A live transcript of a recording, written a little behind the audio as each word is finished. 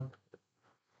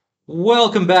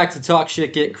Welcome back to Talk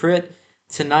Shit Get Crit.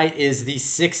 Tonight is the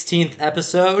 16th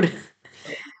episode.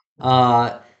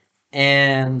 Uh,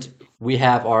 and we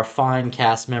have our fine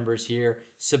cast members here.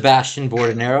 Sebastian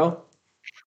Bordenero.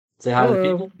 Say hi to the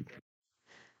Hello. people.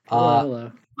 Hello, Uh,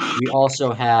 hello. we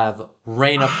also have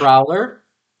Raina Prowler,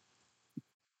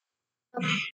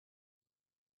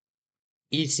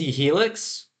 EC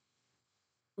Helix.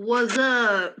 What's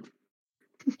up?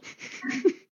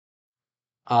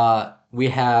 We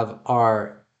have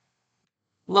our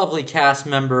lovely cast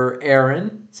member,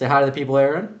 Aaron. Say hi to the people,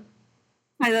 Aaron.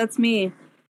 Hi, that's me.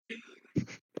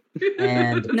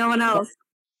 And No one else.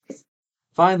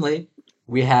 finally,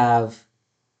 we have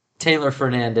Taylor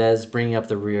Fernandez bringing up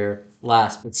the rear,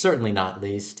 last but certainly not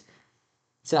least.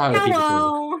 Say hi to the people. Taylor.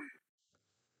 Hello.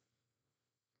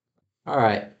 All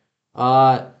right.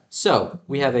 So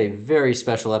we have a very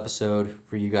special episode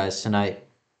for you guys tonight.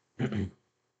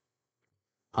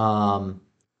 um,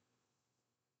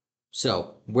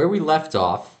 so where we left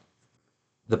off,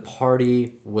 the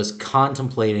party was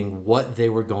contemplating what they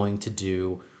were going to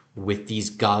do with these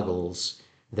goggles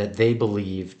that they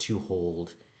believe to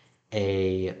hold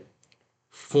a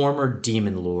former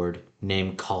demon lord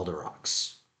named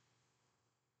Calderox.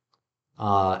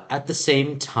 At the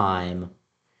same time,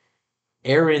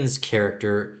 Aaron's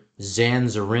character,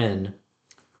 Zanzarin,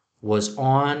 was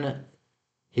on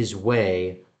his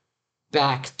way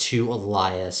back to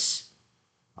Elias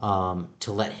to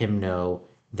let him know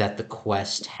that the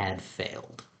quest had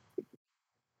failed.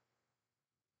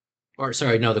 Or,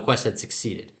 sorry, no, the quest had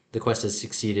succeeded. The quest had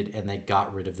succeeded, and they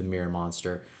got rid of the mirror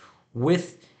monster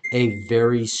with a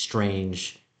very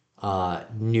strange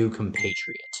new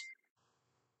compatriot.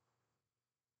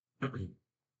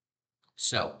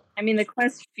 So, I mean, the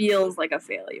quest feels like a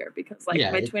failure because, like,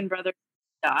 yeah, my twin brother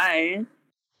died.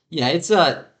 yeah, it's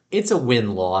a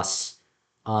win loss.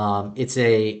 It's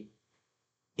a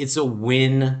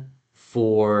win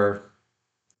for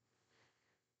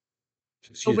A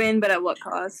excuse me. win, but at what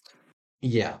cost?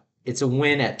 Yeah, it's a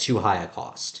win at too high a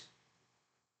cost.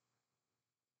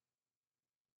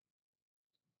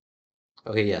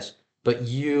 Okay, yes. But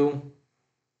you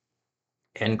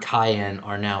and Cayenne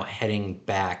are now heading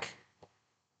back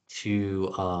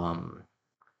to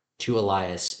to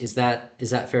Elias. Is that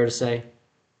fair to say?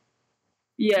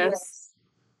 Yes.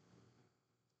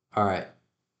 All right.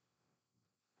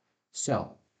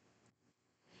 So,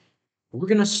 we're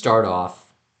gonna start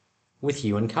off with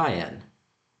you and Cayenne.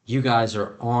 You guys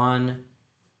are on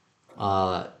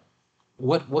uh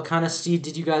what kind of steed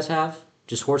did you guys have?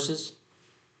 Just horses?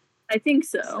 I think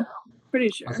so. Pretty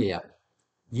sure. Okay, yeah.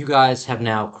 You guys have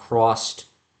now crossed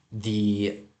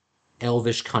the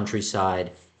elvish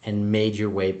countryside and made your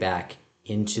way back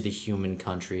into the human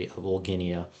country of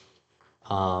Olginia.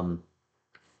 Um,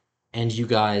 and you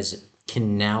guys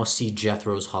can now see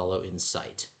Jethro's Hollow in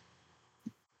sight.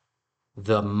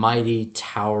 The mighty,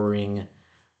 towering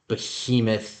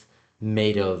behemoth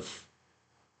made of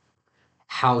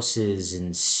houses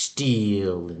and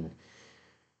steel and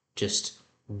just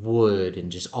wood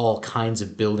and just all kinds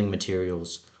of building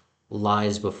materials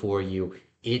lies before you.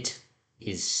 It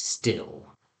is still.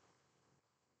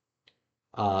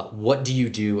 What do you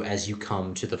do as you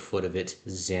come to the foot of it,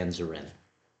 Zanzarin?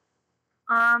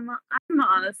 I'm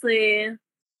honestly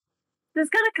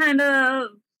just gonna kind of.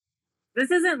 This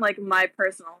isn't like my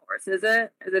personal horse, is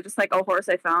it? Is it just like a horse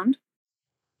I found?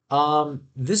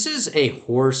 This is a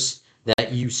horse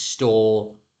that you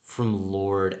stole from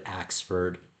Lord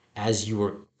Axford as you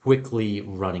were quickly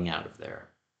running out of there.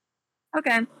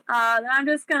 Okay. Then I'm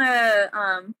just gonna.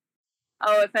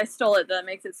 Oh, if I stole it, that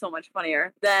makes it so much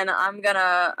funnier. Then I'm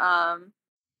gonna.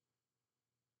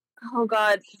 Oh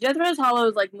God, Jethro's Hollow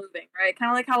is like moving, right?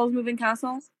 Kind of like Howl's Moving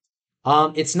Castle.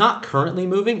 It's not currently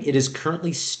moving. It is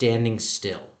currently standing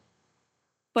still.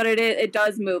 But it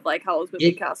does move like Howl's Moving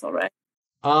It Castle, right?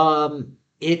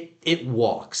 it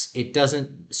walks. It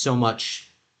doesn't so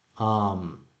much.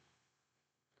 I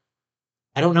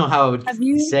don't know how I would Have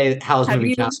you say Howl's have Moving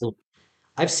you Castle.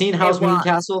 I've seen it Howl's Moving walks?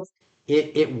 Castle.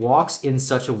 It walks in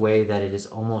such a way that it is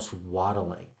almost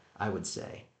waddling, I would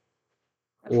say,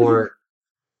 or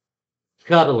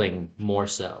scuttling more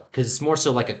so, because it's more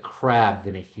so like a crab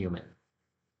than a human.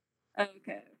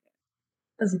 Okay.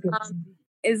 That's a good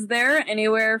Is there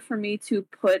anywhere for me to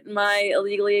put my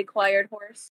illegally acquired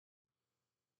horse?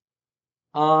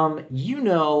 You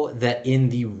know that in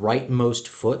the rightmost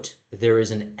foot there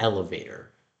is an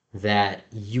elevator that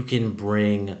you can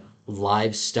bring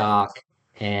livestock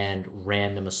and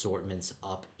random assortments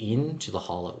up into the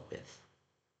hollow with.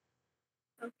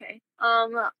 Okay.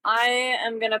 I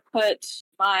am gonna put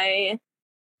my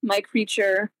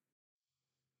creature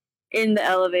in the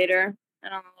elevator,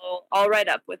 and I'll ride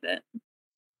up with it.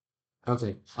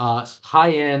 Okay.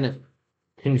 Hyen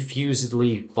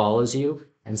confusedly follows you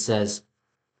and says,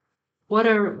 what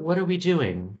are we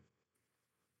doing?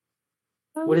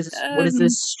 Oh, What is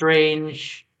this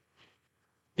strange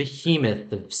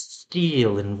behemoth of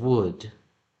steel and wood?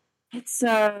 it's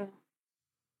home.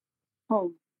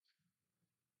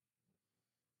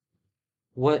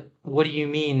 What do you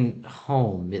mean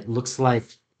home? It looks like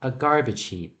a garbage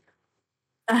heap.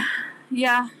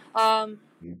 Yeah. Uh,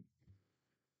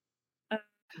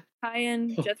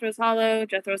 Kyan, Jethro's Hollow,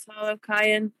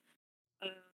 Kyan. Uh,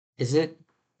 Is it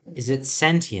is it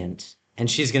sentient? And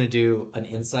she's gonna do an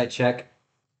insight check.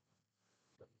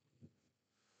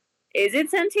 is it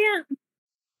sentient?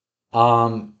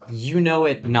 You know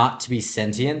it not to be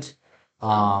sentient.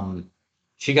 Um,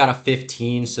 she got a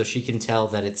 15, so she can tell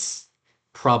that it's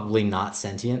probably not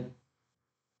sentient.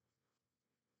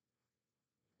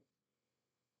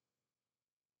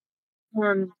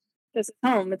 Um, this is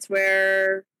home. It's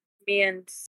where me and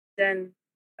then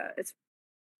it's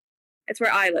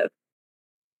where I live.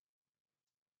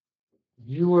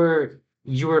 You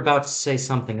were about to say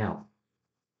something else.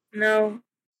 No,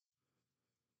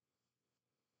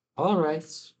 All right.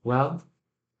 Well,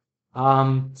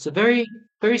 it's a very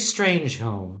strange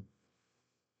home.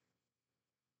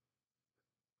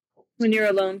 when you're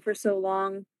alone for so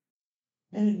long,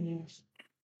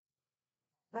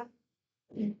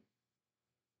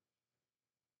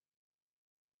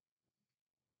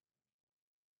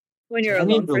 when To you're any of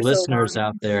alone the for so listeners long.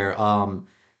 out there,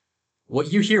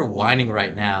 what you hear whining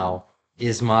right now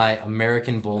is my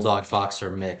American Bulldog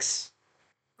Boxer mix.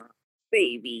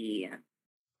 Baby.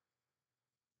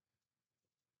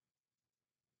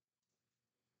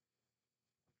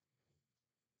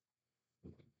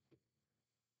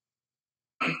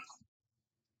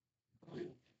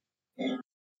 All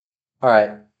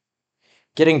right,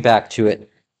 getting back to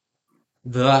it.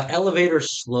 The elevator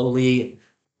slowly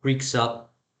creaks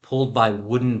up, pulled by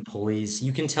wooden pulleys.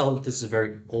 You can tell that this is a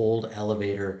very old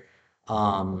elevator,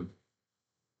 um,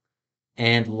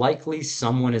 and likely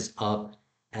someone is up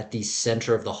at the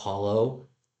center of the hollow,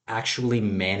 actually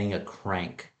manning a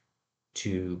crank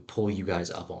to pull you guys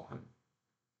up on.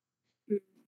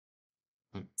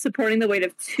 Supporting the weight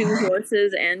of 2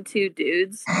 horses and 2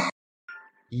 dudes.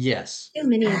 Yes. Two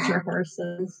miniature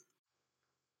horses.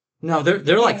 No,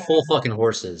 they're like full fucking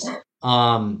horses.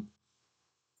 But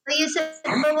you said,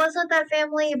 but wasn't that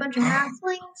family a bunch of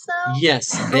halflings though? Yes,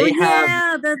 Oh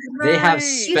yeah, that's they have right.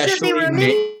 You said they specially were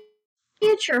made.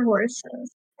 miniature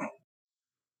horses.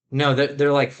 No,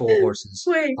 they're like full horses.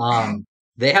 Wait.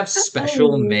 They have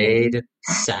special Oh. made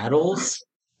saddles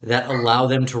that allow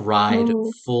them to ride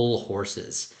Oh. full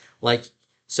horses. Like,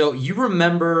 so you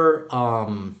remember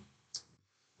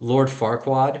Lord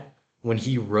Farquaad when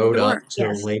he rode up Sure.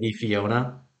 to Yes. Lady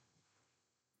Fiona?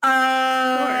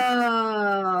 Oh.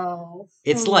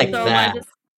 It's like So that.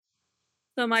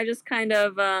 am I just kind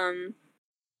of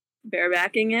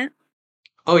barebacking it?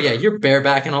 Oh yeah, you're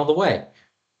barebacking all the way.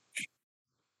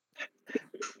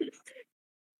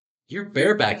 You're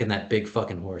barebacking that big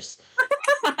fucking horse.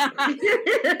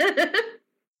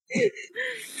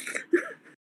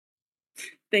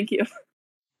 Thank you.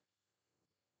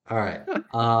 All right.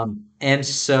 And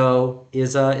so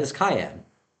is Cayenne.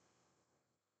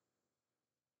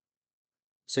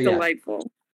 So yeah,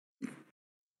 Delightful.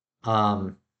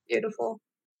 um, Beautiful.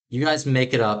 you guys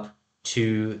make it up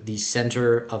to the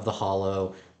center of the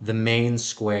hollow, the main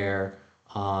square.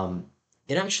 Um,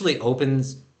 it actually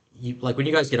opens. You like when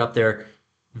you guys get up there,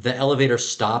 the elevator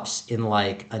stops in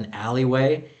like an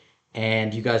alleyway,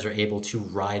 and you guys are able to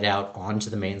ride out onto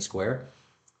the main square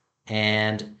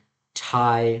and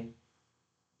tie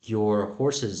your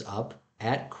horses up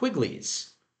at Quigley's.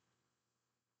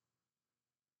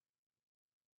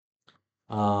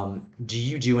 Do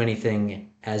you do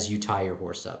anything as you tie your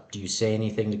horse up? Do you say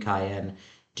anything to Cayenne?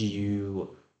 Do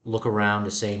you look around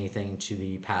to say anything to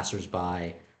the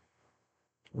passersby?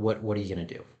 What are you gonna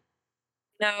do?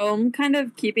 No, I'm kind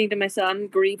of keeping to myself. I'm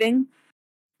grieving.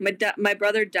 My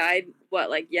brother died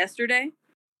like yesterday?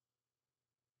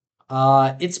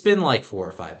 It's been like 4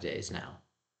 or 5 days now,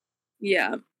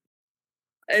 Yeah.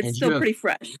 It's and still pretty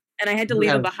fresh. And I had to you leave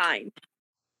him have behind.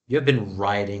 you have been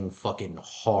riding fucking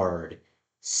hard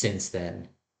since then.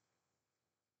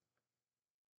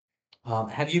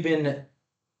 Have you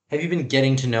been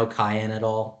getting to know Cayenne at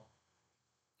all?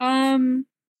 Um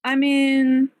I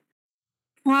mean,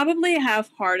 probably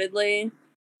half-heartedly.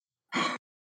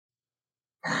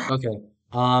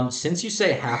 Okay. Since you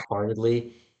say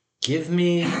half-heartedly, give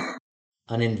me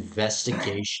an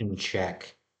investigation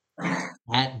check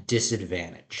at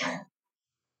disadvantage.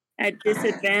 At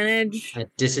disadvantage.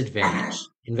 At disadvantage.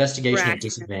 Investigation at Bracken.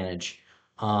 disadvantage.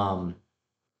 Um,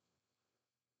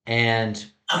 and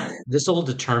this will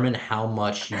determine how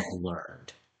much you've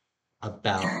learned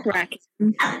about Bracken.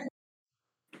 If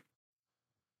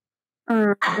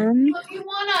you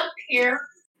want up here,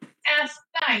 ask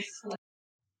nicely.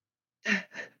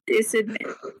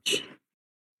 Disadvantage.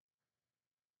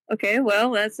 Okay,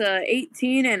 well, that's a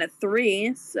 18 and a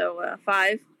 3, so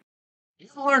 5.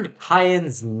 You've learned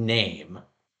Kyan's name,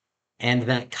 and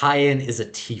that Kyan is a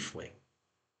tiefling.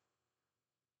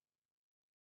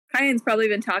 Kyan's probably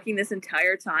been talking this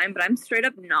entire time, but I'm straight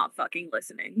up not fucking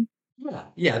listening.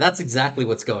 Yeah, that's exactly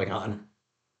what's going on.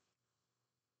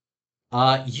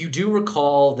 You do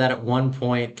recall that at one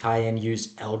point Kyan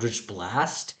used Eldritch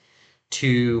Blast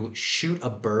to shoot a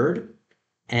bird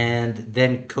and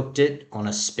then cooked it on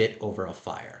a spit over a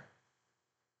fire.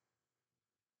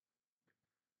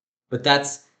 But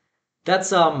that's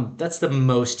the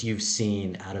most you've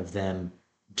seen out of them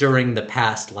during the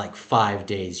past like 5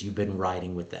 days you've been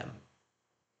riding with them.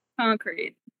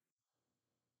 Concrete.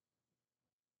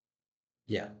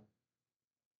 Yeah.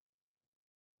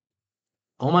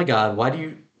 Oh my god, why do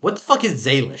you what the fuck is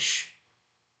Zalish?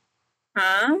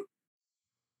 Huh?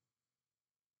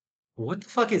 What the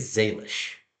fuck is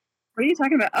Zalish? What are you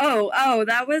talking about? Oh,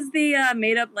 that was the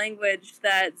made-up language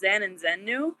that Zan and Zen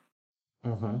knew.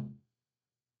 Mm-hmm.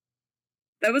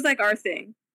 That was like our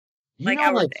thing, You like know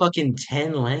our like thing. fucking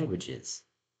 10 languages.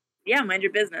 Yeah, mind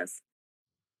your business.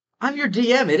 I'm your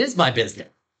DM, it is my business.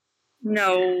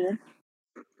 No.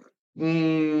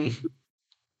 Mm,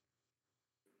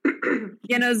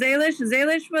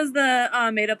 Zalish was the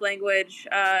made-up language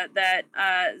that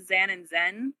Zan and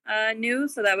Zen knew,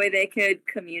 so that way they could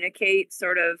communicate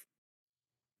sort of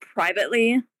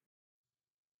privately.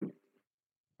 when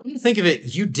you think of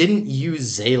it, you didn't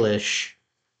use Zalish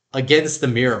against the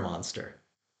mirror monster.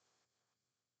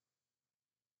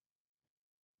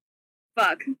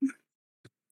 Fuck,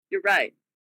 you're right.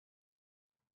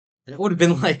 It would have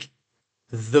been like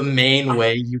the main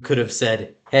way you could have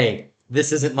said, hey,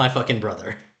 this isn't my fucking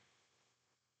brother.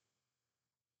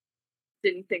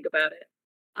 Didn't think about it.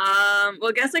 Well,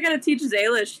 I guess I gotta teach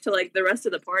Zalish to like the rest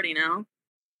of the party now.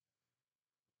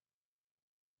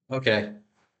 Okay.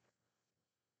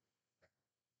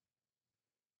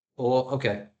 Well,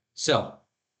 okay. So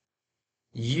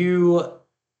you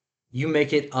you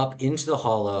make it up into the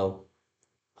hollow.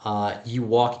 You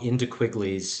walk into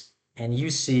Quigley's, and you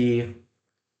see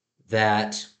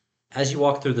that as you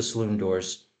walk through the saloon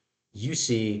doors, you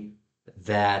see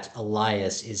that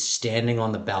Elias is standing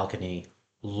on the balcony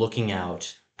looking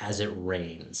out as it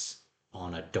rains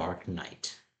on a dark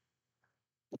night.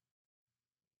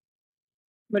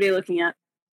 What are you looking at?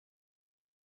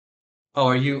 Oh,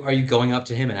 are you going up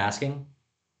to him and asking?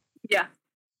 Yeah,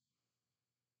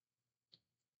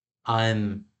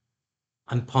 I'm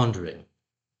I'm pondering.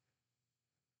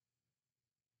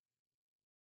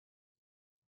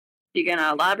 you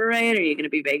gonna elaborate, or are you gonna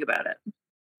be vague about it?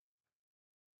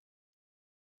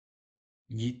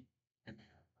 You,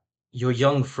 your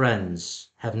young friends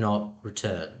have not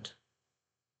returned.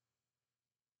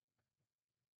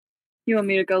 You want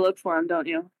me to go look for him, don't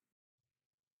you?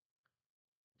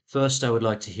 First, I would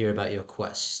like to hear about your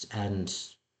quest, and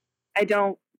I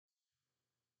don't.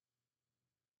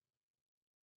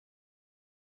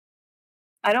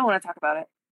 I don't want to talk about it.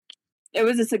 It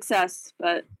was a success,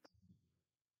 but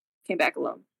came back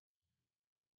alone.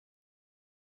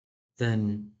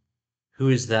 then who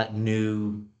is that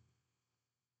new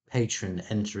patron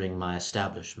entering my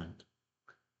establishment?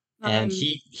 And Um,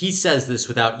 he says this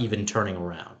without even turning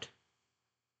around.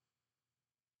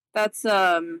 that's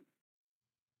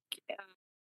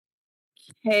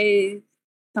K,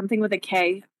 something with a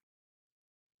K.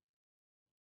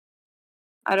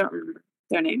 I don't remember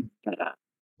their name, but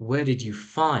Where did you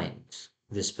find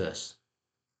this person?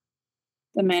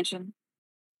 the mansion,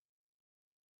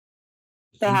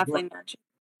 the You brought, halfling mansion.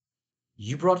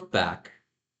 you brought back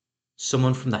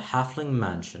someone from the Halfling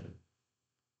Mansion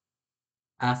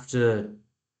after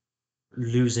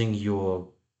losing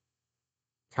your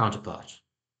counterpart.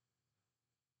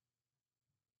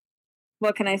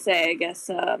 What can I say? I guess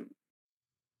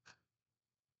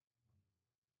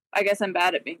I'm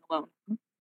bad at being alone.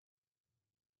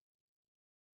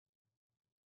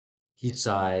 He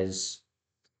sighs,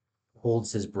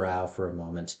 holds his brow for a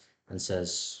moment, and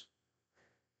says,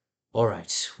 all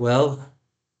right, well,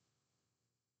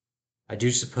 I do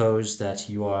suppose that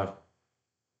you are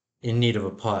in need of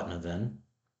a partner then.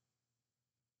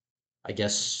 I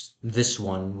guess this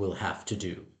one will have to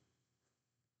do.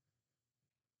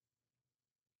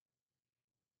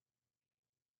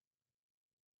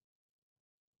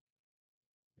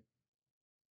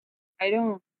 I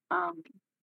don't. Um,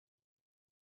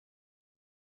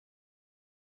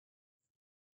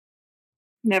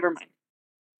 Never mind.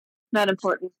 Not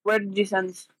important. Where did you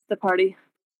send the party?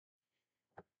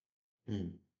 Hmm.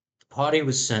 The party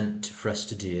was sent to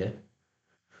Frestidir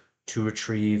to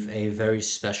retrieve a very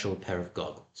special pair of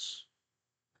goggles.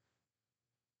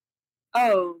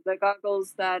 Oh, the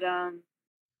goggles that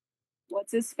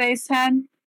what's his face had? That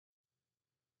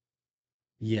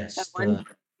Yes, one.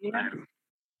 Yeah.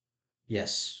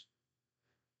 yes.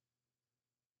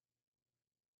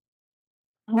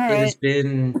 All It has right.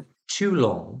 been too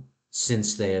long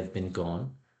since they have been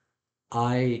gone.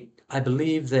 I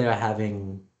believe they are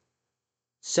having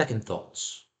second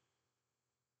thoughts.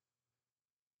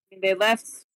 They left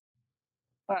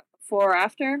before or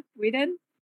after we did.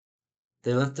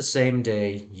 They left the same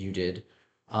day you did.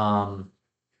 Um,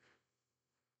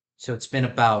 so it's been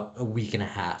about a week and a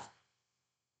half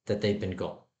that they've been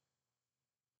gone.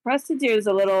 Prostitute is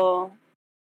a little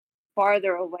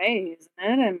farther away, isn't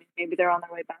it? And maybe they're on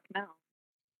their way back now.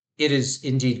 It is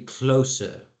indeed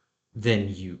closer than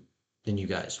you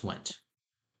guys went.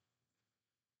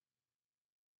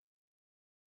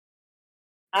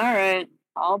 All right,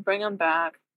 I'll bring them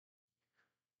back.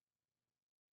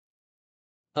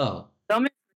 Oh, Don't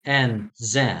make, and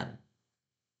Zan,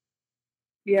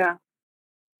 yeah.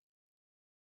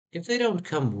 if they don't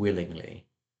come willingly,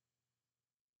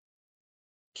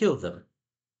 kill them.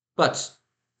 But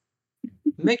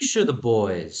make sure the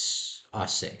boys are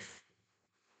safe.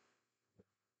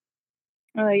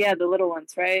 Yeah, the little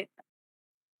ones, right?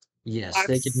 Yes,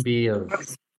 they can Ox, be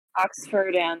of,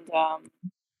 Oxford and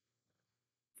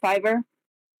Fiverr.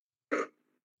 I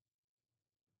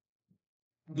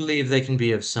believe they can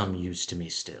be of some use to me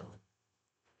still.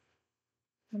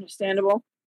 Understandable.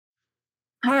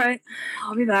 All right,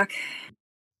 I'll be back.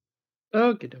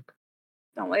 Okay, doke.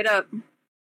 Don't wait up.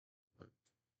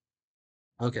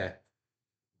 Okay.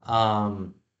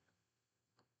 Um,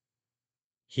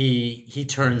 he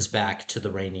turns back to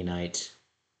the rainy night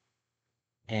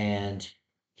and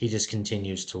he just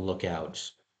continues to look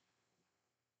out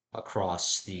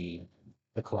across the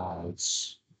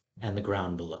clouds and the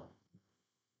ground below.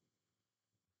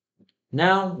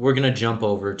 Now we're gonna jump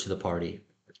over to the party.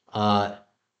 Uh,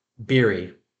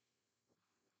 Beery,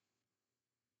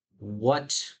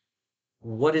 what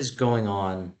what is going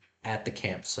on at the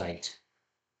campsite?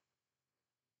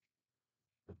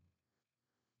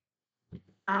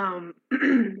 Um,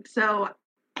 so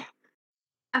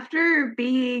after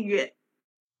being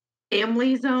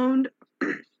family zoned,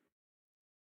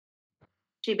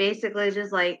 she basically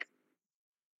just like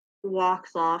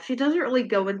walks off. She doesn't really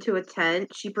go into a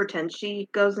tent. She pretends she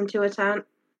goes into a tent,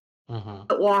 Uh-huh.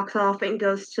 but walks off and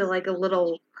goes to like a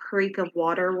little creek of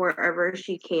water wherever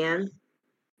she can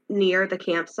near the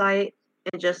campsite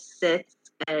and just sits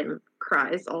and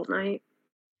cries all night.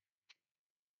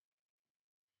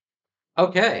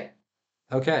 Okay.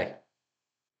 Okay.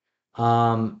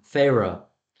 Feyre,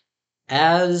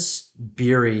 as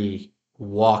Beery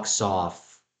walks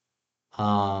off,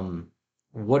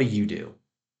 what do you do?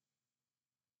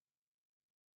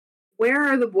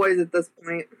 Where are the boys at this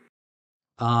point?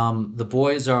 The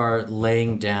boys are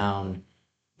laying down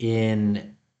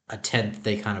in a tent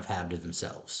they kind of have to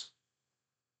themselves.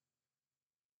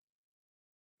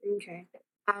 Okay.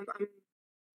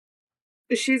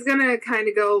 She's gonna kind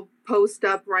of go post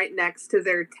up right next to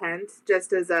their tent,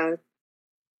 just as a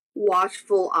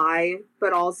watchful eye,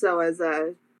 but also as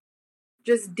a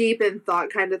just deep in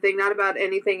thought kind of thing. Not about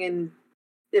anything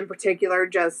in particular,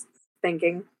 just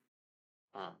thinking.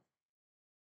 Uh,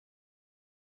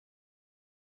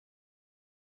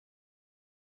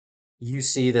 You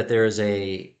see that there is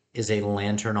a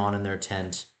lantern on in their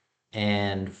tent,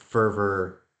 and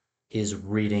Fervor is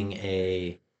reading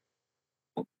a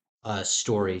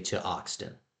story to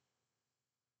Oxton.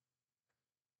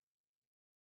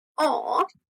 Aw,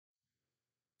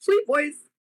 sweet boys.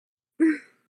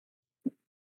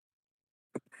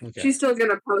 Okay. She's still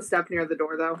gonna post up near the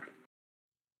door though,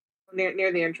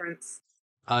 near the entrance.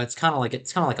 It's kind of like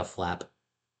a flap.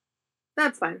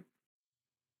 That's fine.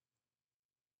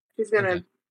 She's Okay. gonna,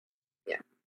 yeah.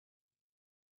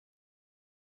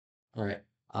 All right.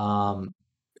 Um,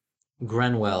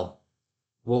 Grenwell,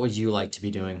 what would you like to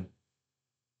be doing?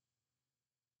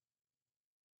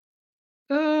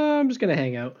 I'm just gonna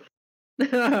hang out.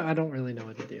 I don't really know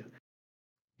what to do.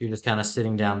 You're just kind of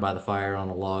sitting down by the fire on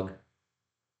a log.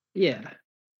 Yeah,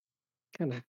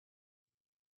 kind of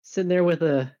sitting there with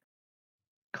a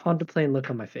contemplating look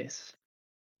on my face.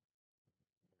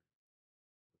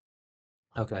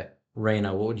 Okay.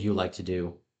 Reina, what would you like to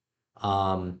do?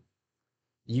 Um,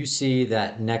 you see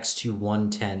that next to one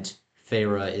tent,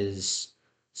 Feyre is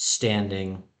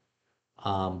standing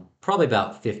probably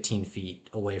about 15 feet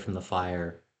away from the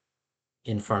fire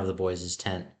in front of the boys'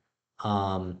 tent.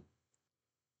 Um,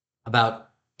 about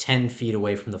 10 feet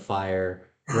away from the fire,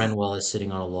 Renwell is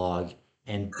sitting on a log,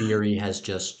 and Beery has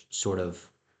just sort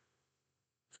of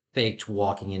faked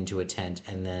walking into a tent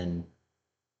and then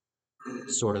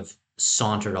sort of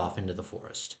sauntered off into the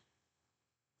forest.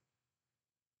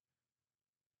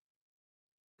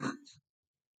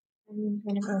 I'm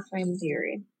gonna go find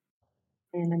Deary,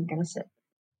 and I'm gonna sit.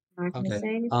 I'm not gonna Okay.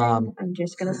 say anything. Um, I'm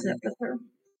just gonna sit with her.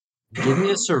 Give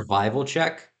me a survival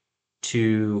check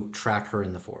to track her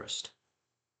in the forest.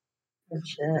 Oh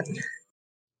shit.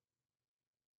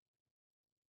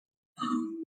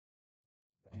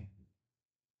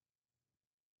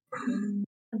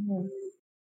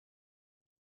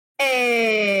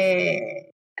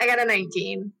 Hey, I got a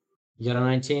 19. You got a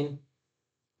 19?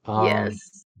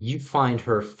 Yes. You find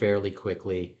her fairly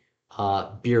quickly.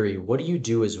 Beery, what do you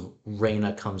do as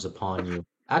Reyna comes upon you?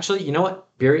 Actually, you know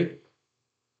what, Beery?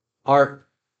 Are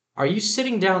are you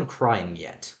sitting down crying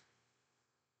yet?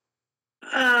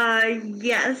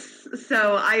 Yes.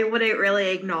 So I wouldn't really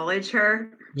acknowledge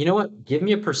her. You know what? Give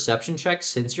me a perception check.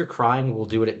 Since you're crying, we'll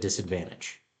do it at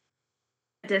disadvantage.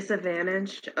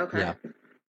 Disadvantaged. Okay. Yeah.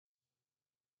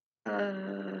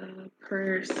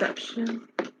 Perception.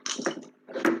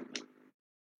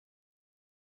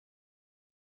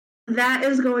 That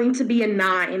is going to be a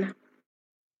 9.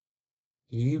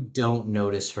 You don't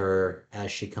notice her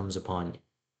as she comes upon you.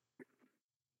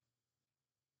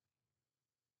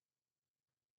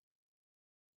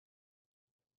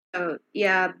 Oh,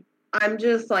 yeah. I'm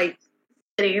just like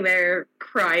sitting there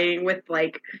crying with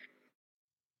like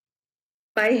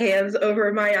my hands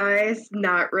over my eyes,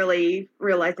 not really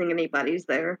realizing anybody's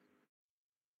there.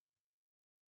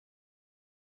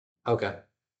 Okay.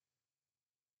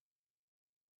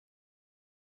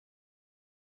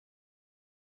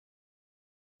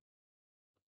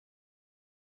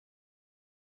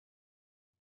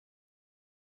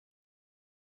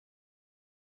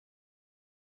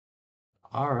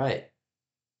 All right.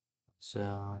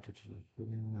 So,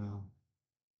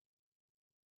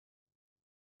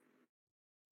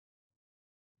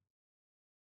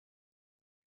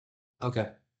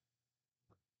 okay.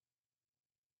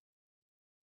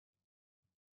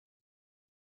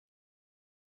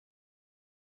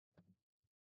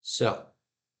 So,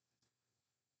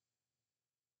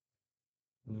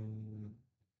 mm,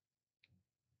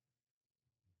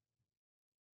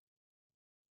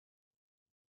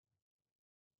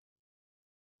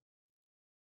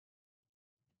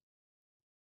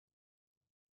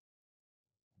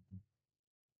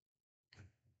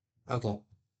 okay.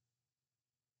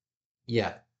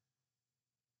 Yeah.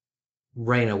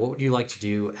 Reyna, what would you like to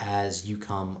do as you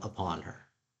come upon her?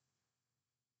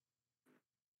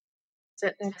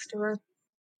 Sit next to her.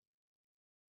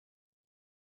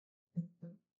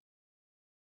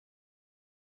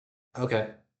 Okay.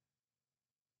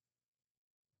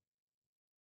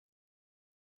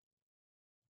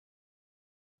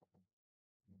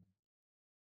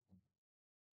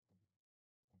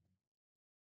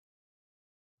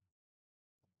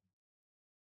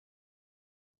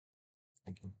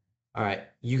 All right.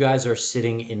 You guys are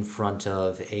sitting in front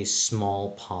of a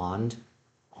small pond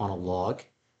on a log,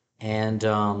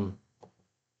 and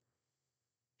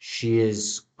she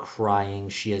is crying.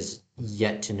 She has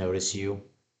yet to notice you.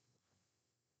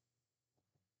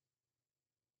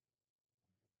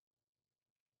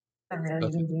 Not really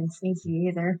Okay. even being sneaky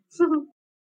either.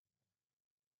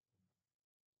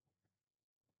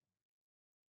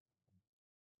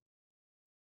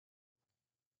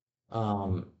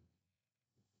 Um,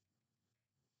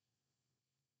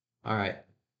 all right.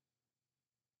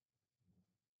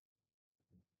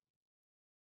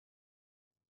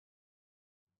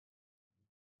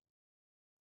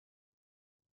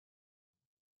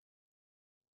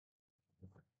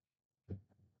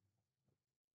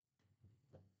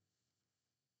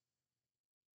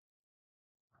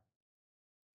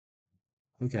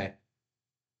 Okay.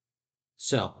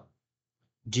 So,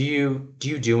 do you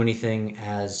do anything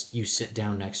as you sit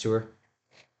down next to her?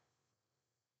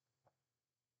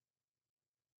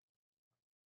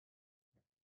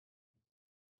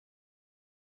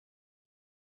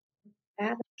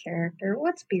 Bad character.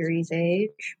 What's Beery's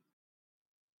age?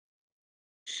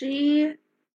 She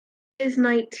is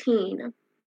 19.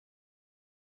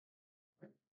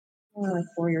 Only like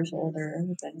 4 years older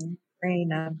than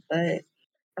Raina, but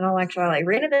in all actuality,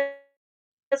 Raina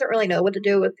doesn't really know what to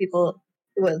do with people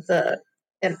with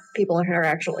and people in her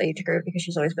actual age group because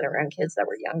she's always been around kids that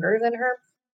were younger than her.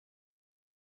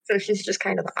 So she's just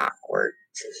kind of awkward.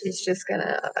 So she's just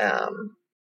gonna, I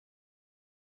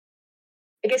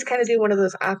guess, kind of do one of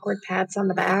those awkward pats on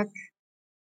the back.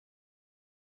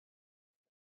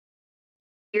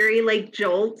 Eerie like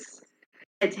jolts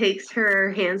and takes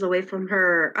her hands away from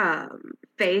her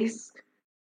face.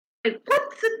 Like, what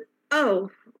the? Oh,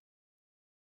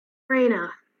 Raina.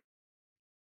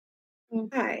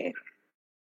 Hi.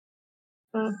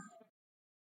 Uh,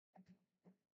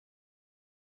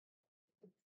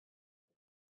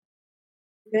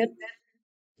 good.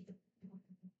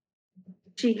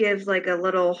 She gives like a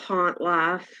little haunt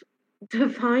laugh.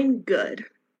 Divine good.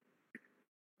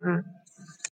 I've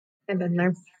been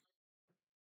there.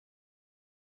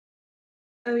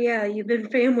 Oh yeah, you've been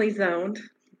family zoned.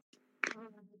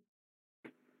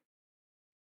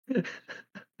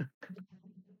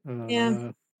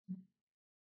 Yeah,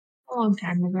 a long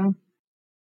time ago.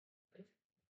 It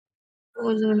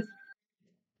wasn't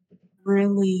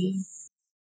really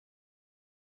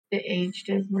the age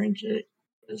difference. It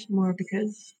was more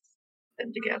because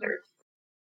they've been together.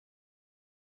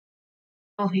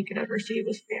 All he could ever see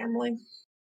was family.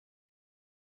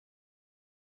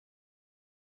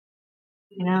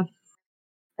 You know,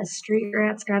 a street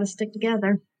rat's got to stick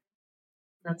together.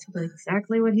 That's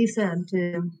exactly what he said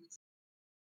too.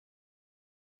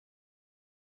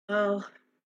 Well,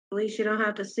 at least you don't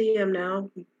have to see him now.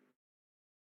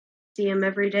 See him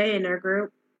every day in our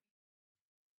group.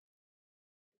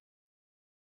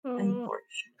 Oh.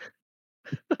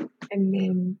 Unfortunately, I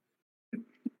mean,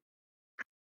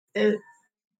 it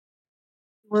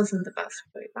wasn't the best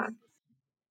way back.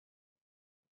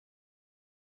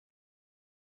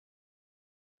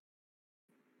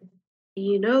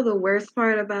 You know the worst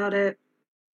part about it?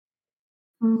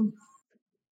 Hmm.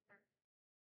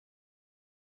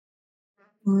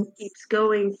 Keeps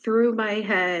going through my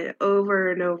head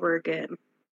over and over again.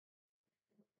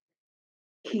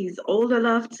 He's old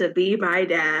enough to be my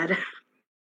dad.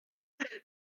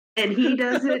 And he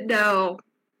doesn't know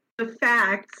the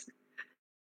fact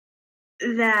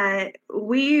that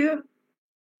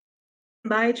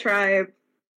my tribe,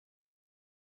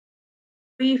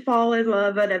 we fall in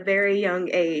love at a very young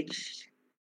age.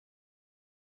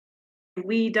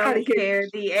 We don't care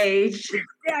the age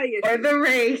or the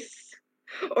race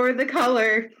or the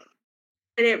color.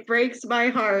 And it breaks my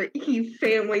heart. He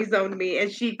family zoned me, and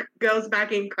she goes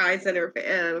back and cries in her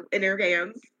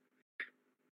hands.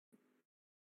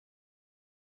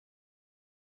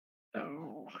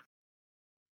 Oh.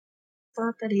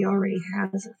 Thought that he already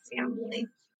has a family.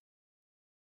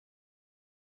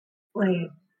 Wait,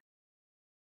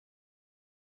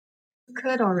 he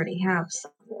could already have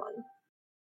someone.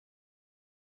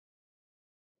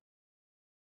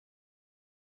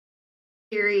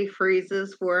 Siri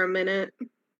freezes for a minute.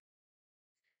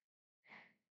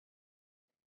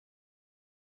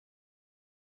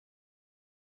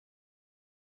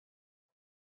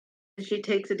 And she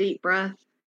takes a deep breath.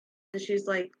 And she's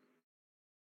like,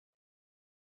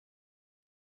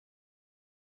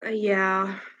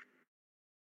 yeah.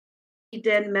 He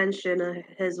did mention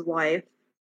his wife.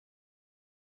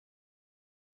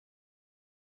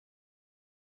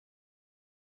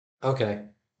 Okay.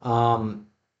 Um,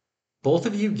 both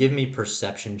of you give me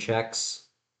perception checks.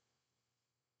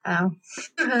 Oh.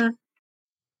 I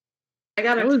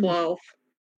got That a was 12.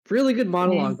 really good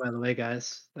monologue, by the way,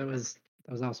 guys. That was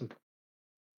awesome.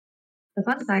 The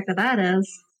fun fact of that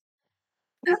is,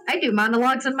 I do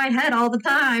monologues in my head all the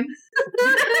time.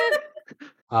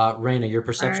 Raina, your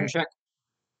perception Alright. check?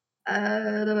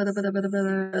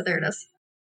 There it is.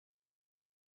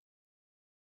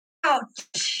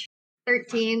 Ouch.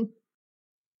 13.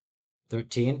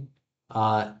 13.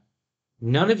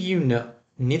 None of you know,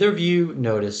 neither of you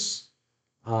notice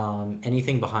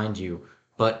anything behind you,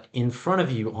 but in front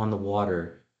of you on the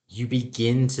water, you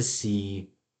begin to see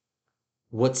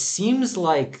what seems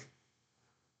like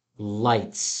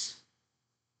lights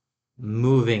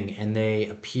moving, and they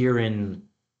appear in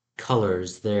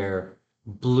colors. They're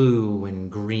blue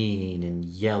and green and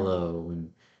yellow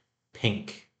and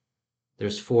pink.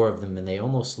 There's four of them, and they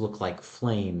almost look like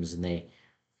flames, and they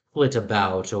flit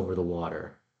about over the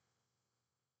water.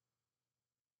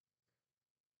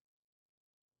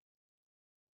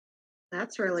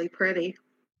 That's really pretty.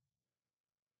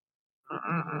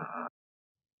 I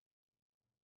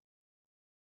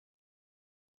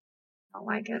don't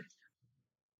like it.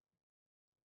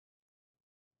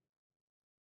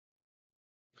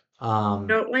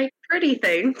 Don't like pretty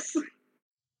things.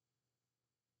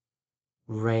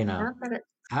 Raina, Not that it.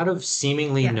 out of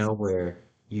seemingly Yes. nowhere,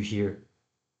 you hear,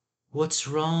 "What's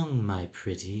wrong, my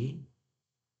pretty?"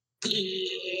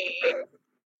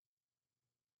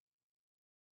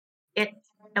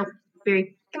 Nope.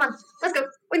 Beery, come on. Let's go.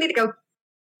 We need to go.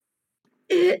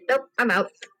 Nope. I'm out.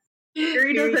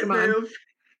 Beery Beery, doesn't come on. move.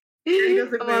 Beery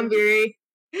doesn't Come on, move. Beery.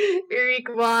 Beery,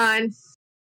 come on.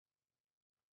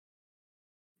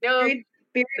 Nope.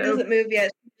 Beery Nope. doesn't move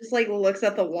yet. She just like looks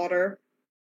at the water.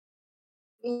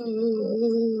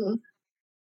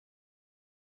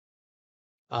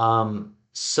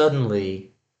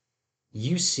 Suddenly,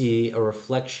 you see a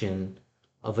reflection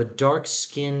of a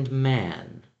dark-skinned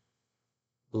man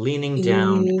leaning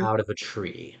down out of a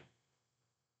tree.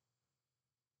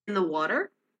 In the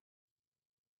water?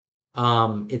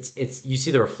 It's you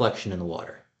see the reflection in the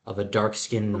water of a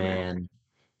dark-skinned Okay. man.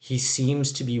 He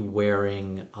seems to be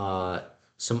wearing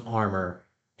some armor,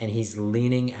 and he's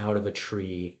leaning out of a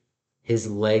tree. His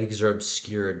legs are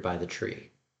obscured by the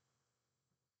tree.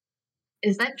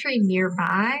 Is that tree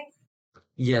nearby?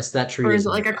 Yes, that tree Or is is it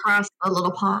like nearby. across a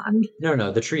little pond?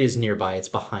 No, the tree is nearby. It's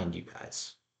behind you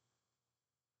guys.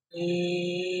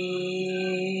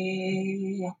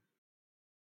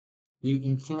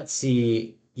 You can't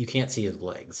see his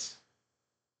legs.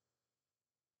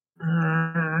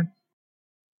 I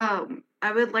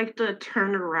I would like to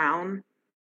turn around.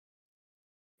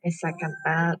 second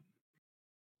that.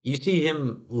 You see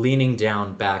him leaning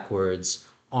down backwards,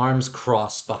 arms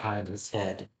crossed behind his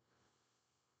head.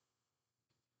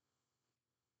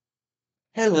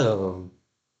 Hello,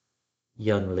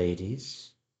 young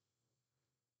ladies.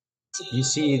 You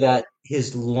see that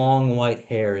his long white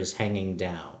hair is hanging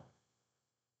down.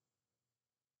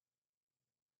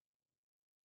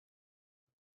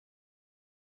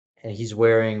 And he's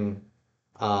wearing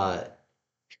uh,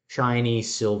 shiny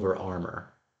silver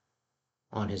armor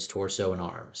on his torso and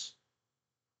arms.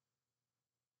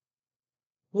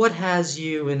 What has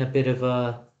you in a bit of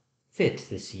a fit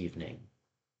this evening?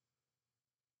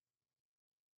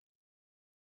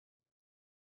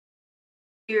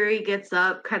 Beery gets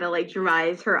up, kind of like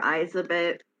dries her eyes a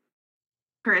bit,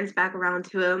 turns back around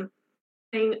to him,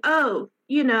 saying, "Oh,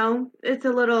 it's a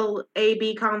little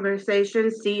A-B conversation.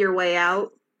 See your way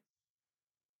out."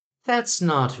 That's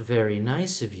not very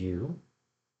nice of you.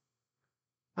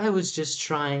 I was just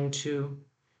trying to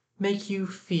make you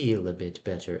feel a bit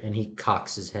better. And he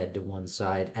cocks his head to one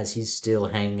side as he's still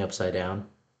hanging upside down.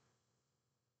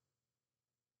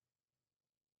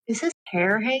 Is his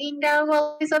hair hanging down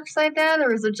while he's upside down,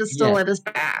 or is it just still Yeah, at his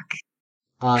back?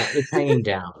 it's hanging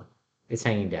down. It's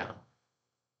hanging down.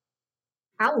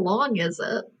 How long is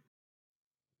it?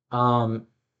 Um,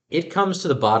 it comes to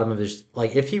the bottom of his,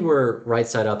 like, if he were right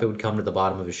side up, it would come to the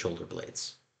bottom of his shoulder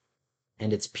blades.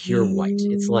 And it's pure white.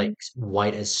 It's like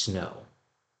white as snow.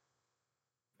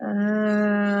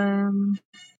 Um,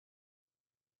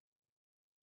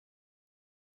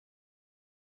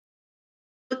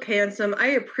 Look, handsome. I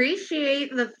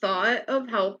appreciate the thought of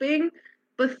helping,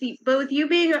 but with you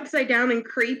being upside down and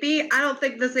creepy, I don't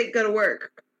think this ain't gonna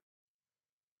work.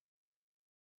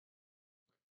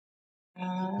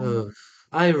 Ugh,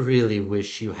 I really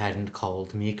wish you hadn't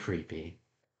called me creepy.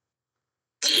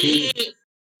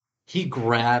 He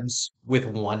grabs with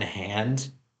one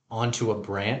hand onto a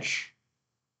branch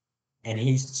and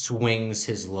he swings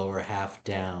his lower half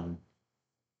down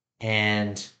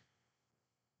and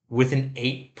with an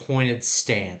 8-pointed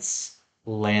stance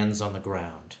lands on the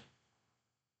ground.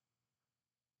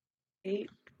 Is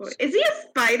he a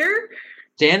spider?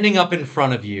 Standing up in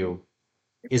front of you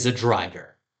is a drider.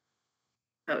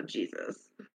 Oh, Jesus.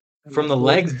 From the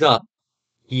legs up,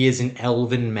 he is an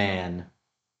elven man.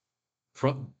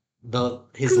 From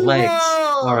his legs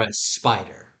are a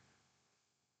spider.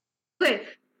 Wait,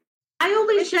 I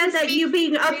only Is said his that you face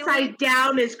being really- upside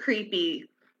down is creepy.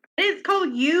 It's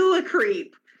called you a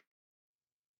creep.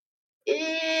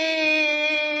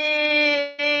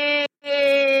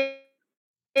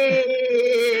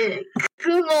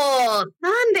 雲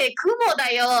なんで雲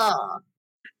だよ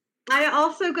I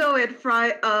also go in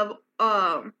front of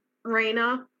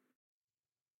Reina.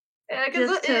 Because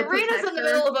Just to Raina's protect in the her.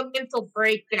 middle of a mental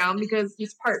breakdown because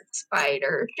he's part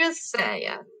spider. Just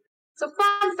saying. So,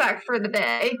 fun fact for the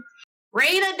day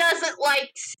Raina doesn't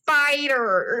like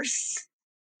spiders.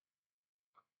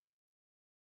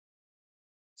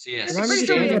 So yeah, Remember to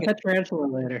bring a pet tarantula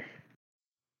later.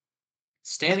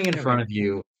 standing in front of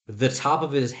you, the top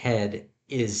of his head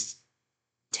is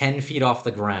 10 feet off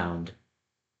the ground,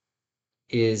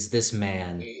 is this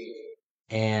man,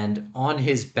 and on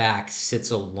his back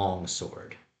sits a long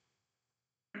sword.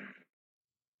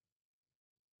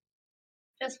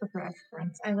 Just for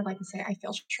reference, I would like to say I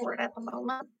feel short at the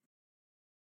moment.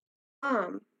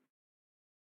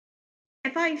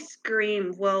 If I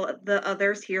scream, will the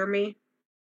others hear me?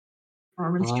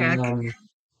 Performance check.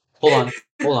 Hold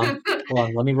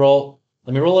on. Let me roll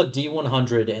a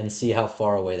D100 and see how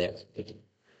far away they are.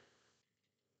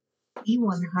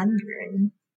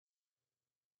 E100.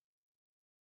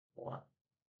 One.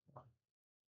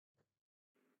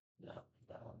 No,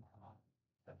 that one.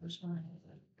 That was my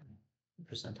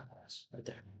percentiles right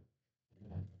there.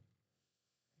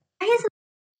 I guess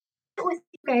it's with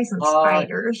you guys and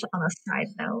spiders on a side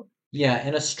note. Yeah,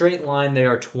 in a straight line, they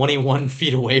are 21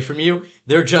 feet away from you.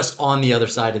 They're just on the other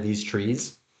side of these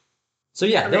trees. So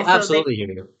yeah, Okay, they'll so absolutely hear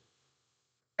you.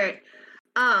 Right.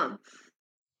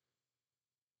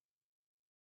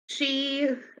 She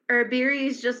or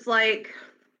Beery's just like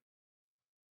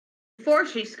before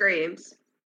she screams.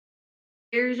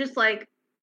 Beery's just like,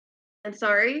 I'm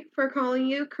sorry for calling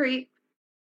you creep.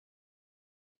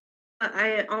 But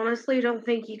I honestly don't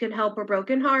think you can help a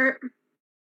broken heart.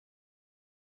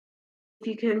 If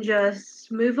you can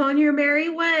just move on your merry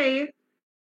way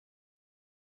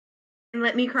and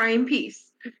let me cry in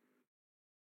peace.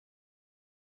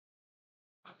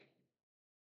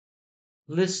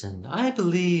 Listen, I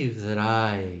believe that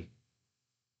I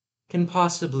can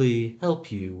possibly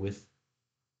help you with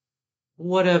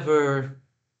whatever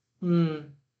may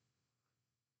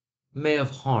have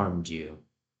harmed you.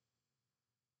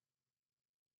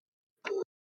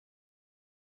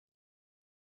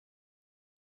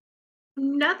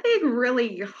 Nothing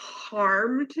really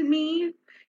harmed me.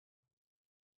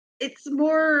 It's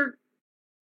more,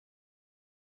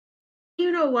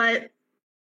 you know what,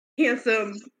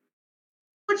 handsome.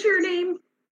 What's your name?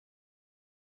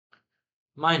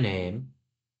 My name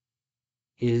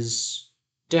is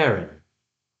Darren.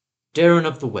 Darren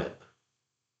of the Web.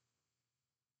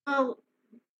 Oh,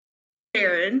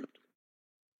 Darren.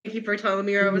 Thank you for telling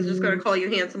me, or I was just going to call you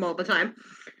handsome all the time.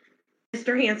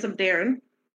 Mr. Handsome Darren.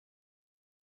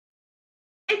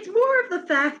 It's more of the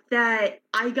fact that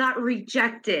I got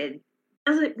rejected.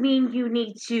 Doesn't mean you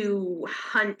need to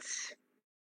hunt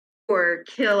or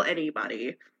kill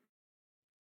anybody.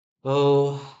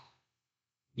 Oh,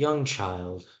 young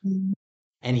child.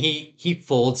 And he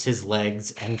folds his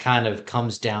legs and kind of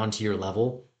comes down to your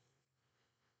level.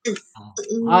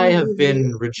 I have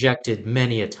been rejected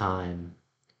many a time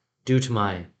due to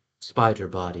my spider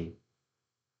body.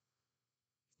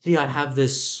 See, I have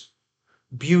this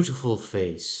beautiful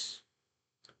face,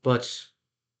 but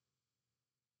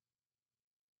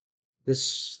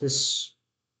this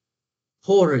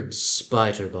horrid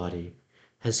spider body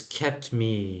has kept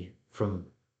me from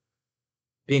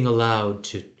being allowed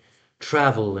to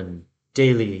travel in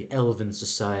daily elven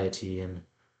society and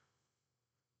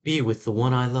be with the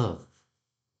one I love,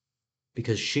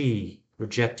 because she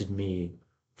rejected me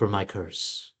for my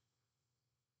curse.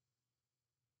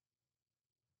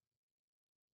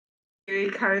 He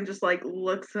kind of just like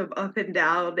looks him up and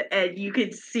down, and you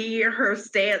can see her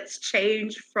stance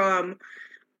change from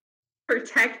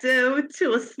protective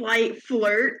to a slight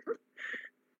flirt.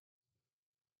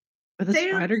 With a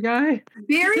Damn. spider guy?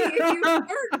 Barry, if you flirt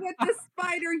with the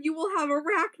spider, you will have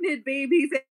arachnid babies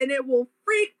and it will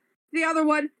freak the other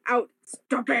one out.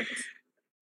 Stop it.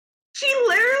 She's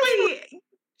literally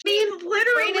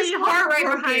Raina's heart right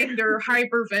heartbroken. behind her,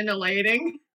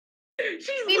 hyperventilating.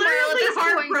 She's Meanwhile, at literally this point-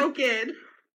 heartbroken.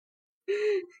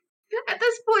 At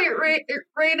this point,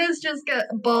 Raina's just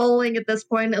bawling at this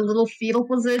point, in a little fetal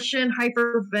position,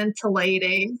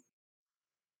 hyperventilating.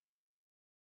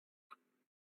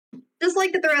 Just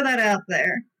like to throw that out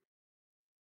there.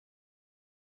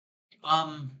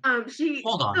 She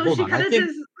Hold on, so hold she on. kind of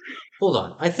just Hold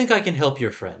on. I think I can help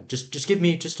your friend. Just give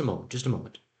me just a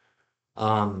moment.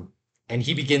 And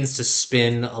he begins to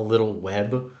spin a little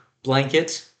web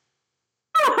blanket,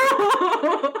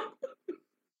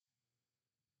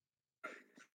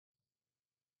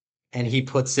 and he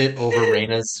puts it over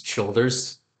Reina's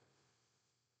shoulders.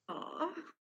 Aw.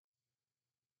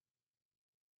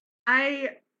 I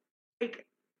like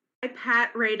I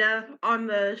pat Rada on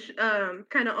the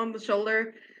kind of on the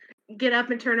shoulder, get up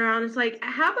and turn around. It's like,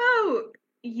 how about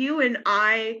you and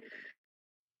I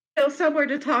go somewhere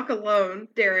to talk alone,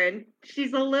 Darren?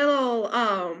 She's a little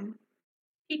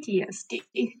PTSD.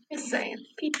 Just saying.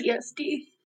 PTSD.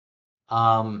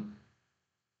 Um,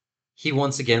 he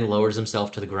once again lowers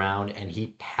himself to the ground and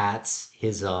he pats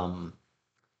his I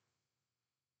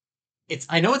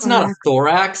know it's not a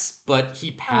thorax, but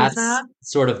he pats that?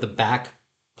 sort of the back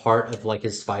part of like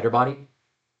his spider body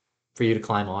for you to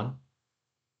climb on.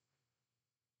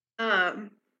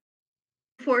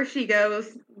 before she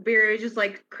goes, Barry just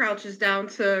like crouches down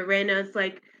to Reyna. It's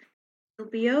like, it'll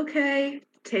be okay.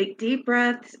 Take deep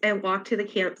breaths and walk to the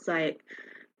campsite.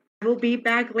 We'll be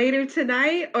back later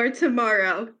tonight or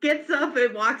tomorrow. Gets up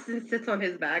and walks and sits on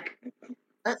his back.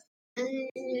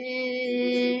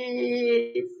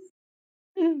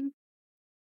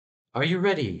 Are you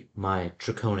ready, my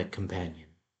draconic companion?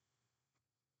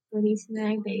 Ready,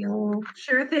 snag, bail.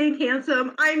 Sure thing,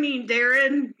 handsome. I mean,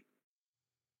 Darren.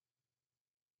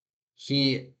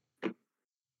 He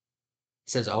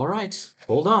says, all right,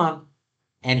 hold on.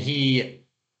 And he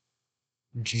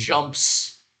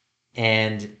jumps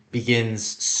and begins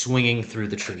swinging through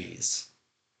the trees.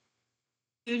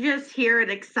 You just hear an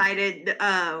excited,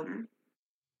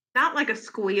 not like a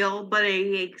squeal, but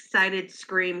a excited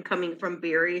scream coming from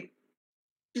Beery.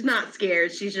 She's not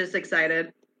scared. She's just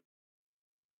excited.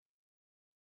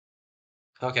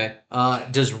 Okay.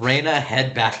 Does Reyna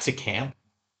head back to camp?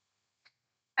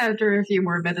 After a few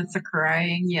more minutes of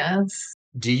crying, yes.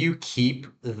 Do you keep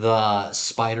the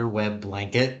spider web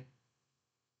blanket?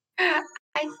 I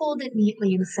fold it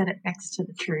neatly and set it next to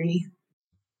the tree.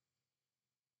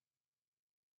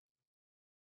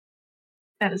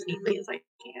 That as neatly as I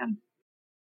can.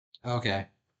 Okay.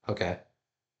 Okay.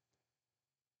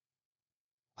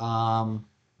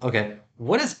 Okay.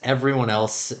 What does everyone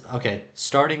else? Okay,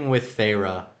 starting with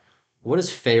Feyre. What does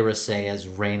Feyre say as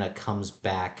Reyna comes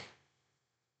back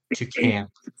to camp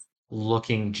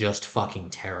looking just fucking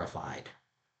terrified?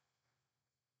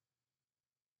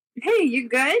 Hey, you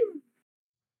good?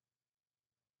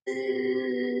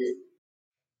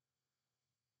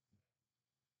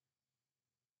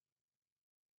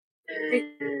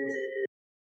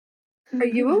 Are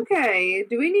you okay?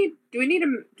 Do you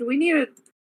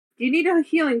need a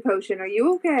healing potion? Are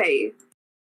you okay?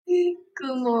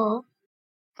 Kumo.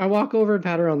 I walk over and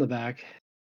pat her on the back.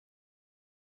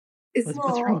 Is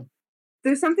What's wrong?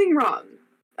 there's something wrong?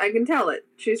 I can tell it.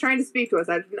 She's trying to speak to us.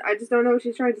 I just don't know what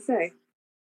she's trying to say.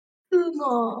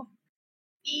 Kumo.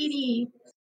 Edie.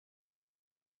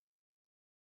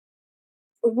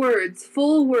 Words,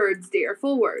 full words, dear,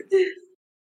 full words.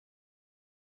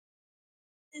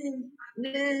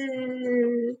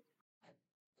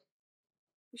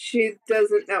 She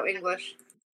doesn't know English.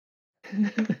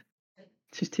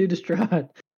 She's too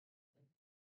distraught.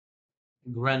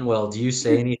 Grenwell, do you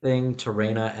say anything to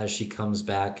Reyna as she comes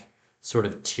back, sort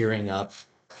of tearing up,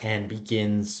 and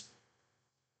begins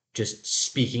just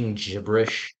speaking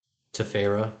gibberish to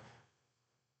Feyre?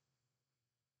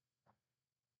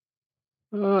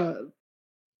 Uh,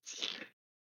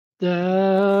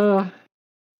 no.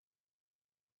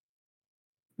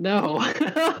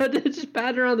 Just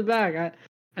pat her on the back.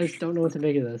 I just don't know what to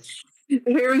make of this.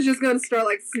 Hera's just gonna start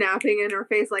like snapping in her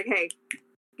face, like, "Hey,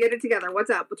 get it together. What's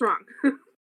up? What's wrong?"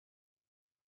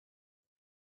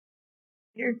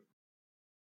 Here.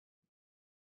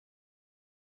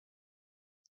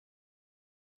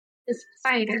 The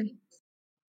spider.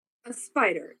 A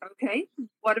spider. Okay.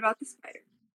 What about the spider?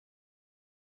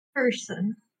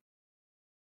 Person.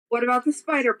 What about the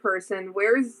spider person?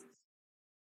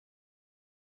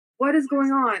 What is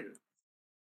going on?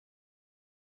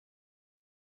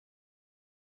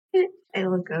 I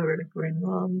look over to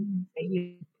Grinwell and say,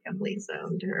 you family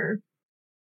zoned her.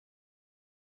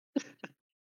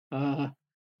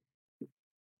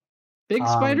 Big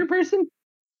spider person?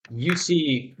 You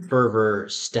see Fervor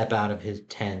step out of his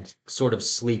tent, sort of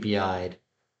sleepy-eyed,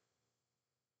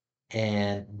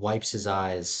 and wipes his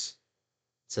eyes.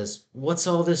 Says, "What's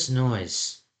all this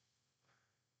noise?"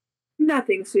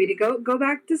 Nothing, sweetie. Go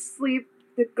back to sleep.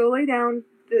 Go lay down.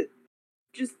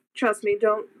 Just trust me.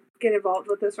 Don't get involved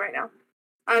with this right now.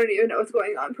 I don't even know what's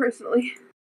going on personally.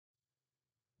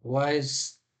 Why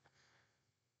is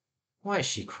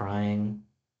she crying?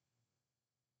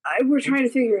 We're trying to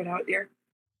figure it out, dear.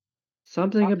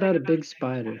 Something about a big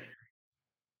spider.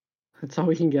 That's all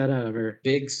we can get out of her.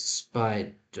 Big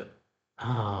spider.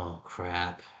 Oh,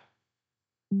 crap.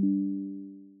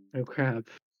 Oh crap.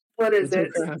 What is It's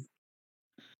it? oh crap.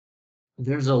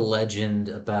 There's a legend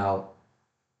about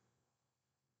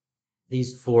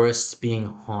these forests being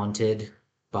haunted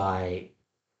by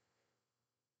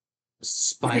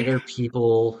spider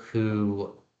people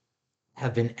who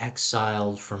have been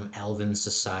exiled from elven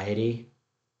society.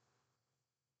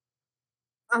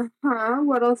 Uh-huh.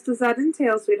 What else does that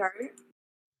entail, sweetheart?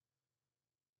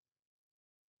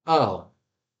 Oh,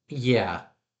 yeah.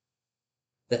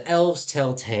 The elves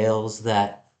tell tales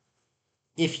that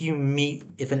if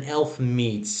an elf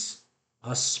meets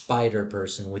a spider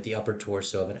person with the upper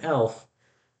torso of an elf,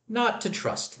 not to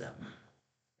trust them.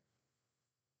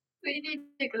 We need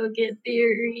to go get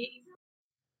Theory.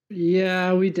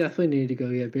 Yeah, we definitely need to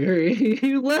go get Barry.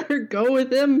 You let her go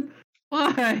with him?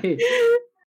 Why?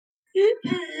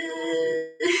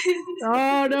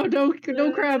 Oh no, don't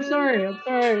cry. I'm sorry. I'm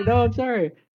sorry. No, I'm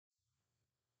sorry.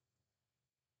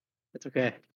 It's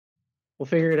okay. We'll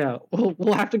figure it out.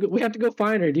 We'll have to go. We have to go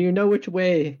find her. Do you know which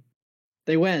way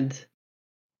they went?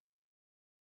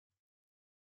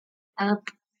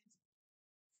 Up.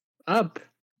 Up.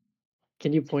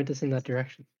 Can you point us in that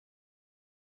direction?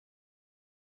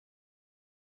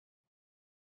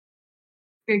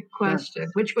 Good question.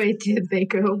 Which way did they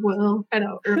go? Well, I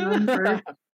don't remember.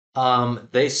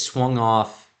 They swung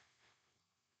off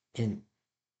in.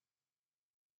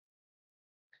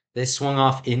 They swung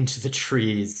off into the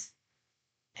trees,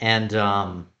 and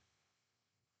I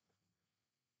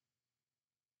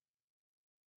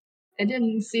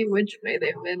didn't see which way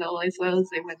they went. All I saw is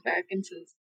they went back into.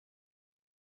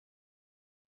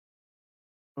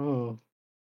 Oh.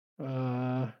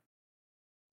 Huh.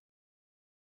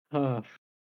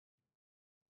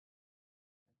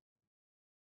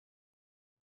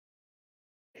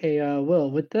 Hey,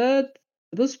 Will, would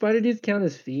those spider dudes count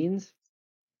as fiends?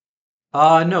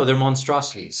 no, they're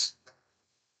monstrosities.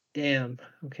 Damn.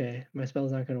 Okay, my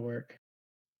spell's not gonna work.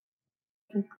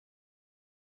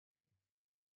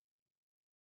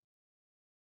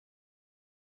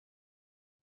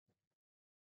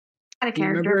 Out of Do you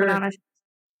character, but remember? honest.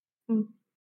 Do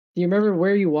you remember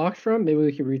where you walked from? Maybe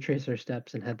we could retrace our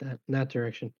steps and head in that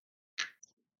direction.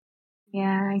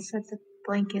 Yeah, I set the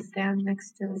blanket down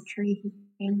next to the tree he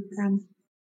came from.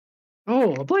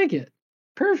 Oh, a blanket.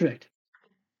 Perfect.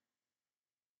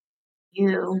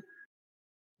 You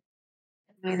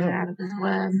made it Oh. out of his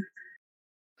web.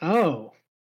 Oh.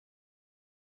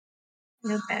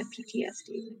 No bad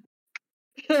PTSD.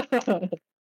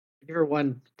 Give her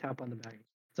one tap on the back.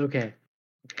 It's okay.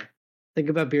 Okay. Think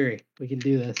about Beery. We can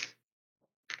do this.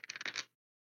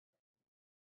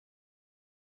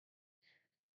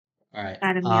 All right.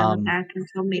 Patted me on the back and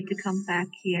told me to come back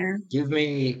here. Give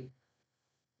me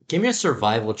a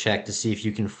survival check to see if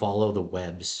you can follow the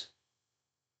webs.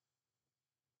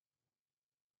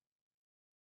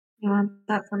 You want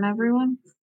that from everyone?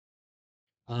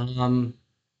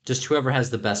 Just whoever has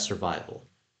the best survival.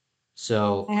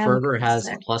 So I have a Ferber has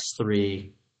a +6.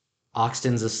 +3.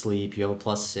 Oxton's asleep. You have a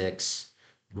 +6.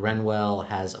 Renwell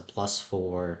has a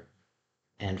 +4,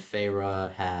 and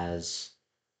Feyre has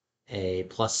a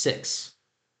 +6.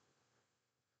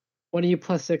 One of you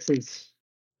 +6s.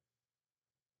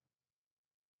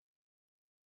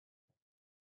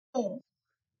 Oh.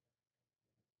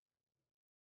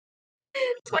 Okay.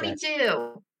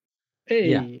 22.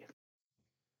 Yeah. Hey.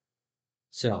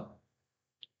 So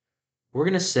we're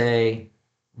gonna say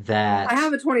that. I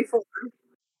have a 24.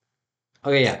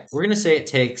 Okay, yeah. We're gonna say it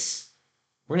takes.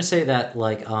 We're gonna say that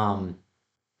like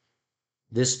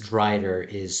this Drider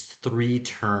is 3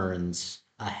 turns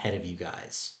ahead of you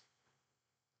guys.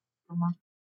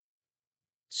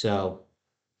 So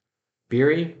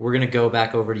Beery, we're gonna go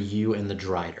back over to you and the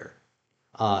Drider.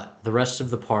 The rest of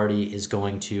the party is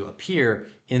going to appear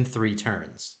in 3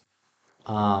 turns.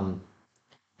 Um,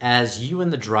 as you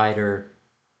and the Drider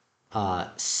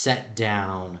set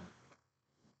down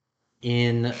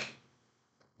in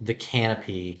the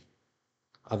canopy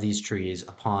of these trees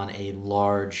upon a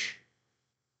large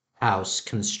house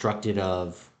constructed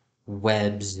of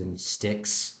webs and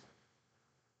sticks,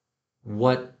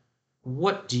 what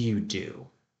do you do?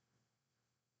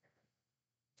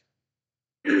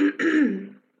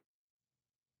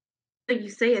 So you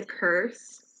say a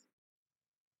curse?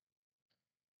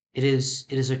 It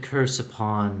is a curse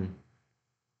upon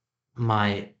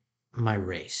my my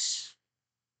race.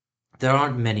 There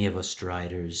aren't many of us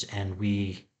Driders, and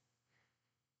we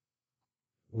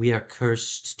are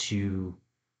cursed to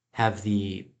have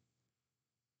the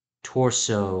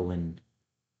torso and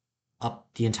up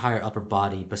the entire upper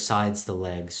body besides the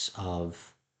legs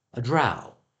of a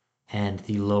drow and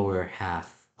the lower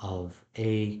half of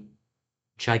a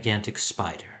gigantic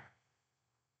spider.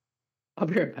 I'll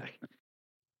be right back.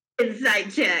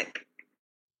 Insight check.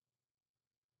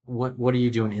 What are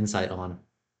you doing insight on?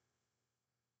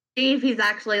 See if he's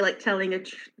actually like telling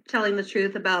the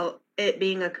truth about it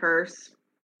being a curse.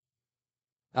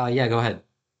 Yeah, go ahead.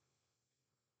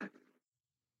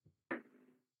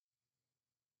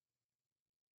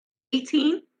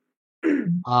 18.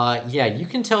 Yeah, you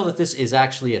can tell that this is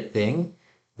actually a thing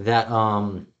that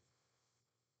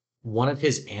one of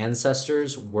his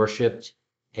ancestors worshipped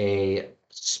a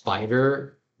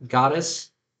spider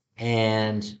goddess,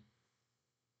 and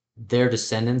their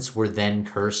descendants were then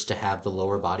cursed to have the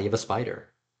lower body of a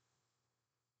spider.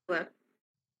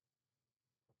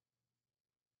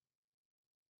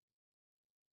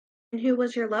 And who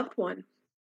was your loved one?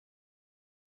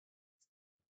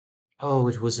 Oh,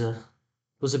 it was a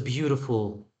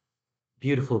beautiful,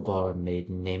 beautiful bard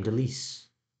maiden named Elise.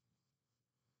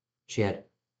 She had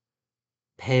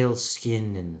pale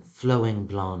skin and flowing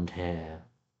blonde hair.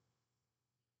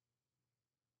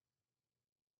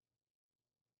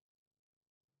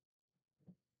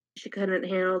 She couldn't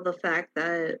handle the fact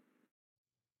that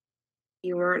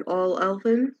you weren't all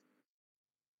elven.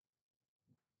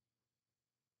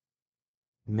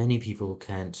 Many people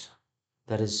can't.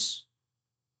 That is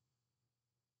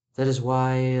that is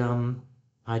why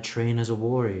I train as a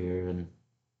warrior and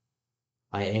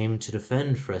I aim to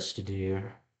defend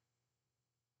Frestidir.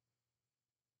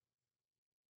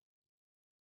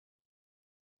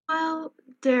 Well,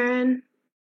 Darren,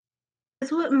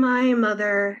 that's what my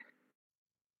mother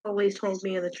always told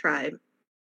me of the tribe.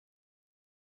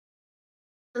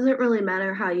 Doesn't really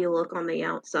matter how you look on the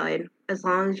outside, as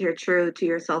long as you're true to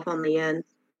yourself on the end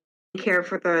and care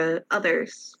for the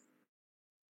others,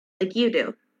 like you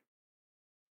do.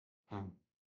 Um,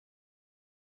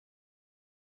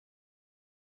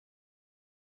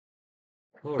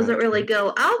 all Doesn't right. really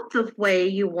go out the way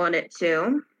you want it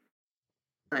to,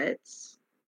 but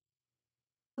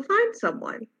you'll find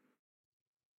someone.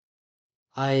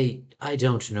 I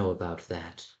don't know about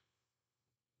that.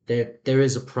 There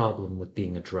is a problem with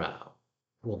being a drow.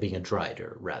 Well, being a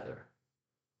drider, rather.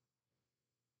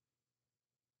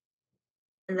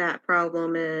 And that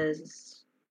problem Is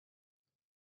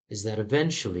that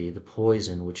eventually the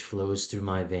poison which flows through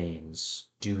my veins,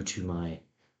 due to my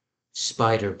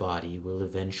spider body, will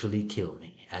eventually kill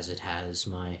me, as it has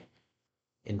my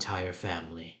entire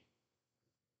family.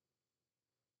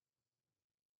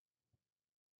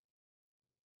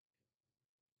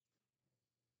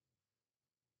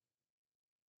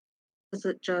 does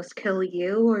it just kill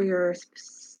you or your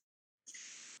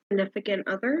significant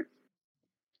other?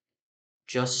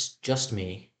 Just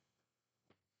me.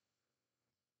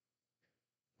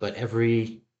 But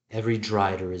every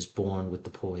drider is born with the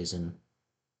poison.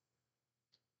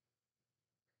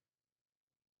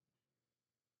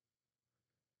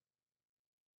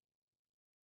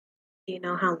 Do you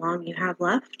know how long you have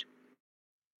left?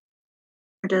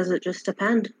 Or does it just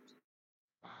depend?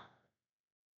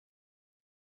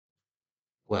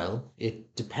 Well,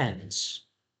 it depends,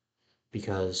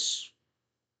 because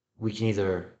we can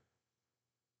either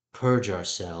purge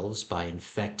ourselves by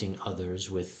infecting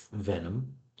others with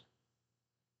venom,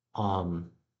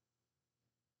 um,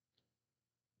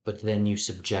 but then you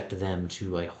subject them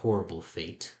to a horrible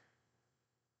fate,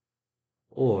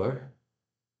 or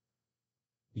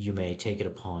you may take it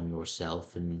upon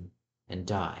yourself and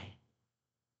die.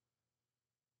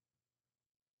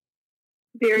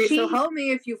 Barry, so She help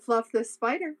me if you fluff this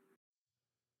spider.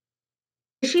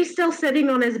 is she still sitting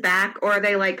on his back, or are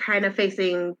they like kind of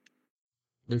facing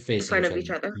They're in facing front each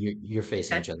of other. each other? You're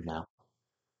facing Okay. each other now.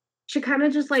 She kind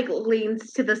of just like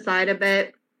leans to the side a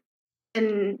bit,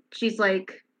 and she's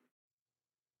like,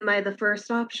 "Am I the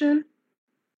first option?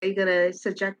 Are you gonna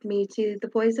subject me to the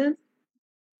poison?"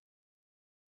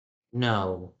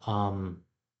 No,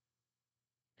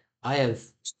 I have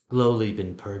slowly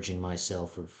been purging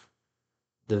myself of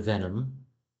the venom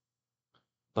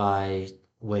by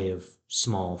way of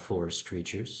small forest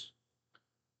creatures.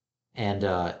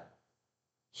 And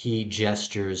he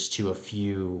gestures to a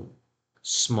few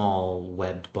small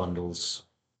webbed bundles.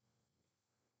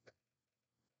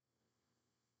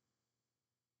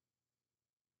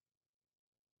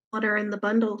 What are in the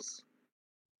bundles?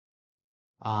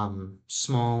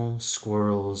 Small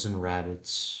squirrels and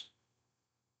rabbits.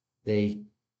 They,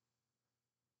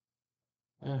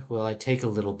 well, I take a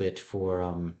little bit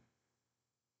for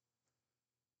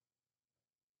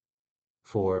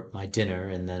my dinner,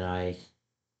 and then I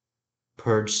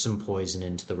purge some poison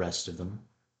into the rest of them.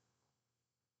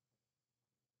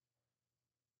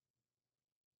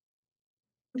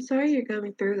 I'm sorry you're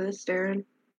going through this, Darren.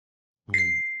 Hmm.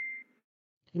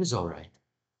 It was all right.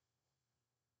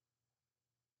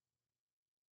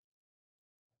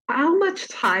 How much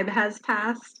time has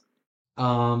passed?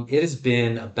 It has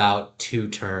been about 2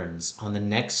 turns. On the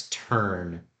next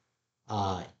turn,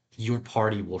 uh, your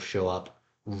party will show up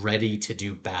ready to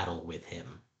do battle with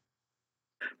him.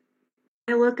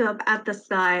 I look up at the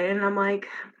sky and I'm like,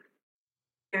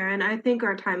 Darren, I think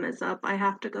our time is up. I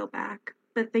have to go back.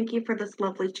 But thank you for this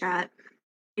lovely chat.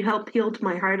 You helped healed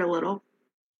my heart a little.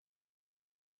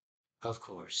 Of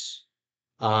course.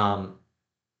 Um,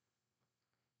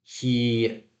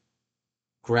 he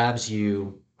grabs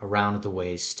you around the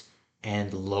waist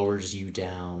and lowers you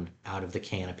down out of the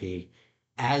canopy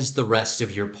as the rest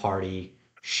of your party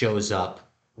shows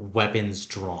up, weapons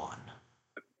drawn.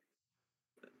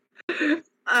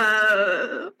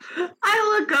 I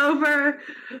look over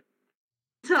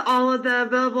to all of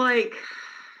them. I'm like,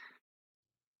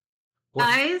 What?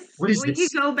 guys, What is we can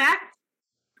this? go back.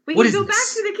 We What can is go back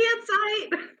to this?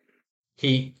 the campsite.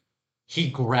 He he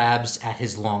grabs at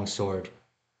his longsword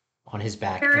on his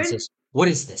back and Darren, says, "What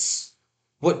is this?"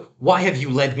 Why have you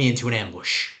led me into an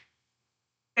ambush?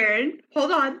 Aaron,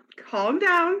 hold on. Calm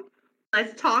down.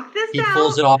 Let's talk this He out.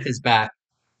 pulls it off his back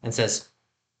and says,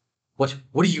 What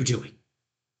are you doing?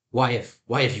 Why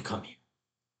have you come here?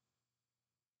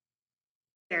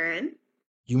 Aaron,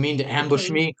 You mean to ambush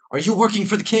king. me? Are you working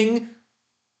for the king?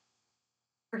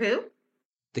 For who?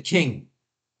 The king.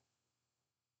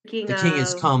 King The king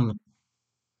has of. come,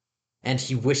 and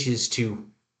he wishes to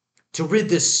rid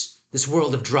this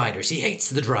world of driders. He hates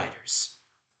the driders.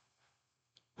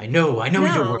 I know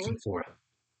you're working No. for him.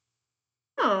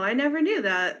 Oh, I never knew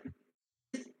that.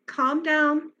 Just calm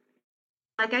down.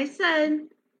 Like I said,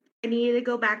 I need to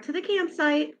go back to the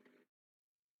campsite.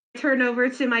 Turn over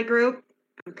to my group.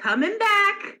 I'm coming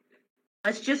back.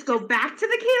 Let's just go back to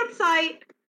the campsite.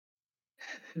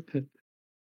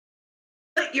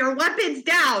 Put your weapons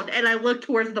down. And I look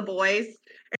towards the boys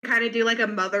and kind of do like a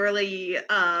motherly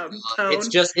It's tone.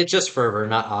 just Fervor,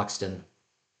 not Oxton.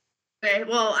 Okay,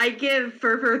 well, I give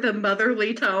Fervor the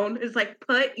motherly tone. It's like,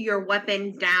 put your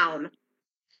weapon down.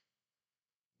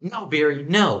 No, Barry,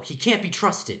 no, he can't be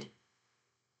trusted.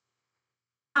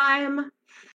 I'm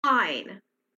fine.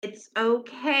 It's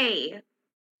okay.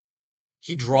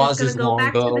 He I'm just draws gonna his go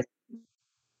back to longbow the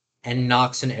and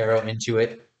knocks an arrow into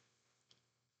it.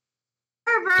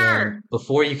 And server.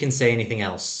 before you can say anything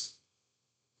else,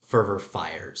 Fervor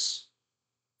fires.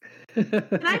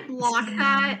 Can I block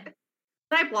that?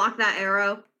 Can I block that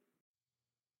arrow?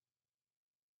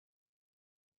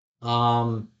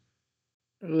 Um,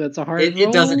 Ooh, that's a hard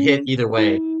it doesn't hit roll. either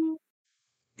way. Ooh.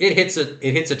 It hits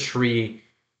a tree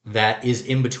that is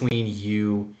in between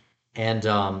you and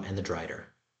the Drider.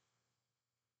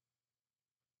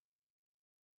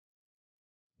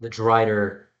 The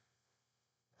Drider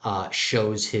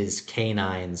shows his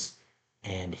canines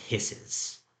and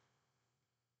hisses.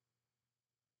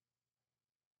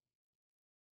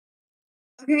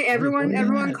 Okay, everyone, What was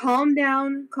everyone, that? calm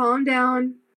down, calm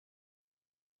down.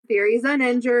 Barry's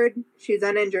uninjured. She's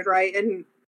uninjured, right? And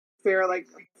Farrah like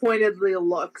pointedly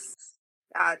looks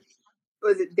at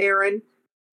was it Darren?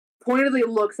 Pointedly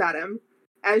looks at him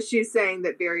as she's saying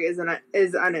that Barry is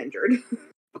uninjured.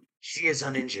 She is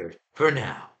uninjured for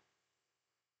now.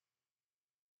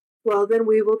 Well, then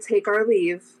we will take our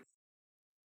leave.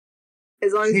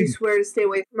 As long as you You, swear to stay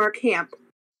away from our camp.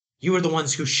 you are the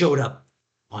ones who showed up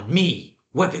on me,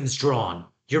 weapons drawn.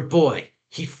 Your boy,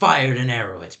 he fired an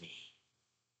arrow at me.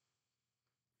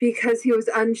 Because he was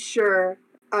unsure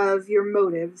of your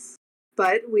motives.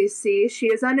 But we see she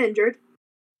is uninjured.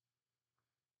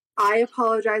 I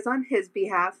apologize on his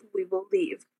behalf. We will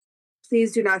leave.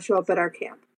 Please do not show up at our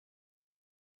camp.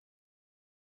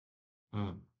 Hmm.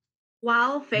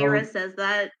 While Farah says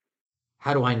that,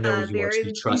 How do I know you are to be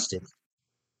Barry. trusted?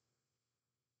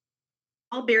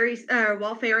 While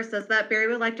Farah says that, Barry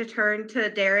would like to turn to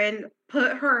Darren,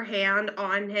 put her hand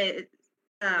on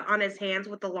his hands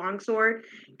with the longsword,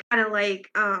 kind of like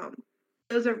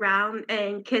goes around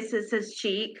and kisses his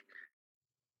cheek,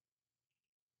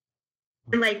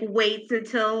 and like waits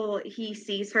until he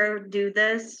sees her do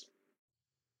this.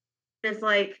 It's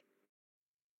like,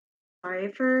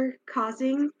 sorry for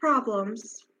causing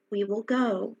problems. We will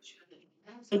go.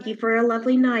 Thank you for a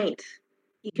lovely night.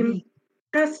 You can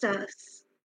trust us.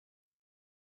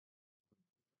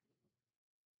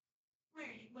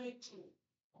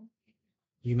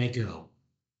 You may go.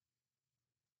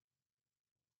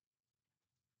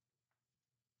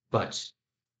 But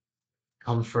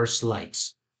come first light,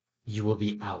 you will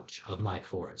be out of my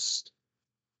forest.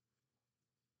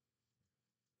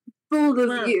 Bold of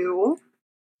Well, you.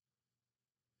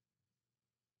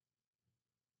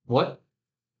 What?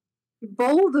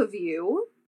 Bold of you.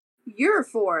 Your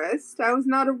forest. I was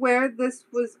not aware this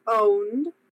was owned.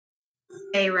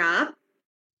 Farah,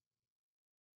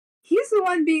 He's the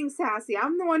one being sassy.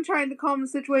 I'm the one trying to calm the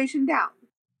situation down.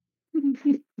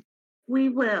 we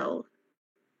will.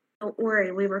 Don't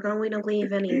worry, we were going to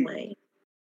leave anyway.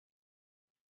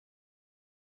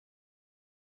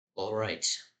 All right.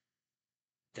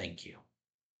 Thank you.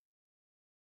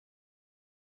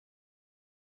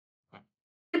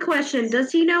 Good question.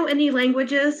 Does he know any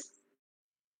languages?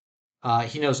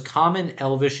 He knows Common,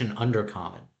 Elvish, and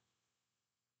Undercommon.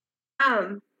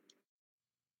 Um,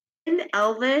 in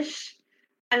Elvish,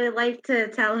 I would like to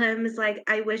tell him is like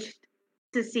I wish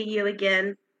to see you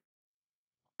again.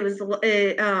 It was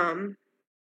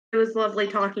lovely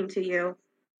talking to you.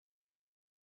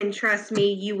 And trust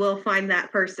me, you will find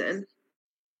that person.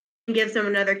 And gives him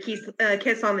another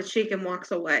kiss on the cheek and walks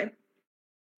away.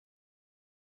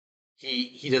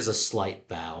 He does a slight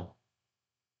bow.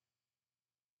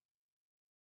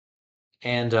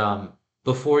 And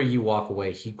before you walk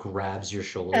away, he grabs your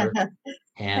shoulder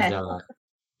and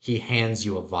he hands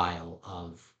you a vial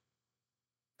of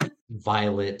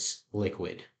violet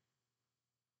liquid.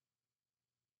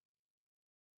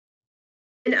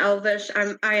 In Elvish,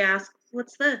 I ask,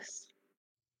 "What's this?"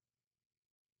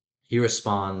 He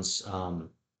responds,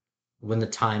 when the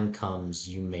time comes,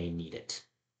 you may need it.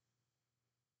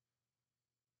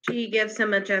 She gives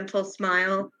him a gentle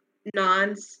smile,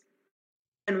 nods,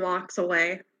 and walks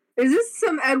away. Is this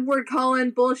some Edward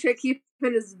Cullen bullshit, keeping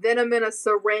his venom in a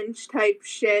syringe type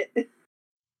shit?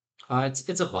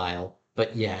 It's a vial,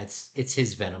 but yeah, it's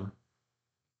his venom.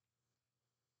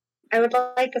 I would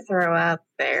like to throw out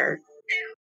there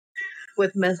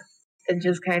with Miss and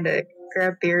just kind of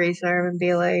grab Beery's arm and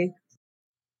be like,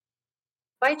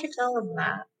 "Why'd you tell him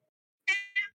that?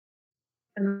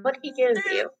 And what'd he give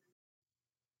you?"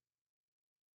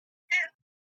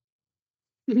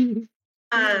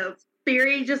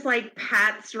 Beery just like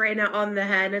pats Raina on the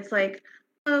head. It's like,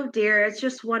 "Oh dear, it's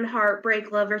just one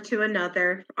heartbreak lover to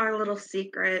another. Our little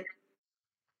secret."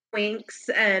 Winks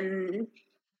and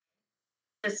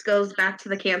just goes back to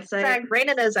the In campsite. fact,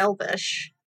 Raina knows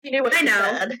Elvish. You knew what I she know.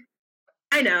 said.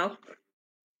 I know.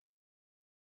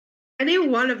 I knew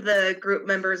one of the group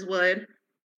members would.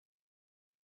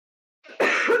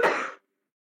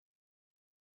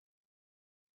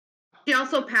 She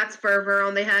also pats Fervor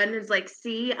on the head and is like,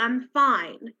 "See, I'm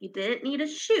fine. You didn't need to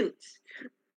shoot."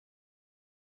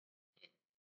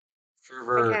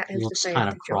 Fervor cat has looks decided kind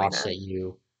of to join cross us. at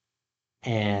you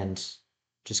and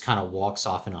just kind of walks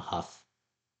off in a huff.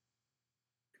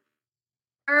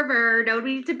 Fervor, don't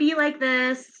need to be like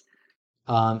this.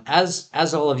 As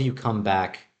all of you come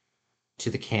back to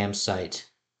the campsite,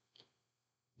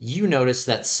 you notice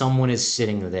that someone is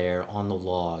sitting there on the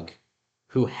log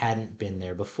who hadn't been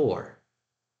there before.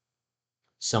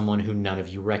 Someone who none of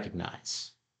you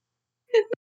recognize.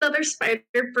 Another spider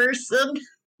person.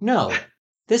 No,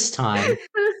 this time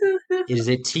it is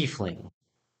a tiefling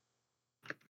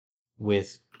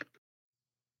with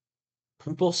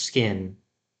purple skin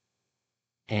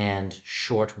and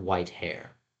short white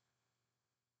hair.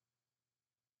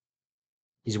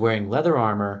 He's wearing leather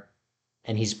armor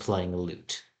and he's playing a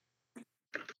lute.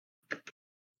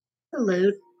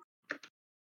 Hello.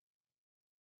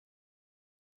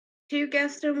 Two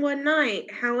guests in one night.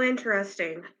 How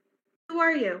interesting. Who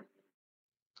are you?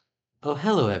 Oh,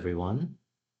 hello, everyone.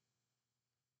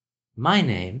 My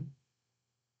name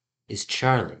is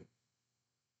Charlie.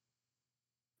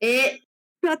 It.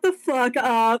 Shut the fuck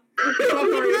up.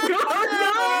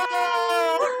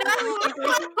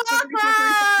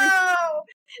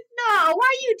 No,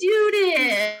 why you do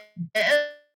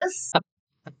this?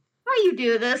 Why you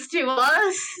do this to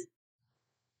us?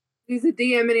 He's a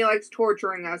DM and he likes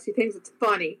torturing us. He thinks it's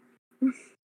funny.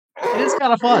 It is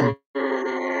kind of fun.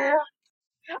 I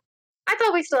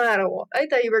thought we still had I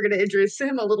thought you were going to introduce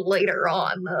him a little later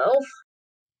on, though.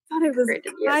 I thought it was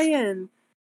Granted, yes. Brian.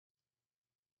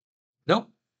 Nope.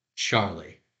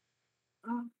 Charlie.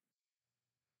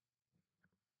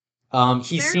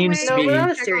 He Is there a seems way to No, be. but on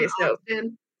a check on serious note.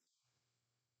 Oxton?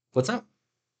 What's up?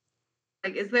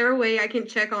 Like, is there a way I can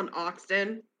check on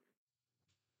Oxton?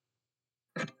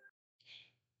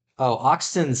 Oh,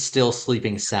 Oxton's still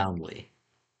sleeping soundly.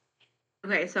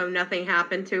 Okay, so nothing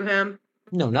happened to him.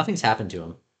 No, nothing's happened to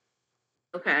him.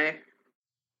 Okay.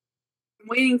 I'm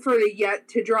waiting for the yet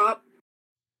to drop.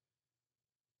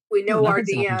 We know No, our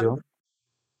nothing's happened to DM. him.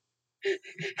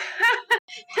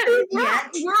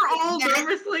 We're all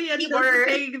nervously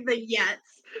anticipating the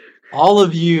yets. All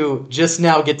of you just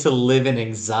now get to live in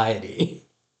anxiety.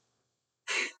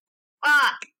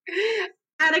 Fuck.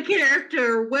 Out of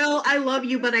character. Will, I love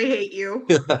you, but I hate you.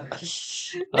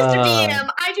 Mr. DM,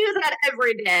 I do that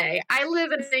every day. I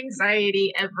live in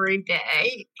anxiety every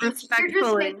day. You're just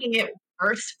Respectfully. making it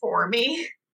worse for me.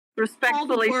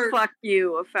 Respectfully, work. fuck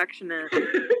you, affectionate.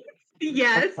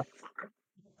 Yes.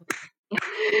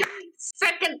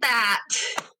 Second that.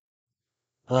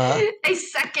 Uh, I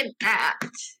second that.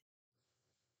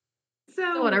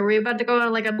 So, What, are we about to go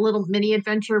on like a little mini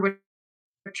adventure with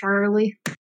Charlie?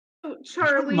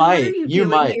 Charlie, might. what are you You doing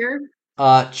might. here?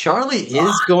 Charlie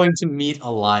is going to meet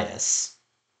Elias.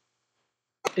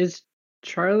 Is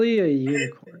Charlie a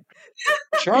unicorn?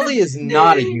 Charlie is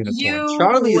not a unicorn. You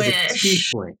Charlie is a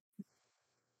wish. tiefling.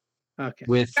 Okay.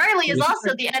 With Charlie is with-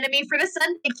 also the enemy for the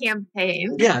Sunday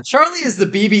campaign. Yeah, Charlie is the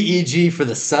BBEG for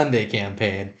the Sunday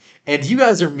campaign, and you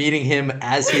guys are meeting him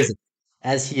as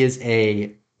he is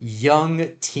a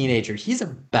young teenager. He's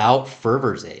about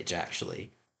Fervor's age,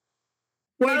 actually.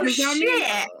 Wait, Oh, does shit.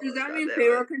 that mean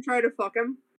Pharaoh can try to fuck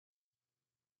him?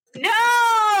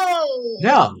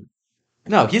 No!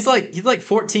 No, he's like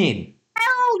 14.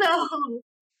 Hell no!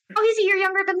 Oh, he's a year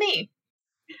younger than me.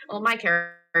 Well, my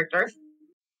character.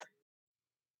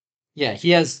 Yeah,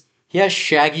 he has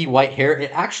shaggy white hair.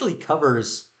 It actually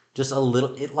covers just a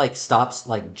little. It like stops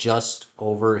like just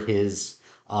over his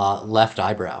left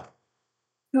eyebrow.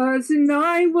 'Cause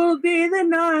tonight will be the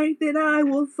night that I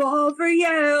will fall for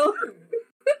you.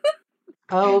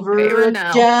 Over Fair a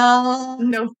enough. gal.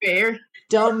 No fair.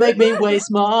 Don't make me waste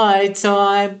my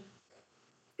time.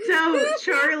 So,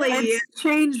 Charlie, It's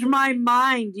changed my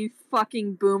mind, you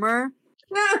fucking boomer.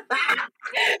 Hey!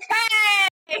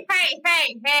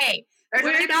 There's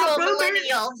We're an not actual boomers.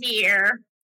 millennial here.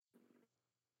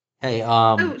 Hey,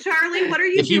 oh, Charlie, what are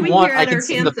you if you doing want, here I at can our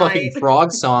sing the fucking campsite?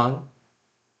 frog song.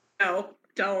 No,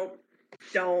 don't.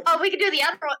 Oh, we could do the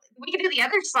other. We could do the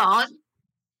other song.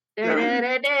 No. We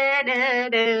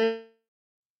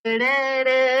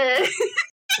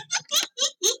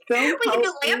can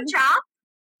do Lamb Chop.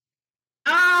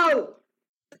 Oh!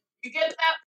 You get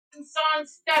that song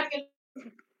stuck in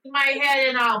my head,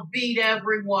 and I'll beat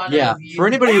every one Yeah, of you. for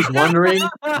anybody who's wondering,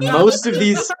 most of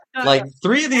these, like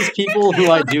 3 of these people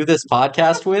who I do this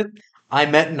podcast with, I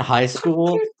met in high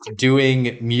school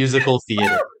doing musical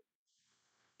theater.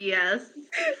 Yes.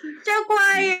 So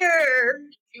choir.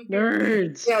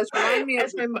 Nerds. Yes, remind me of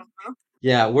That's my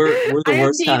Yeah, we're the I am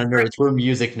worst kind of being nerds. We're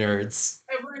music nerds.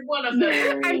 every one of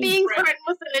them. I'm being threatened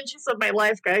within inches of my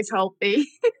life, guys. Help me.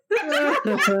 We're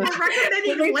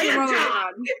recommending Lamb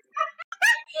Chop.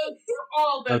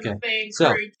 All Okay,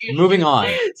 so moving on.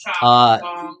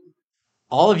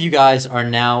 All of you guys are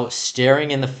now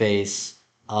staring in the face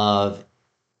of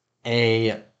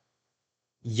a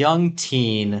young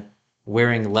teen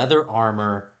wearing leather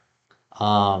armor.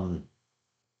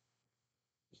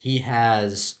 He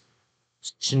has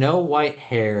snow white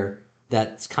hair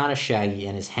that's kind of shaggy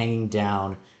and is hanging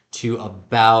down to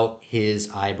about his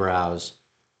eyebrows.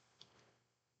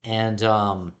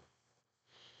 And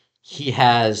he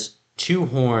has 2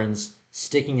 horns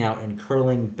sticking out and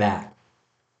curling back.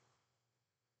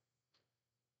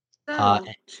 So,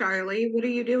 Charlie, what are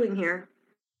you doing here?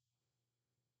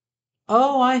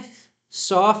 Oh, I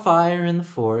saw a fire in the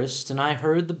forest and I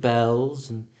heard the bells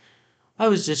and I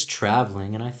was just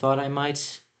traveling and I thought I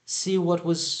might see what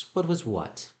was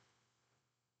what.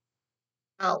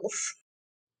 Bells.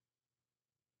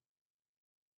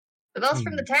 The bells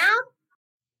from the town?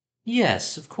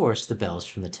 Yes, of course, the bells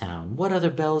from the town. What other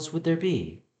bells would there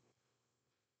be?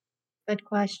 Good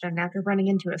question. After running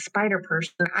into a spider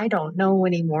person, I don't know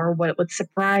anymore what would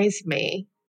surprise me.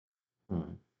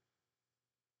 Hmm.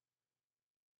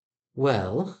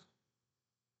 Well,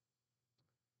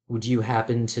 would you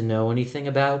happen to know anything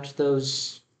about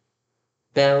those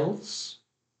bells?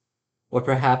 Or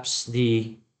perhaps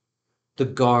the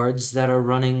guards that are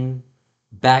running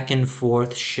back and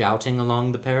forth shouting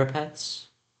along the parapets?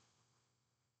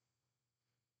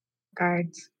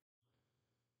 Guards.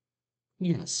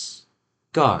 Yes,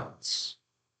 guards.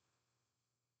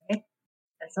 That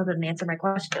still didn't answer my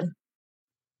question.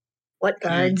 What He,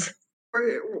 guards?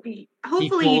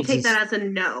 Hopefully you take that as a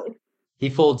no. he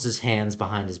folds his hands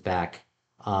behind his back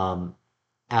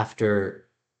after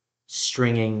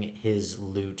stringing his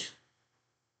lute,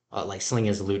 like slinging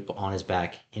his lute on his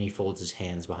back, and he folds his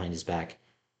hands behind his back.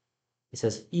 He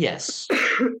says, yes,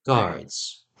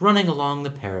 guards, running along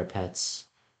the parapets,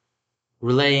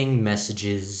 relaying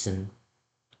messages and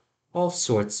all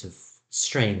sorts of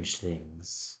strange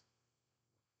things.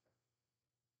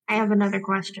 I have another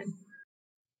question.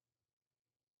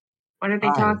 What are they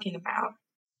Hi. talking about?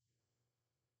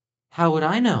 How would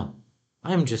I know?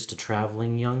 I'm just a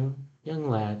traveling young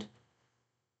lad.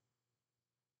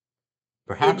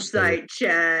 Perhaps they... Insight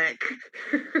check.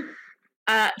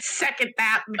 Second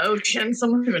that motion.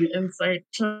 Someone do an insight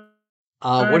check.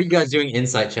 what are you guys doing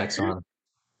insight checks on?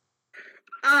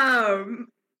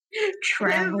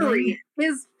 Traveling.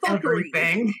 His fuckery.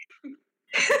 Everything.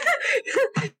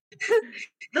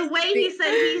 The way he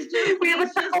said he's just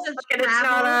a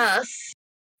traveler.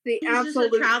 The He's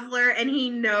absolute just a traveler, and he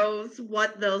knows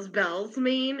what those bells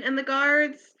mean and the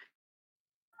guards.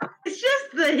 It's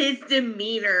just that his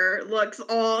demeanor looks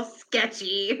all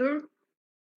sketchy.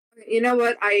 You know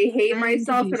what? I hate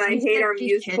myself and I hate our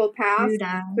musical past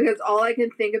because all I can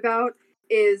think about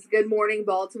is Good Morning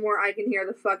Baltimore. I can hear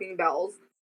the fucking bells.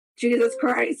 Jesus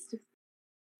Christ.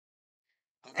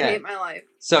 Okay. I hate my life.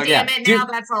 So Damn it, now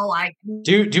that's all I can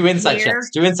do insight hear.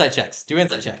 checks. Do insight checks. Do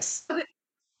insight checks.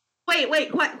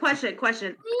 Wait, question.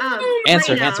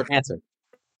 Answer, Raina, answer.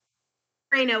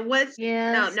 Raina, what's...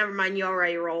 Yes. No, never mind, you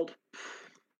already rolled.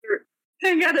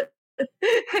 I got it. I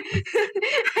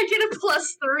get a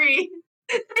 +3.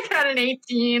 I got an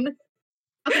 18.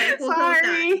 Okay, we'll go with that.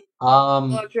 Sorry.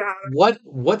 Let you have it.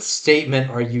 What statement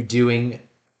are you doing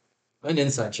an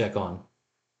insight check on?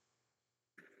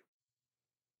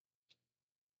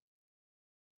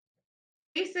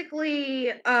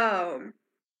 Basically,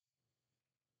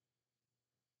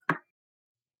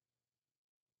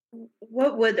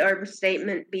 what would our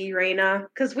statement be, Raina?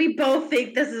 Because we both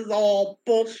think this is all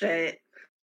bullshit.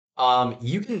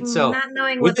 You can so Not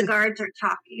knowing what the within guards are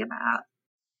talking about.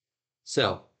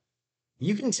 so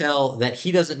you can tell that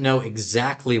he doesn't know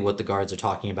exactly what the guards are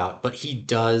talking about, but he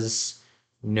does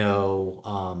know.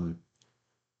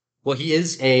 Well,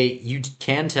 you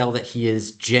can tell that he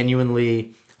is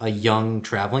genuinely a young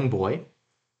traveling boy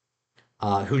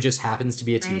who just happens to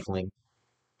be a Right. tiefling.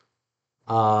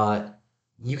 Uh,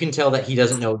 you can tell that he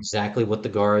doesn't know exactly what the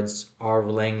guards are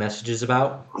relaying messages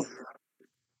about,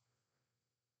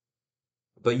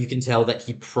 but you can tell that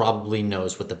he probably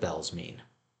knows what the bells mean.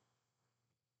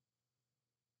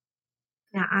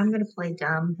 Now I'm gonna play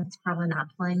dumb. That's probably not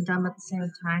playing dumb at the same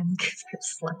time because I've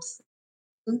slept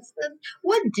since then.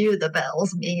 What do the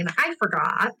bells mean? I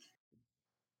forgot.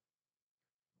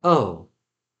 Oh,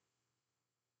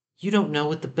 you don't know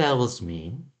what the bells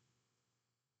mean?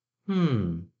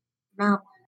 Hmm, No.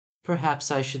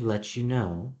 perhaps I should let you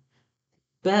know.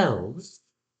 Bells,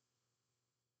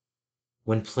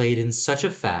 when played in such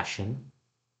a fashion,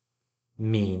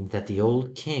 mean that the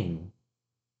old king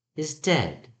is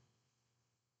dead.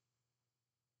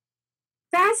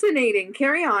 Fascinating.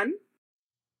 Carry on.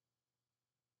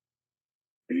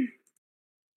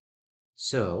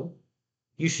 So,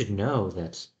 you should know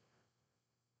that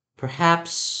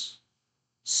perhaps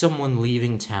someone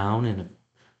leaving town in a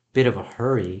bit of a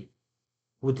hurry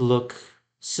would look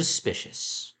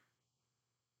suspicious.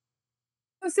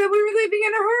 I said we were leaving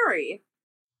in a hurry.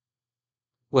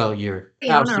 Well, you're Be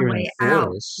out on our here in way the out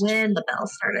forest. when the bell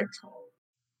started tolling.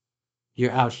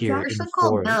 You're out here They're in still the called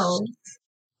forest,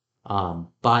 bells.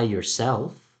 by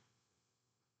yourself.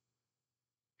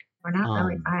 We're not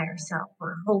really Um, by ourselves.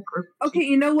 We're a whole group of Okay,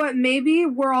 you know what? Maybe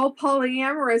we're all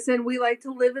polyamorous and we like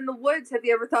to live in the woods. Have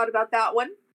you ever thought about that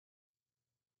one?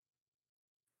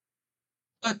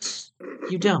 but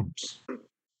you don't.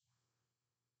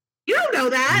 You don't know You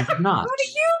that. do not. How do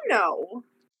you know?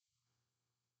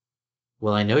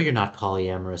 Well, I know you're not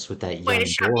polyamorous with that Way to young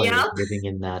shut me boy up. living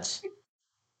in that.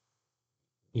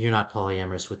 You're not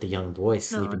polyamorous with the young boy No,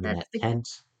 sleeping in that's that the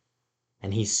tent.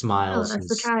 And he no, smiles that's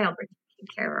the child we're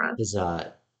taking care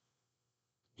of.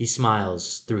 he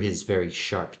smiles through his very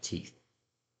sharp teeth.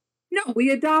 No, we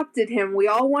adopted him. We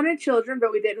all wanted children,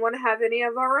 but we didn't want to have any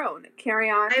of our own. Carry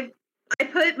on. I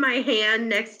put my hand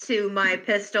next to my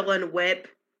pistol and whip.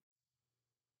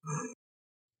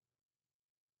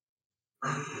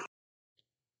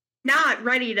 Not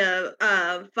ready to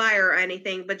fire or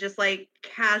anything, but just like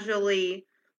casually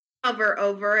hover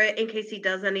over it in case he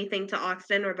does anything to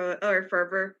Oxton or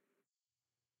Fervor.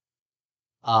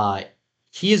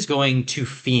 He is going to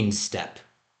fiend step.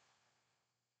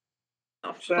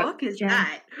 The fuck is Yeah.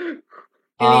 that? It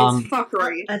means Um,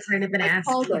 fuckery. That's right. I've been I asked.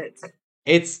 called it.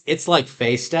 it's like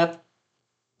face step,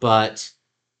 but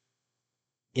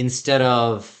instead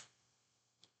of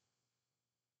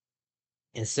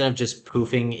just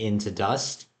poofing into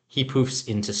dust, he poofs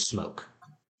into smoke.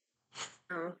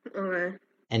 Oh, okay.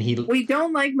 And he We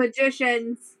don't like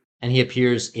magicians.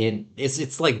 appears in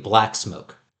it's like black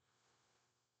smoke.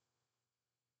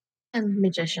 And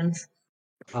magicians.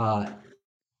 A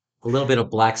little bit of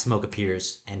black smoke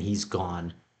appears and he's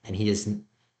gone. And he is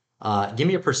give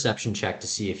me a perception check to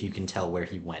see if you can tell where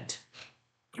he went.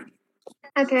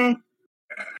 Okay.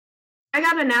 I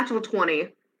got a natural 20.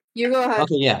 You go ahead.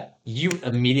 Okay, yeah. You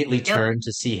immediately Yep. turn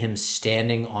to see him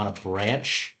standing on a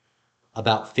branch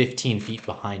about 15 feet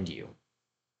behind you.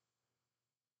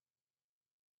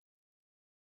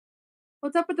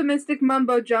 What's up with the mystic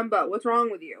mumbo jumbo? What's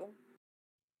wrong with you?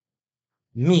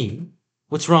 Me?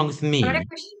 What's wrong with me?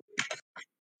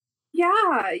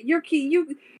 Yeah,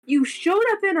 you showed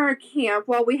up in our camp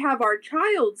while we have our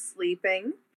child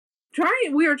sleeping.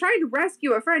 We were trying to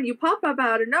rescue a friend. You pop up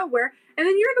out of nowhere, and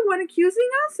then you're the one accusing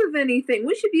us of anything.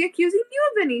 We should be accusing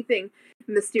you of anything.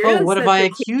 Mysterio Oh, what says have I the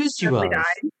king accused you suddenly of?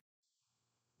 died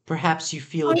Perhaps you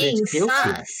feel a bit Being guilty.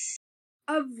 sus.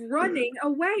 of running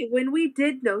away when we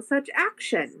did no such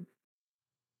action.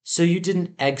 So you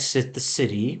didn't exit the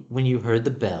city when you heard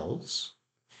the bells?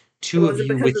 It Two of wasn't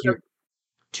you because with of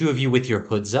your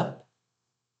hoods up?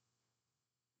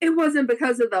 It wasn't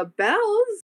because of the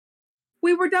bells.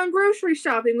 We were done grocery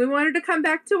shopping. We wanted to come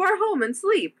back to our home and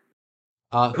sleep.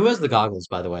 Who has the goggles,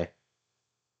 by the way?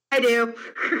 I do.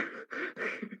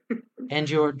 And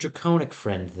your draconic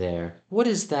friend there, what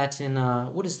is that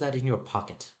in your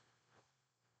pocket?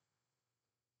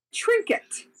 Trinket.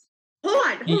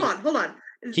 Hold on.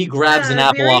 He grabs an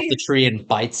apple off the Very, tree and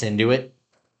bites into it.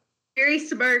 very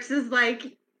smirks is like,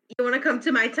 you want to come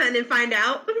to my tent and find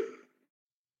out?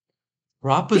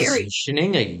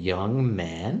 Propositioning a young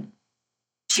man?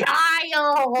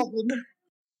 Child!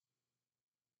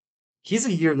 He's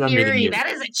a year younger than Yuri, you. that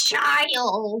is a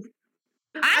child!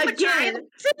 I'm a child Again,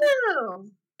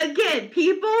 too! again,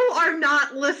 people are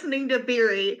not listening to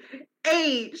Beery.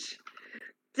 Age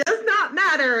does not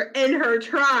matter in her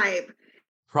tribe.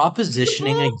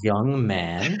 Propositioning a young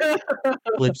man?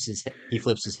 He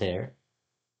flips his hair.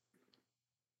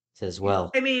 Says,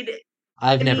 well, I mean,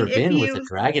 I've never if been with a you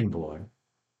dragonborn.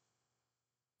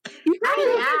 You probably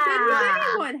haven't been with Yeah.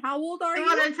 anyone. How old are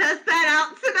want you? to test that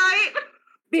out tonight,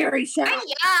 Very shy.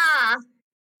 Yeah!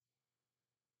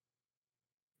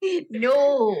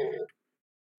 No!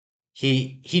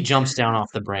 He jumps down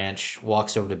off the branch,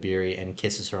 walks over to Beery, and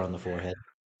kisses her on the forehead.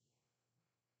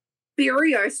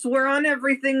 Beery, I swear on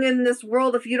everything in this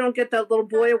world, if you don't get that little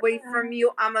boy away from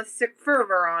you, I'm a sick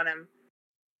fervor on him.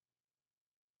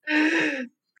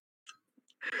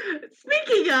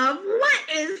 speaking of, what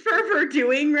is Fervor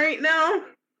doing right now?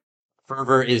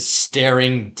 Fervor is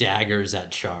staring daggers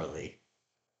at Charlie.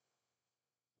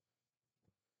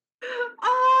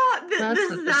 Oh, That's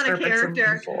this a is out of disturbance of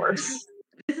character. force.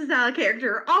 This is out of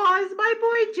character. Oh, is my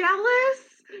boy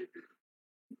jealous?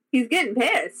 He's getting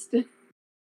pissed.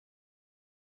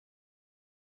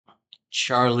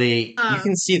 Charlie, you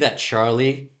can see that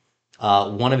Charlie,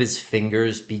 one of his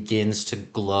fingers begins to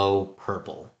glow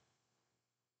purple.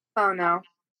 Oh no.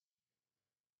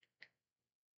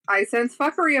 I sense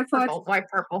fuckery afoot. Purple. Why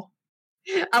purple?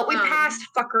 We passed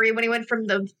fuckery when he went from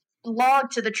the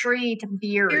log to the tree to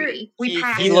Beery. We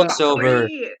passed He looks over.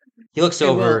 Fuckery. He looks Hey,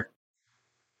 over. well,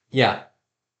 Yeah.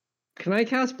 can I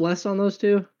cast Bless on those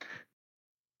two?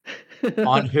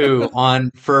 On who? On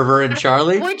Fervor and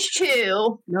Charlie? Which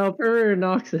two? No, Fervor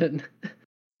knocks it.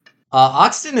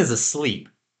 Oxton is asleep.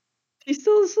 He's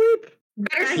still asleep.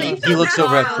 Better He sleep He than looks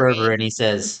over at Charlie. Fervor and he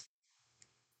says,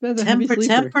 Man's a heavy "Temper,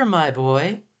 sleeper. temper, my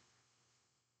boy.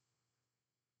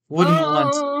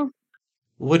 Oh,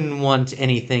 Wouldn't want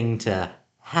anything to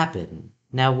happen,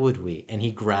 now would we?" And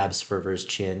he grabs Fervor's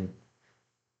chin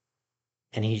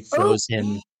and he shows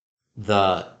him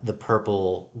the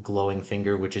purple glowing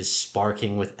finger, which is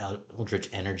sparking with eldritch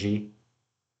energy.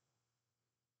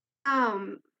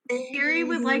 Fury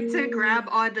would like to grab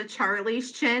onto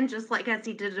Charlie's chin, just like as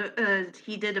he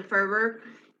did a Fervor,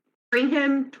 bring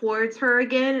him towards her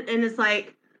again, and it's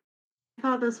like, I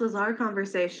thought this was our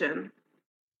conversation.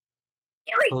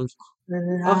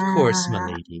 Of course, my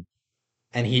lady.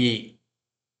 And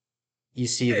you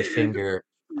see the finger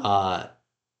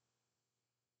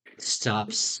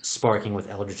stops sparking with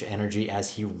eldritch energy as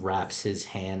he wraps his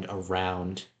hand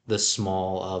around the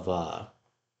small of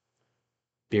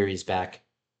Beery's back.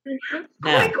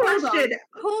 Now, Quick question.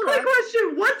 Hold Quick on.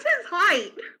 question. What's his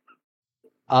height?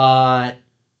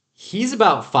 he's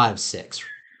about 5'6".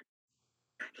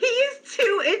 He's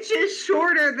 2 inches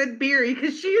shorter than Beery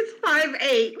because she's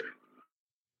 5'8".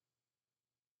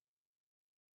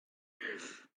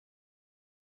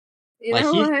 You Like,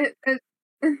 know he- what?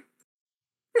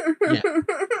 Yeah.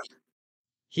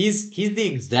 He's the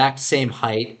exact same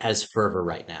height as Fervor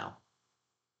right now.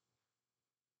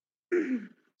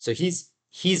 So he's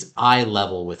eye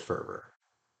level with Fervor.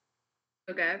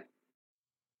 Okay.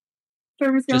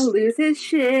 Fervor's gonna Just- lose his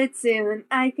shit soon.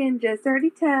 I can just already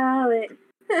tell it.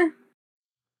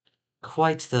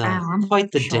 Quite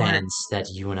the Sure. dance that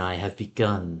you and I have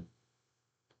begun,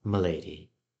 milady.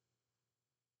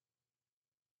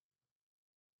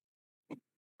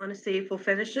 Want to see if we'll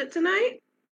finish it tonight?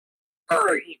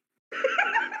 Hurry!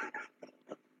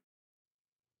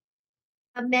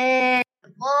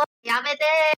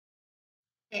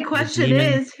 The Question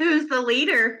demon- is, who's the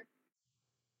leader?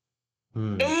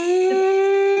 Hmm.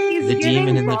 He's The getting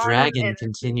demon and the bottom dragon energy.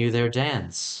 continue their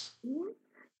dance.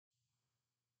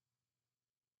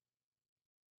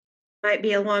 Might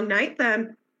be a long night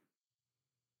then.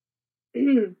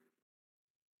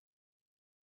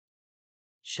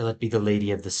 Shall it be the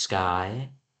lady of the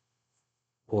sky?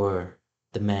 Or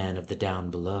the man of the down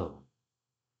below?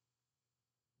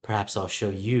 Perhaps I'll show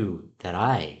you that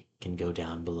I can go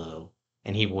down below.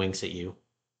 And he winks at you.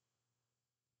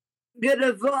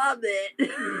 Gonna vomit.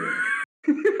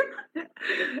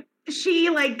 She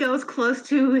like goes close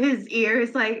to his ear.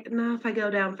 It's like, no, if I go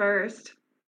down first.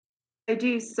 I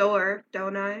do soar,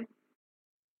 don't I?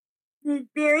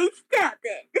 Barry, stop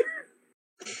it.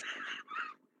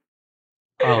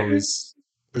 Oh, is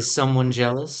Is someone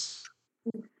jealous?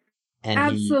 And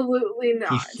Absolutely he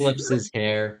not. flips his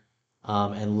hair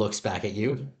and looks back at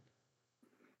you.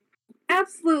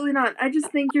 Absolutely not. I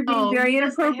just think you're being Oh, very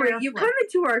just the hair inappropriate. You flip. come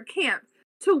into our camp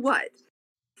to what?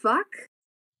 Fuck?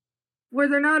 Were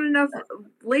there not enough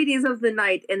ladies of the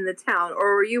night in the town,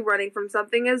 or were you running from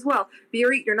something as well?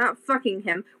 Beery, you're not fucking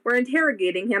him. We're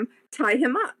interrogating him. Tie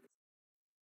him up.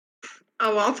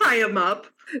 Oh, I'll tie him up.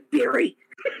 Beery.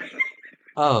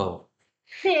 Oh,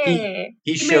 Hey.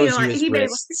 he He shows may you his he may-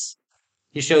 wrists.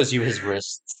 He shows you his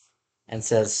wrists and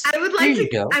says, I would "Here like you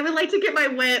to. go." I would like to get my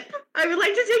whip. I would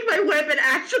like to take my whip and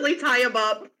actually tie him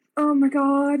up Oh my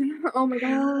god. Oh my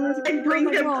god. and bring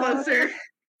oh my him god. closer.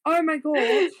 Oh my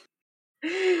god.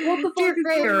 What the fuck is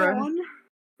going on?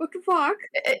 What the fuck?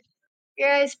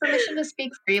 Guys, permission to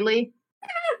speak freely.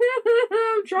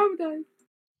 I'm traumatized.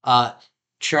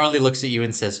 Charlie looks at you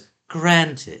and says,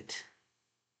 "Granted."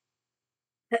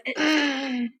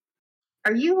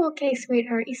 Are you okay,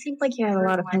 sweetheart? You seem like you have a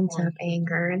lot of pent-up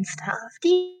anger and stuff. Do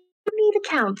you need a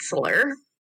counselor?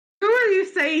 Who are you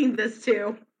saying this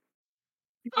to?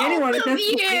 Anyone at Both of this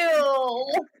point.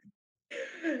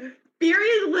 you!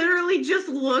 Beery literally just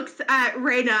looks at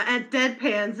Reyna and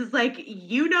deadpans. Is like,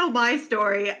 you know my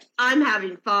story. I'm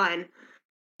having fun.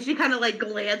 She kind of like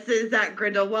glances at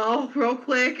Grindelwald real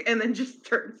quick and then just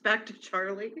turns back to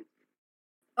Charlie.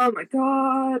 Oh my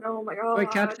god. Oh my god. Do I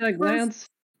catch that glance?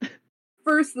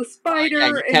 First the spider Yeah,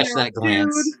 you and catch now that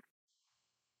glance. dude.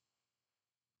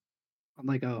 I'm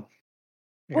like, oh.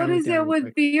 I What gotta look is down it real with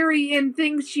quick. Beery and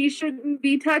things she shouldn't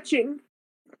be touching?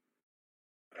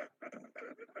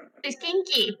 She's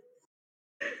kinky.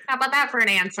 How about that for an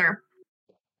answer?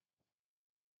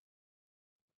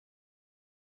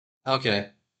 Okay.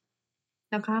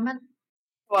 No comment?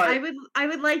 What? I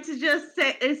would like to just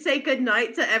say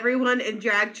goodnight to everyone and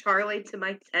drag Charlie to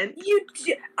my tent.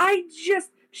 If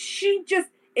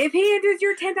he enters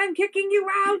your tent, I'm kicking you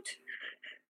out.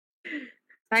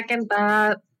 Second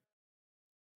that.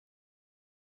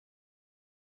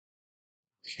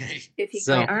 Okay. If he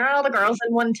So, can't. Are all the girls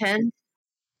in 110?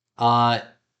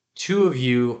 two of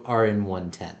you are in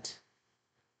one tent.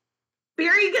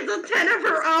 Beery gets a tent of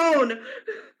her own.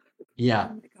 Yeah.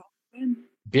 Oh my god.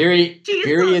 Beery She's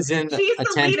is in she's a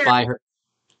the tent leader. by her.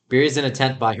 Beery's in a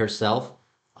tent by herself.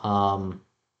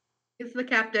 Is the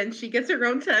captain. She gets her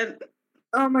own tent.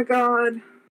 Oh my god.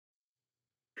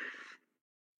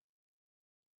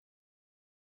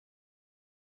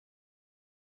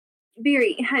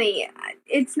 Beery, honey,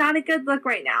 it's not a good look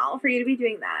right now for you to be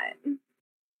doing that.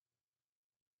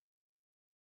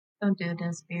 Don't do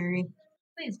this, Barry.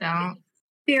 Please don't.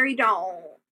 Beery, don't.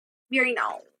 Beery,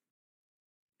 no.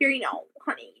 Beery, no.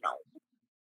 Honey, no.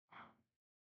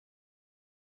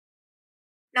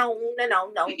 No.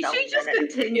 She just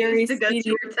continues Beery, to go to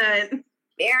sweetie. her tent.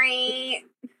 Beery.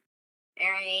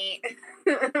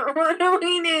 What do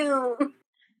we do?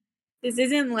 This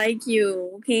isn't like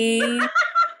you, okay?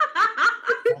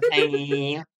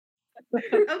 Hey.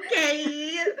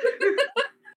 Okay.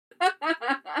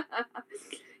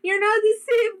 You're not the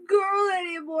same girl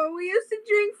anymore. We used to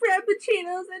drink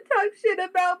frappuccinos and talk shit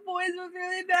about boys with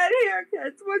really bad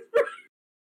haircuts. What's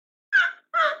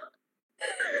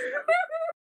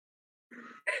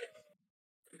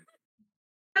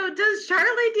So does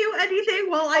Charlie do anything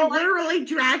while I literally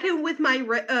drag him with my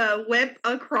whip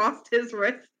across his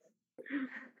wrist?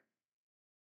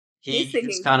 He He's thinking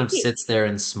just kind of kinky. sits there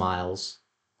and smiles.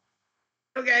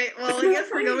 Okay, well, I guess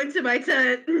we're going to my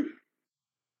tent.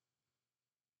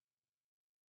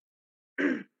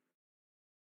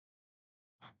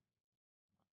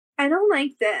 I don't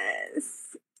like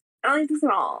this. I don't like this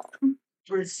at all.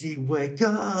 Prissy, wake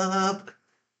up!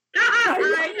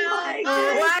 I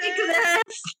I like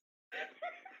this.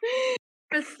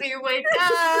 Chrissy, wake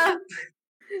up.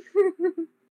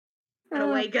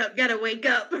 Gotta wake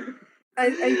up. I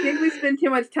think we spend too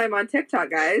much time on TikTok,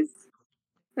 guys.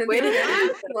 Wait a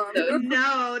minute.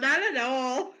 No, not at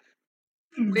all.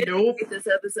 Nope. This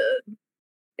episode.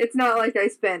 It's not like I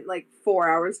spent like 4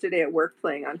 hours today at work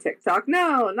playing on TikTok.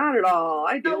 No, not at all.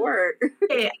 I do No. work.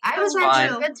 Hey, I was Fine.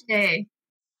 actually good today.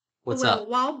 What's Well, up?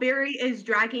 while Barry is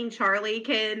dragging Charlie,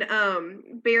 can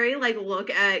Barry like look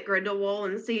at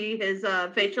Grindelwald and see his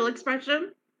facial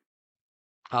expression?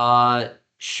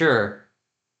 Sure.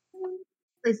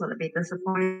 Please let it be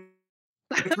disappointing.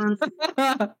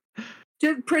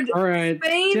 Just All right.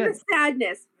 feign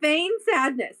sadness. Feign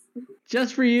sadness.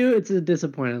 Just for you, it's a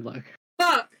disappointed look.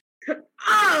 Fuck.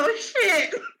 Oh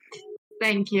shit!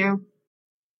 Thank you.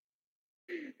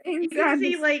 Feign You can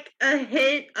see sadness. like a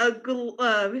hint of guilt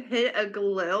on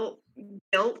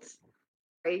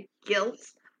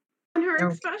her No.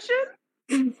 expression.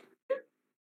 Yes.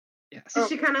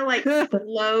 She kind of like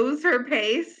slows her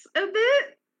pace a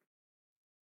bit.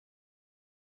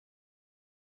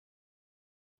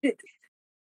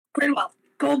 Very well.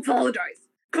 Go apologize.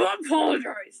 Go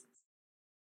apologize.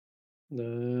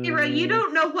 Kira, you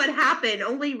don't know what happened.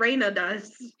 Only Reina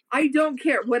does. I don't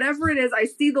care. Whatever it is, I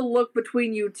see the look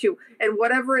between you two. And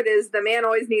whatever it is, the man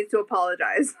always needs to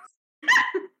apologize.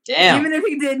 Damn. Even if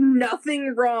he did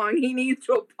nothing wrong, he needs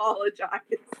to apologize.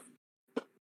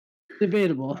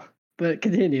 Debatable, but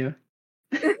continue.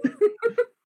 I'd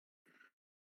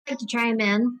like to chime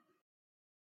in.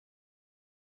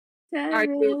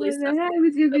 Arguably stuff.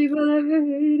 People ever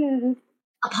heard of.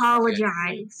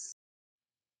 Apologize.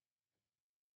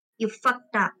 You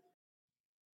fucked up.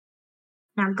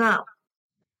 Now go.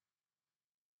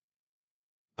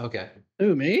 Okay.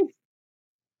 Who, me?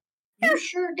 You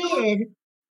sure did.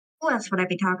 Who else would I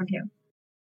be talking to?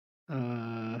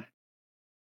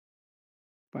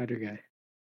 Spider guy.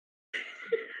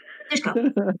 Just go.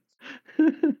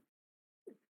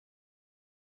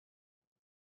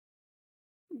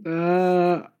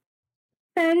 But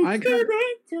I it's too got-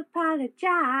 late to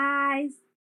apologize.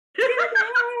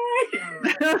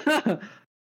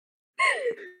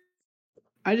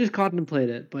 I just contemplate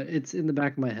it, but it's in the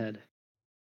back of my head.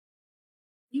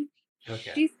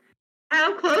 Okay.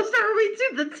 How close are we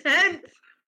to the tent?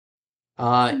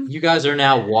 You guys are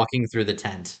now walking through the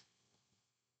tent.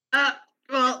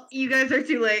 Well, you guys are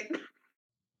too late.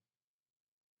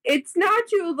 It's not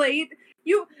too late.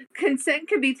 Consent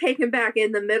can be taken back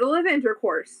in the middle of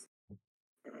intercourse.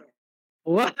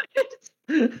 What?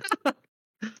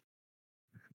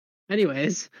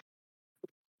 Anyways,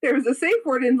 There was a safe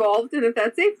word involved, and if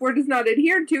that safe word is not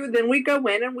adhered to, then we go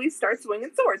in and we start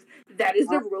swinging swords. That is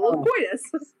the rule of coitus.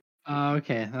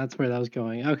 okay, that's where that was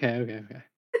going. Okay.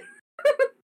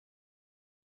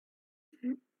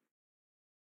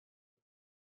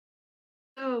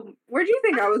 So, Where do you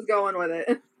think I was going with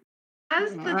it?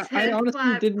 as the I tent honestly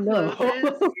flap didn't know.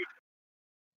 closes,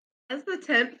 as the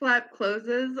tent flap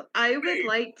closes, I would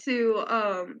like to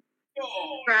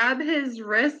grab his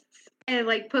wrists and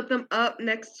like put them up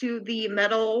next to the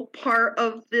metal part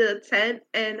of the tent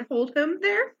and hold him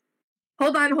there.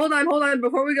 Hold on.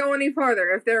 Before we go any farther,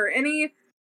 if there are any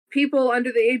people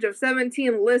under the age of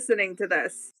 17 listening to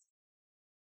this,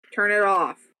 turn it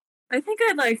off. I think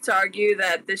I'd like to argue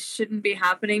that this shouldn't be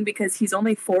happening because he's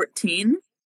only 14.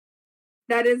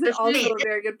 That is That's also me. a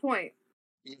very good point.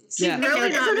 Yeah. Really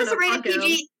Is not this a gonna rated fuck him.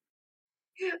 PG?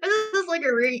 Is this like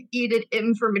a rated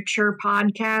M for mature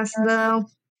podcast though?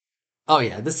 Oh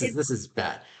yeah, this is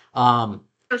bad.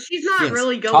 So she's not Yes,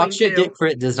 really Talk going Shit to. Get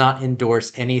Crit does not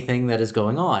endorse anything that is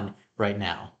going on right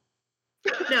now.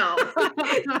 No.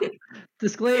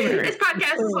 Disclaimer. This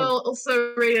podcast is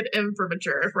also rated M for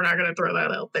mature. If we're not going to throw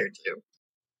that out there too.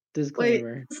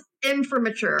 Disclaimer. Wait, M for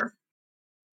mature.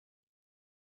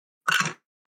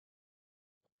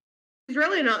 She's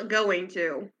really not going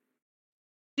to.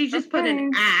 She just put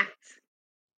an act.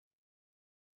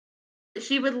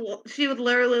 She would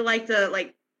literally like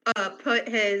to put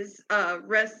his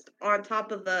wrist on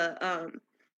top of the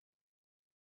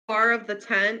bar of the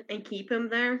tent and keep him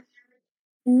there.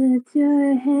 Put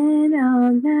your hand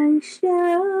on my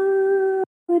shoulder.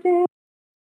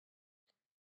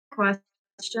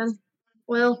 Question.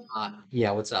 Will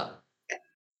Yeah, what's up?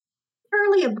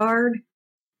 Charlie a bard?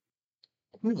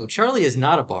 No, Charlie is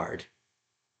not a bard.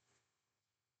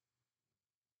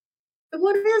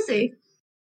 What is he?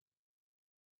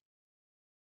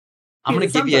 I'm gonna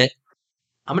He's a give you. something.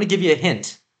 I'm gonna give you a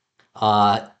hint.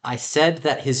 I said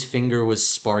that his finger was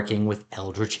sparking with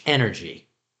eldritch energy.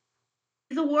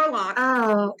 He's a warlock,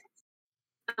 Oh,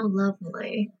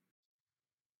 lovely.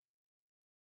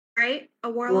 right? A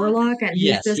warlock. Warlock, and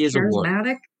Yes, he's he this is a warlock.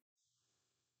 charismatic.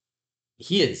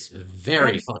 He is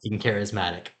very fucking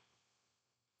charismatic.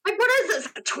 Like, what is this?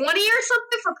 20 or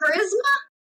something for charisma?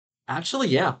 Actually,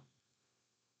 yeah.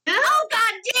 Oh,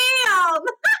 goddamn!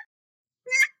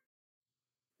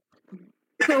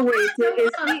 So wait,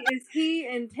 is he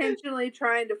intentionally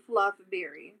trying to fluff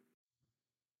Beery?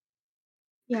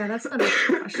 Yeah, that's the next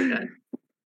question.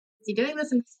 Is he doing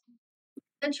this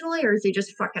intentionally, or is he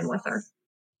just fucking with her?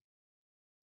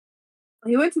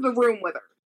 He went to the room with her.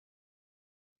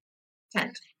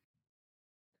 Tent.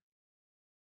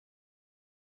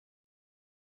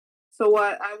 So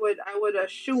what I would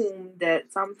assume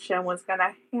that something was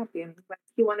gonna happen, but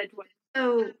he wanted to.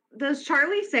 So does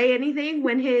Charlie say anything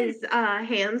when his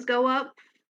hands go up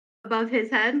above his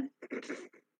head?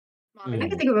 I can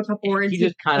think of a couple words. He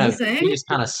just kind saying.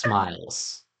 of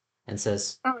smiles and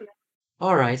says, Oh no.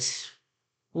 "All right,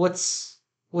 what's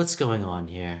going on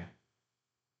here?"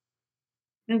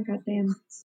 Oh, goddamn.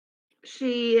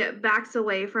 She backs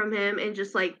away from him and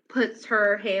just like puts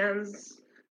her hands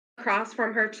across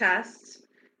from her chest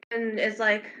and is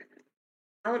like,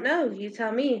 I don't know, you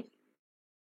tell me.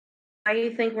 Why do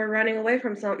you think we're running away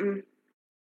from something?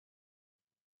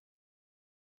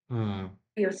 Hmm. Are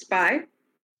you a spy?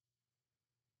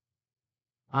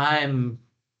 I'm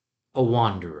a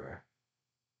wanderer.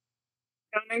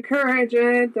 Don't encourage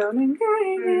it. Don't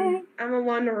encourage it. I'm a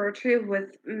wanderer too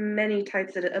with many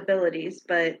types of abilities,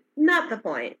 but not the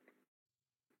point.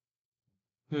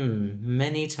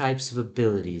 Many types of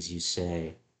abilities, you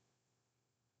say.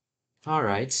 All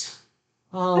right.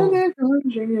 Don't I'll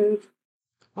encourage it.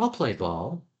 I'll play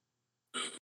ball.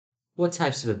 What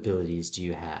types of abilities do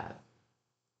you have?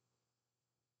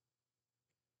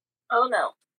 Oh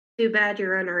no. Too bad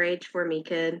you're underage for me,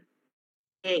 kid.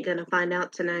 Ain't gonna find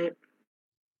out tonight.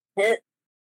 Hit.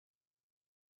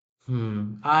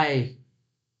 I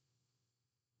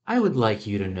would like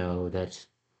you to know that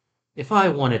if I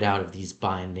wanted out of these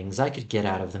bindings, I could get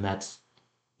out of them at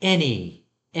any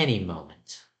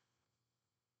moment.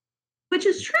 Which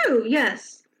is true,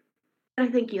 yes. I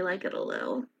think you like it a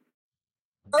little.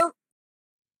 Oh.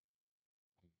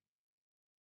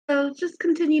 So just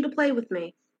continue to play with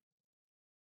me.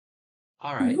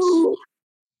 All right.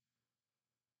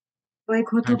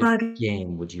 Like What kind of Kotoba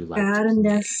game would you like to Garan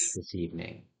play des. this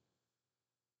evening?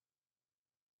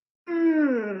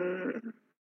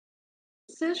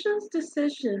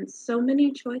 Decisions. So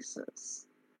many choices.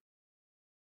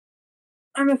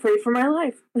 I'm afraid for my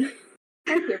life. I'm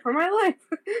scared for my life.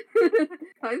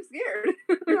 I'm scared.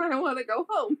 I want to go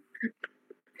home.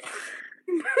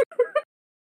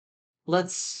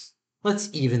 Let's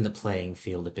even the playing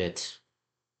field a bit.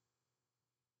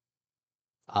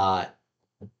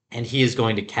 And he is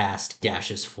going to cast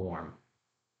gaseous form.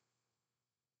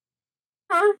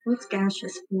 Huh? What's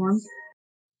gaseous form?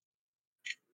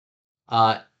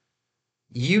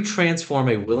 You transform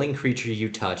a willing creature you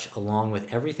touch, along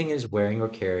with everything it is wearing or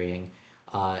carrying,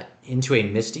 into a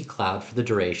misty cloud for the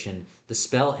duration. The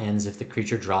spell ends if the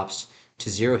creature drops to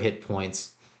 0 hit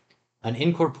points. An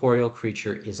incorporeal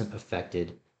creature isn't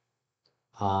affected.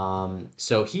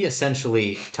 So he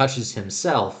essentially touches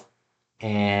himself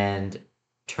and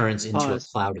turns into a Pause.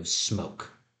 cloud of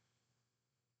smoke.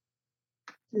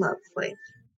 Lovely.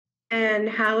 And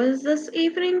how is this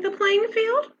evening the playing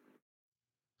field?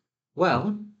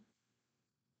 Well,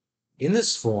 in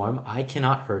this form, I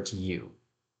cannot hurt you,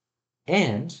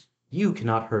 and you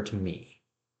cannot hurt me,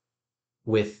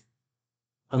 with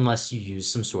unless you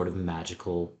use some sort of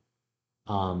magical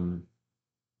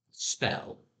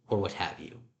spell or what have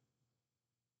you.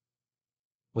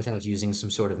 Without using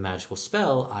some sort of magical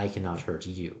spell, I cannot hurt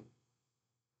you.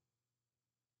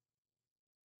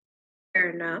 Fair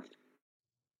enough.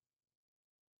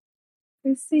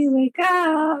 Lucy, wake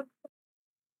up.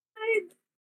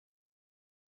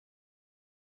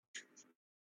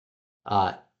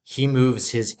 He moves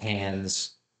his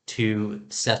hands to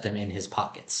set them in his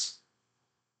pockets.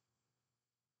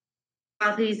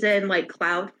 While he's in like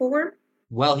cloud form?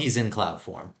 Well, he's in cloud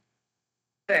form.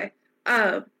 Okay.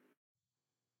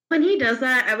 When he does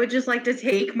that, I would just like to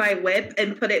take my whip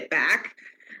and put it back.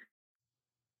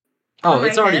 Oh, on my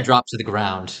it's already hip. dropped to the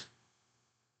ground.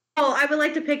 Oh, I would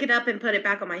like to pick it up and put it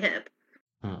back on my hip.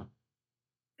 Hmm.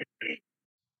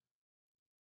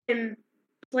 And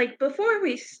like before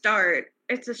we start,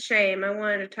 it's a shame. I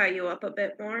wanted to tie you up a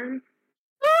bit more.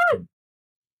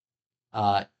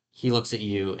 He looks at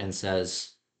you and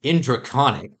says, in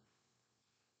Draconic,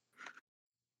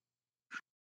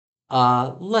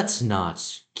 let's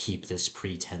not keep this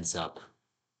pretense up.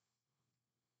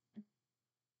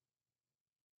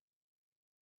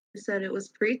 You said it was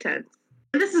pretense.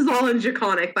 And this is all in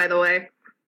Draconic, by the way.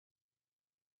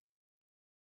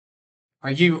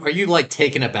 Are you like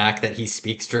taken aback that he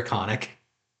speaks Draconic?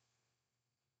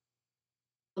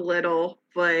 A little,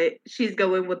 but she's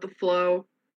going with the flow.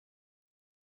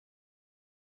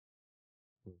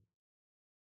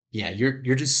 Yeah,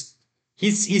 you're just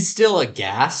he's still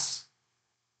aghast,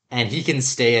 and he can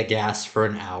stay aghast for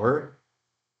an hour.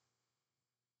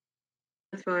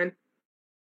 That's fine.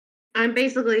 I'm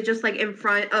basically just like in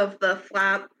front of the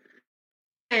flap.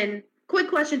 And quick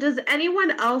question, does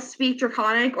anyone else speak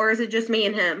Draconic or is it just me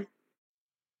and him?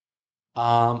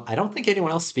 I don't think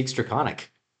anyone else speaks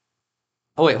Draconic.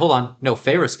 Oh wait, hold on. No,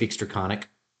 Feyre speaks Draconic.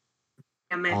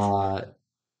 Damn it.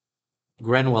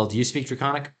 Grenwell, do you speak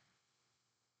Draconic?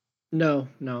 No.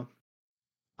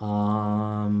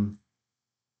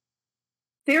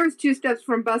 Sarah's 2 steps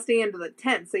from busting into the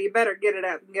tent, so you better get it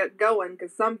out and get going,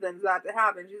 because something's about to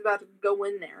happen. She's about to go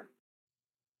in there.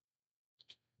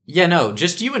 Yeah, no,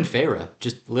 just you and Feyre.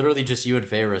 Just literally just you and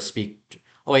Feyre speak.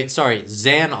 Oh wait, sorry.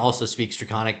 Zan also speaks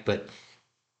Draconic, but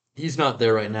he's not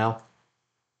there right now.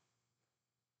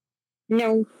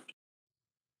 No.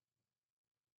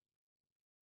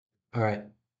 All right.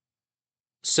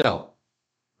 So,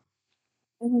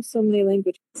 I have so many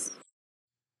languages.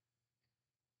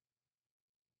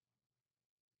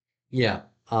 yeah.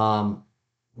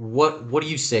 What do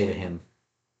you say to him?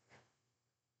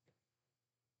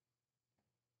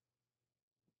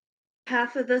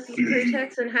 Half of this is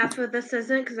pretext and half of this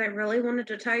isn't because I really wanted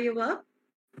to tie you up.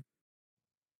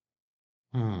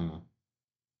 Hmm.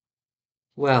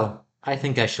 Well, I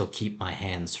think I shall keep my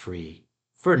hands free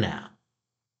for now.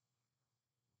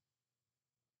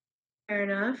 Fair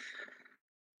enough.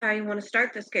 How you want to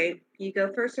start this game? You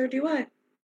go first or do I?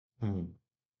 Hmm.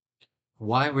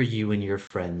 Why were you and your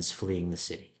friends fleeing the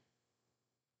city?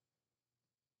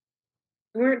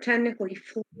 We weren't technically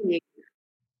fleeing.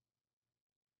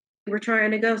 We were trying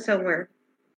to go somewhere.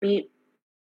 Meet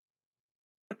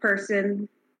a person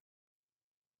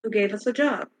who gave us a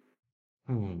job.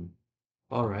 Hmm.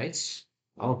 All right.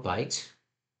 I'll bite.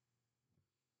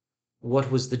 What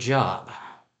was the job?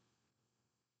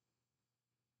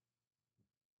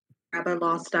 Grab a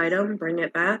lost item, bring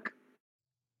it back.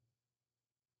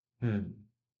 Hmm.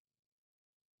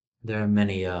 There are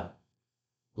many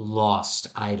lost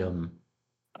item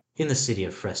in the city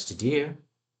of Frestidir.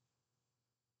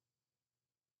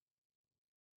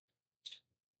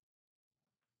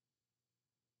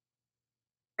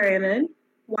 Granted,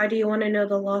 why do you want to know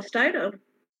the lost item?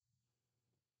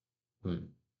 Hmm.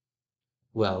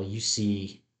 Well, you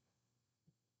see,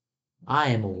 I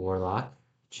am a warlock,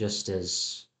 just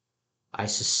as I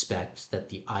suspect that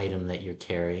the item that you're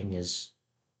carrying is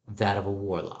that of a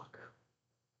warlock.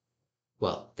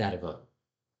 Well, that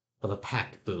of a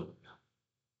pack boon,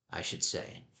 I should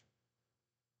say.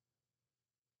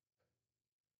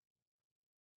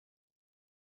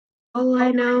 All I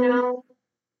know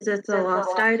is it's a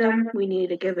lost item. We need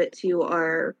to give it to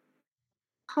our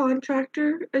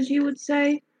contractor, as you would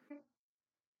say.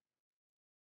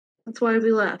 That's why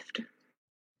we left.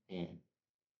 Hmm.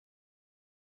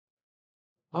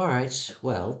 All right,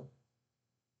 well,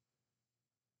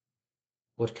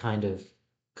 what kind of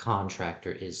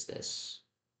contractor is this?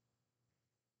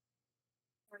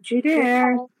 Don't you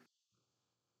dare.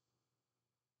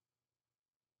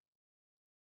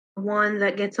 One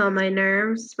that gets on my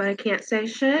nerves, but I can't say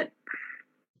shit.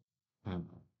 Hmm.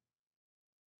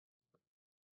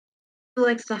 Who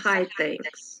likes to hide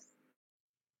things?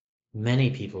 Many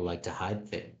people like to hide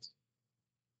things.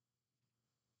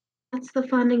 That's the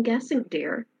fun in guessing,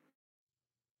 dear.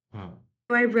 Hmm.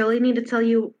 Do I really need to tell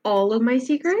you all of my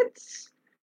secrets?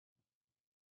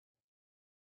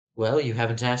 Well, you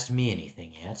haven't asked me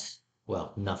anything yet.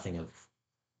 Well, nothing of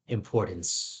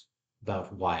importance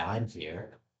about why I'm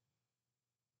here.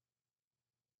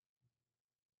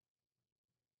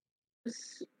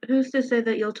 Who's to say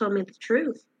that you'll tell me the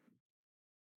truth?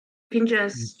 You can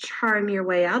just charm your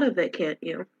way out of it, can't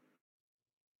you?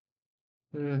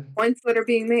 Hmm. Points that are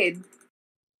being made.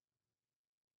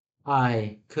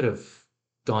 I could have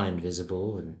gone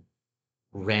invisible and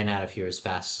ran out of here as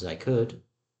fast as I could.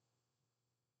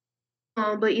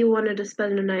 Oh, but you wanted to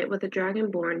spend the night with a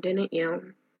dragonborn, didn't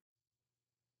you?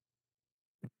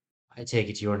 I take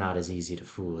it you're not as easy to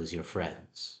fool as your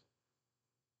friends.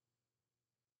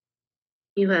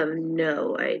 You have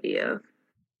no idea.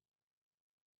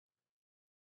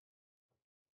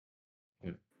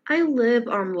 Hmm. I live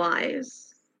on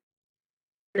lies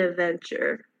and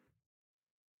adventure.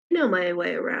 I know my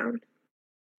way around.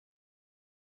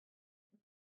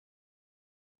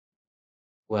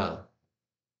 Well,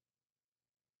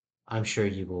 I'm sure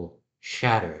you will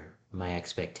shatter my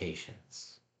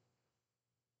expectations.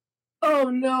 Oh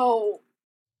no.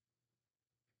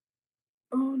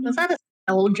 Oh no. Was that a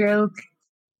spell joke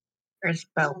or a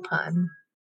spell pun?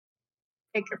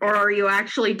 Take your Or are you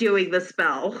actually doing the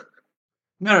spell?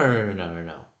 No, no, no, no, no, no,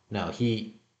 no. No,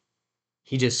 he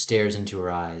just stares into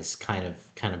her eyes, kind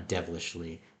of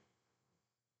devilishly,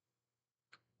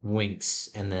 winks,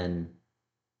 and then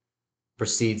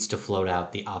proceeds to float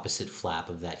out the opposite flap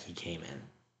of that he came in.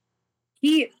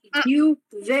 He, you,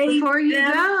 they, Before you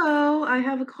them. go, I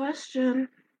have a question.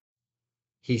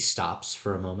 He stops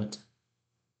for a moment.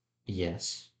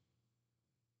 Yes.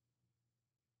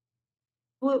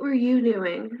 What were you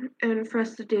doing in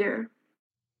Frestidir?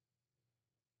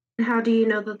 And how do you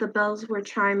know that the bells were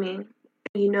chiming?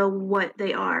 And you know what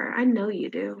they are. I know you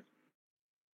do.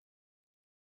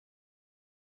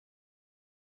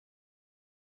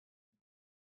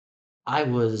 I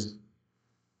was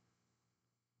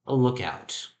a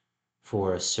lookout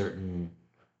for a certain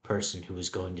person who was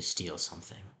going to steal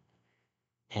something.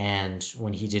 And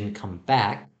when he didn't come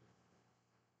back,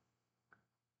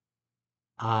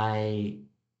 I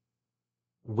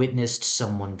witnessed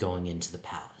someone going into the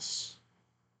palace.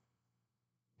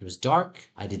 It was dark,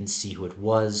 I didn't see who it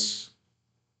was,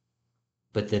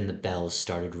 but then the bells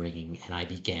started ringing and I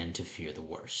began to fear the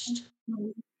worst.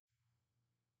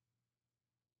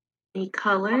 Any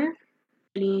color?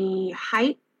 Any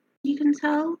height you can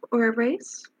tell? Or a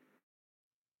race?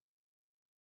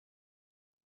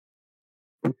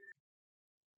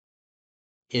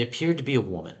 It appeared to be a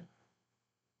woman.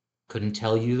 Couldn't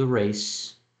tell you the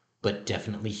race, but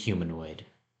definitely humanoid.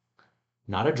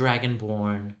 Not a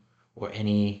dragonborn or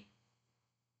any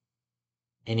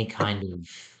kind of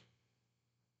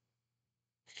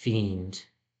fiend.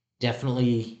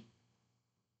 Definitely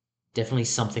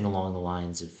something along the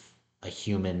lines of a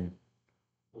human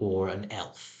or an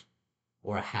elf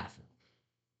or a half elf.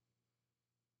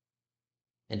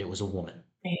 And it was a woman.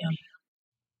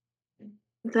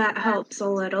 That helps a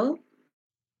little.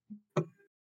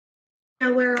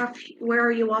 Now, where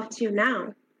are you off to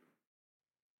now?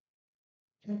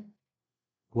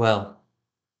 Well,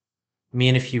 me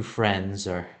and a few friends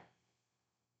are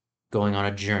going on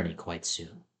a journey quite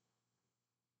soon.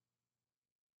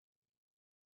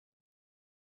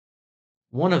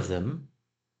 One of them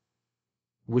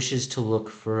wishes to look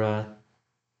for a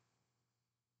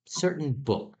certain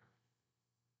book.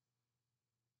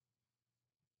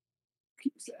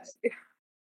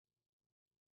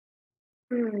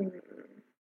 Hmm.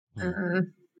 Uh,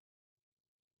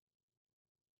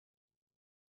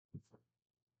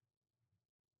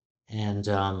 And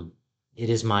it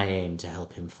is my aim to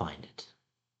help him find it.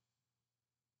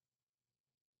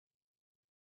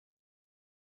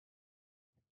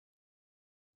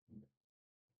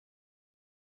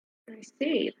 I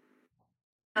see.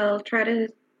 I'll try to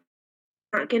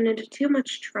not get into too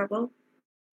much trouble.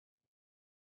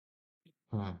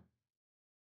 Hmm. Is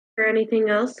there anything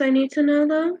else I need to know,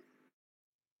 though?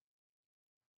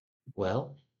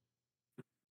 Well,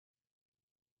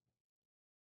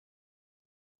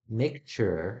 make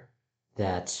sure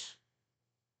that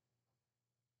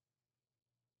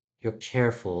you're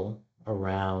careful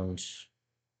around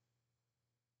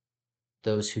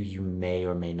those who you may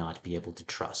or may not be able to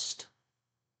trust.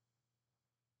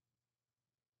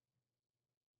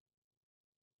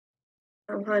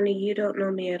 Oh, honey, you don't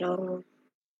know me at all.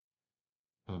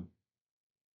 Hmm.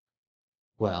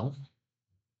 Well,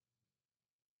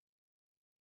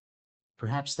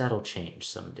 perhaps that'll change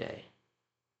someday.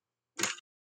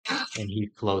 And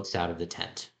he floats out of the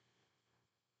tent.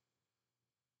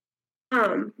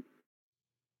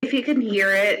 If you can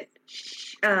hear it,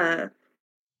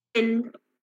 in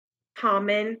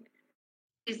common,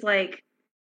 he's like,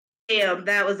 "Damn,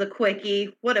 that was a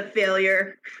quickie. What a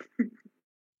failure."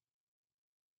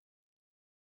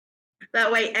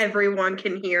 That way, everyone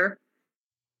can hear.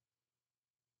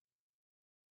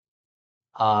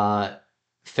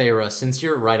 Feyre, since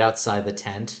you're right outside the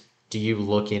tent, do you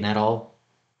look in at all?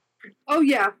 Oh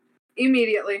yeah,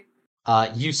 immediately.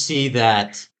 You see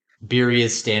that Beery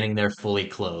is standing there fully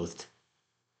clothed.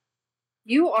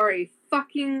 You are a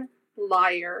fucking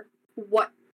liar.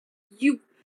 What? You.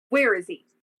 Where is he?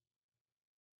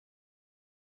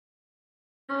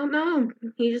 Oh no,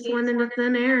 he just went into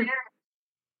thin air.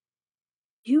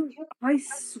 You. I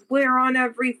swear on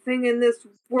everything in this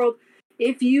world,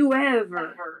 if you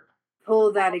ever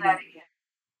pull that again.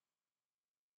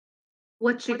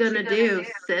 What you gonna do,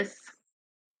 sis?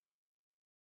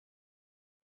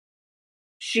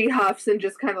 She huffs and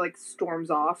just kind of like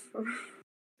storms off.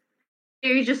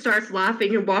 He just starts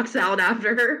laughing and walks out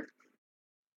after her.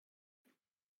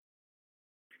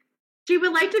 She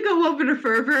would like to go over to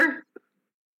Fervor.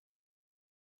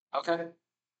 Okay.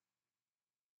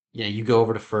 Yeah, you go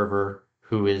over to Fervor,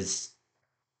 who is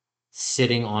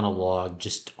sitting on a log,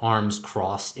 just arms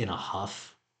crossed in a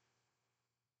huff.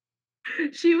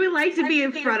 She would like to be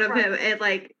in front of him and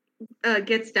like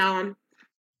gets down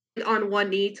on one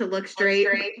knee to look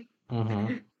straight. Mm-hmm.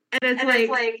 And it's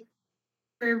like,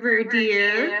 Fervor,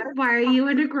 dear, why are you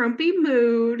in a grumpy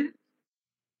mood?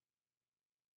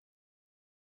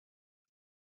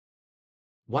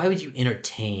 Why would you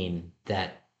entertain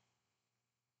that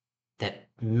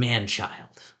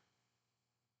man-child?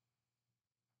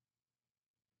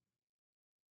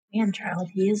 man, child,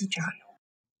 he is a child.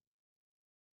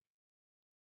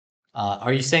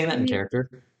 Are you saying that in character?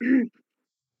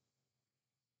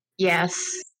 Yes.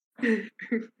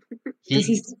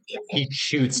 He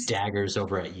shoots daggers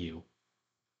over at you.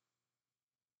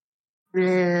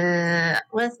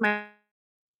 With my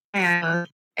I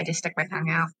just stuck my tongue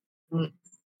out.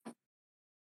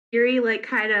 Yuri like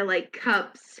kind of like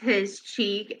cups his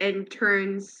cheek and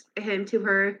turns him to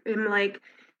her and like,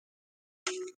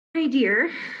 my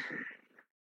dear,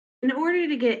 in order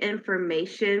to get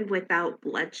information without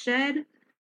bloodshed,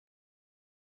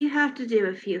 you have to do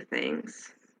a few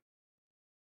things.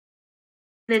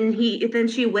 Then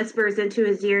she whispers into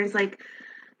his ear and is like,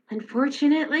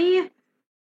 unfortunately,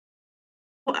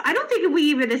 well, I don't think we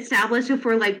even established if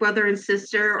we're like brother and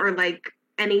sister or like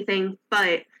anything,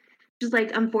 but just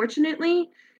like, unfortunately,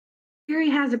 Yuri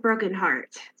has a broken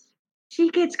heart. She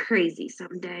gets crazy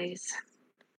some days.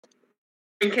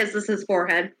 And kisses his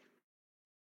forehead.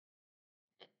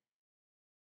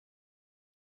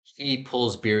 He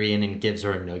pulls Beery in and gives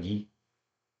her a noogie.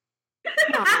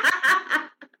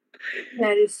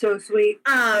 That is so sweet.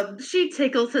 She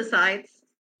tickles his sides.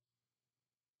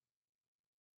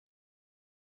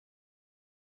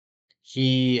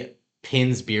 He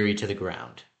pins Beery to the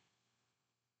ground.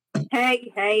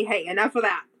 Hey, enough of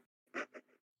that.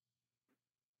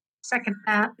 Second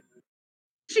that.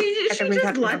 She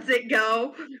just lets it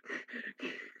go.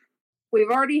 We've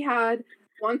already had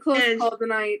one close call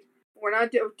tonight. We're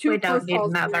not doing two We don't close need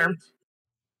calls another.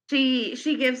 tonight.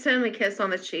 She gives him a kiss on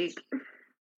the cheek.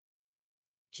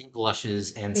 He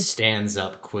blushes and stands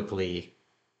up quickly.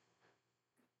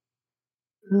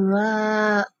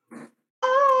 Uh,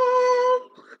 Oh!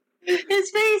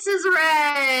 His face is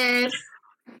red.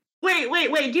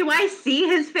 Wait. Do I see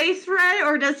his face red,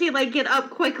 or does he like get up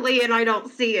quickly and I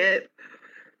don't see it?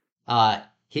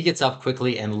 He gets up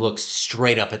quickly and looks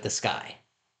straight up at the sky.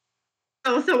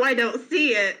 Oh, so I don't see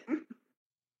it.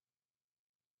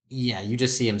 Yeah, you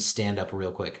just see him stand up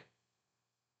real quick.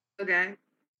 Okay.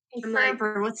 Hey, I'm like-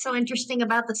 Ferber, what's so interesting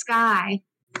about the sky?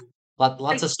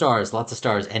 Lots of stars,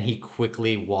 and he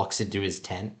quickly walks into his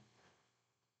tent.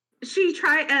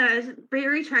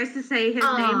 Barry tries to say his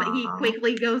name, but he Aw.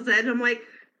 quickly goes in. I'm like,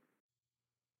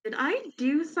 did I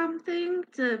do something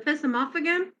to piss him off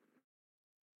again?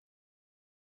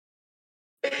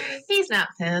 He's not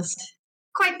pissed.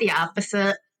 Quite the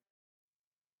opposite.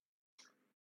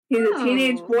 He's a Oh.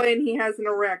 teenage boy and he has an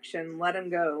erection. Let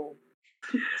him go.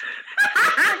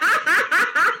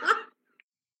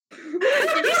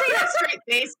 Did you say that straight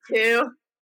face too?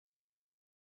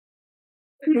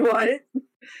 What?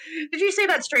 Did you say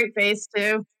that straight face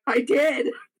too? I did.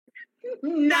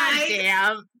 God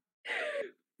damn.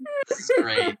 This is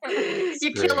great.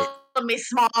 You're Great. killing me,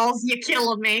 Smalls. You're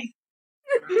killing me.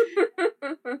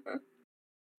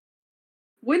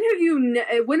 When have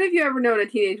you ever known a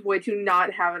teenage boy to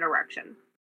not have an erection?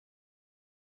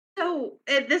 So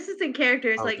this is in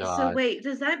character. It's Oh, like, God. so wait,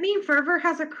 does that mean Fervor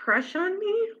has a crush on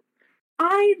me?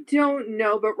 I don't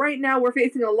know, but right now we're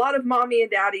facing a lot of mommy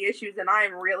and daddy issues, and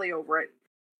I'm really over it.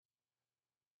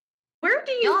 Where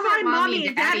do you Y'all have find mommy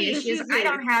and daddy issues. I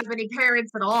don't have any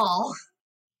parents at all.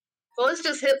 So let's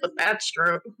just hit with that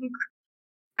stroke.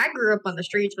 I grew up on the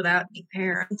streets without any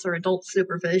parents or adult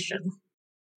supervision.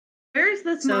 Where's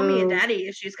this mommy and daddy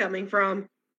issues coming from?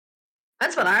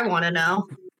 That's what I want to know.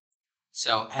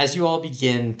 So, as you all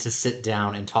begin to sit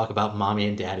down and talk about mommy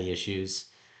and daddy issues,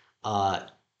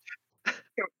 off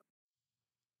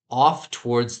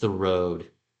towards the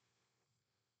road,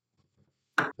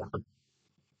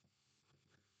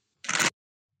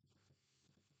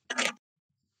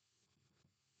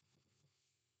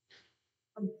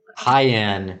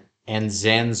 Hyan and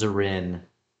Zanzarin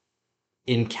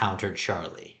encounter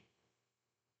Charlie.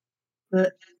 Oh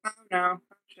no.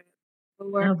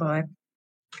 oh boy.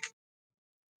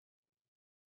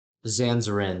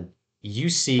 Zanzarin, you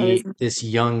see this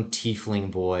young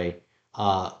tiefling boy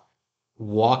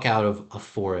walk out of a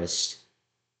forest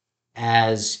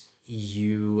as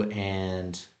you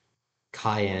and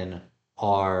Kyan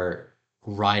are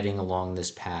riding along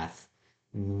this path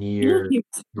near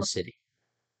the city.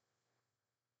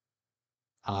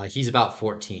 He's about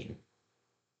 14.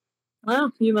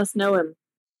 Well, you must know him.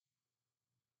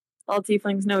 All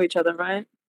tieflings know each other, right?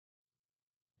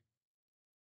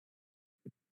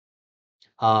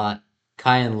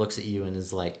 Kyan looks at you and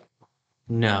is like,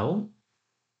 no,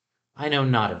 I know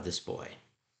not of this boy.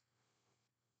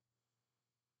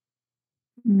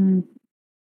 Hmm.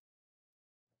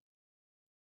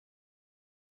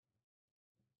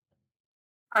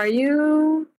 Are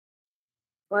you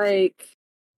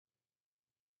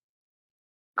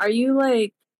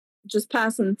just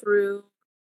passing through?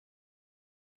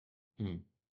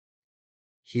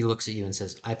 He looks at you and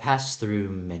says, I pass through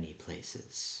many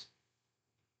places.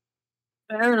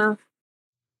 Fair enough.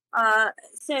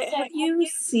 So have you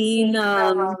seen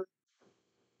a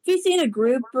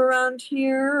group around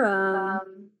here?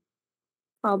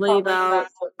 Probably about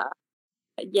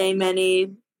yay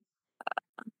many,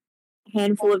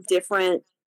 handful of different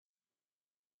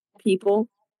people.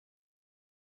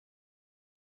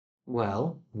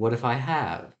 Well, what if I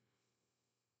have?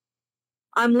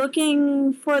 I'm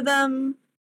looking for them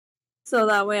so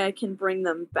that way I can bring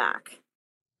them back.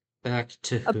 Back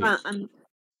to who?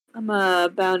 I'm a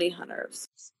bounty hunter.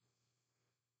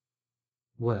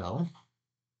 Well,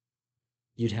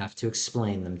 you'd have to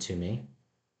explain them to me.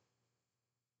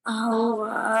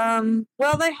 Oh,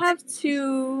 well, they have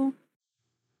two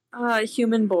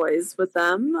human boys with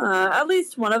them. At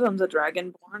least one of them's a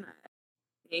dragonborn,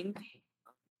 I think.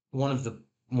 One of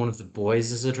the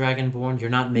boys is a dragonborn. You're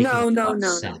not making a lot of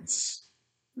sense.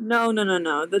 No.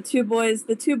 The two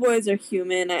boys are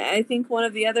human. I think one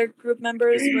of the other group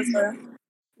members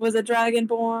was a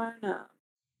dragonborn.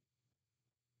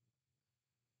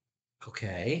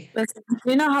 Okay. Do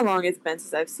you know how long it's been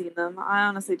since I've seen them? I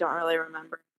honestly don't really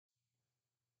remember.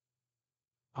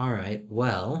 All right.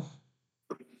 Well,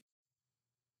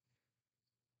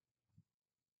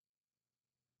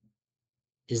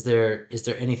 is there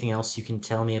anything else you can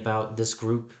tell me about this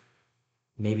group?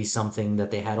 Maybe something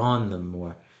that they had on them,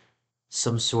 or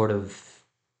some sort of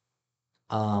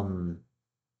um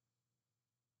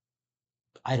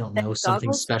I don't They know, had something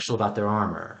goggles. special about their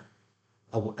armor.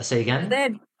 Say again?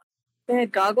 They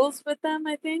had goggles with them,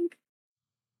 I think.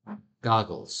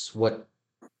 Goggles. What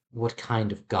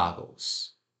kind of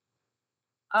goggles?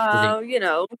 Did they You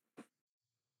know,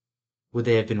 would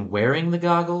they have been wearing the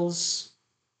goggles?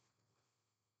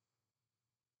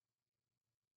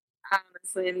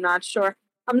 honestly, I'm not sure.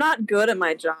 I'm not good at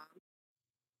my job.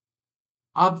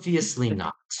 Obviously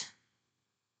not.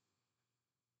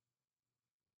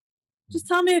 Just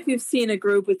tell me if you've seen a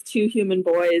group with two human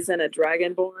boys and a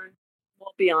dragonborn.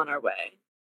 We'll be on our way.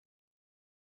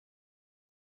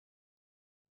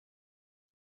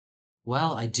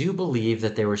 Well, I do believe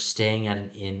that they were staying at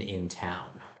an inn in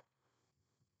town.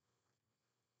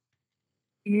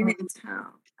 In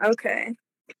town. Okay.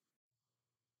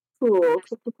 Cool.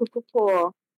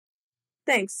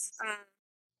 Thanks.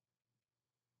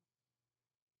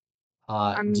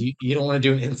 I'm You don't want to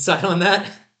do an insight on that?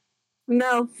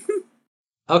 no.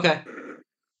 Okay.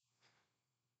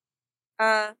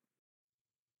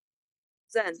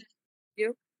 Zen,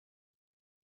 you?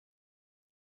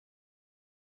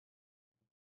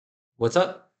 What's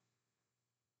up?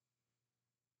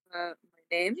 My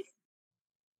name?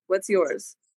 What's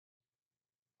yours?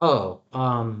 Oh,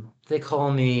 they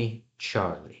call me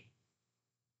Charlie.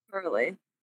 Charlie.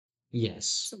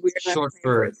 Yes. It's a weird Short name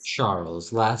for for it.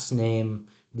 Charles. Last name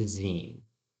Dzine.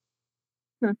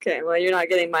 Okay, well, you're not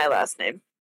getting my last name.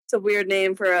 It's a weird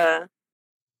name for a.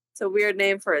 It's a weird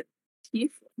name for a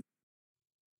tiefling.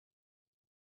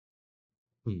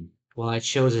 Well, I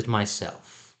chose it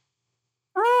myself.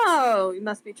 Oh, you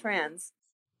must be trans.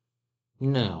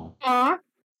 No.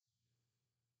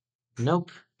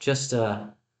 Nope. Just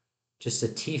a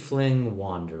tiefling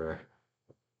wanderer.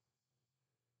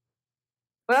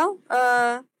 Well,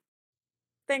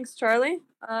 thanks, Charlie.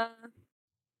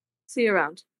 See you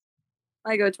around.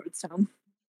 I go towards town.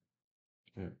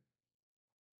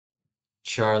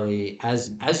 Charlie,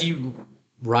 as you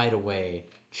ride away,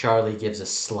 Charlie gives a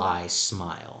sly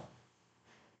smile.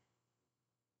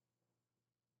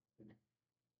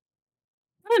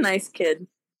 What a nice kid.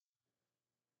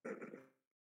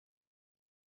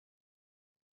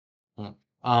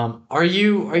 Are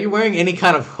you wearing any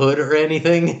kind of hood or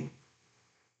anything?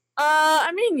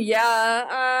 I mean,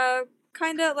 yeah.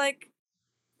 Kind of like.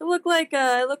 I look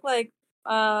like.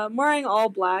 I'm wearing all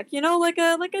black. You know, like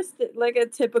a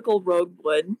typical rogue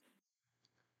would.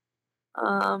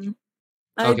 I do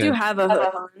Okay. have a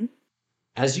hood on.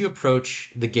 As you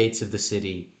approach the gates of the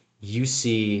city, you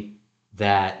see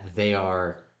that they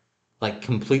are like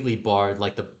completely barred,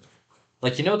 like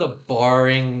you know the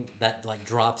barring that like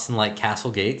drops in like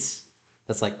castle gates?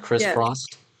 That's like Yeah.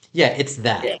 crisscrossed? Yeah, it's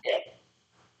that. Yeah.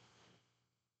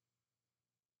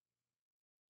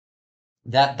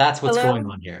 That's what's Hello. going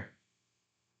on here.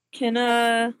 Can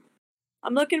I'm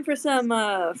looking for some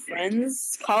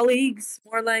friends, colleagues,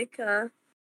 more like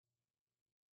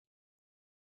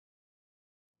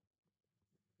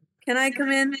Can I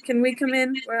come in? Can we come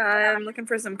in? Where I'm looking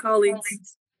for some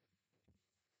colleagues.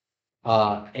 A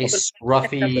Open up the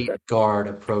scruffy door. guard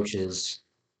approaches.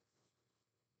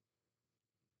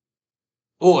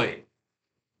 Oi,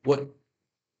 what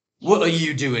what are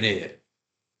you doing here?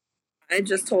 I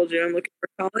just told you I'm looking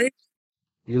for colleagues.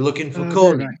 You're looking for Very right.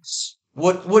 colleagues.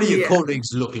 What do your Yeah.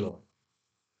 colleagues look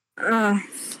like?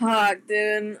 Fuck,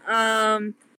 dude.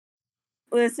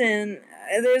 Listen,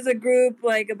 there's a group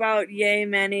like about yay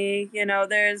many. You know,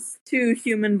 there's 2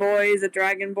 human boys, a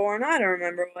dragonborn. I don't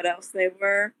remember what else they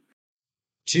were.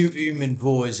 2 human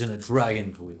boys and a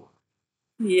dragon boy.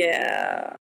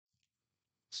 Yeah.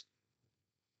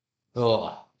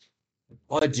 Oh,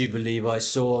 I do believe I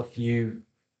saw a few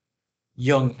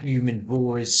young human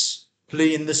boys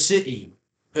fleeing the city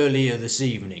earlier this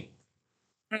evening.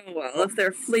 Oh well, if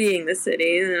they're fleeing the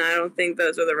city, then I don't think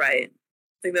those are the right.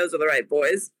 I think those are the right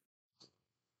boys.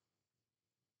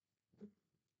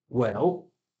 Well,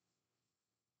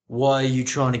 why are you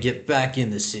trying to get back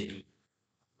in the city?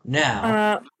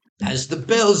 Now, as the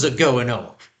bells are going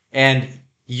off, and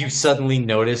you suddenly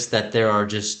notice that there are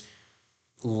just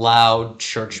loud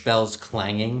church bells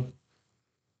clanging.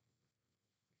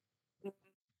 I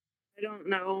don't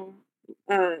know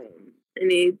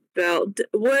any bell.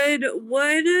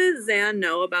 Would Zan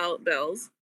know about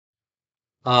bells?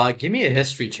 Give me a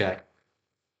history check.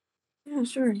 Yeah,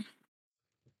 sure.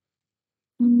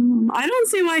 I don't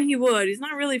see why he would. He's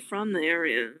not really from the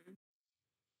area.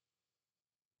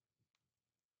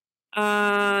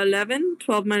 11,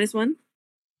 12 minus 1.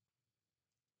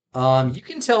 You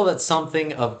can tell that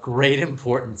something of great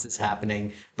importance is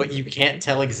happening, but you can't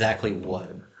tell exactly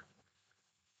what.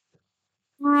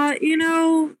 You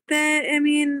know,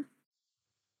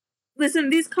 listen,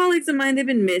 these colleagues of mine, they've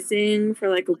been missing for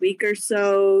like a week or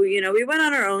so. You know, we went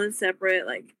on our own separate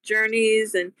like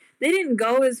journeys and they didn't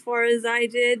go as far as I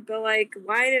did, but like,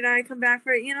 why did I come back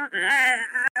for it? You know,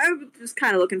 I was just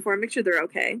kind of looking for them, make sure they're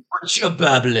okay. What you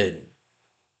babbling?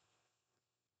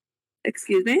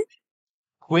 Excuse me?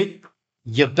 Quit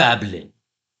your babbling.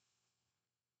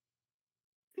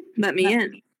 Let me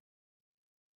in.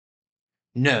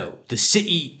 No, the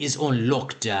city is on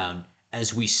lockdown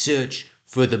as we search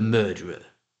for the murderer.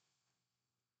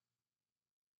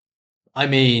 I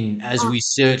mean, as we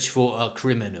search for a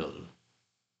criminal.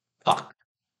 Fuck.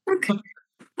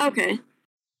 Okay.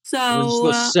 So, I wasn't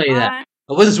supposed to say that.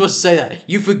 I wasn't supposed to say that.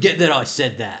 You forget that I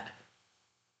said that.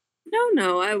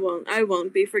 No, I won't. I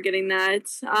won't be forgetting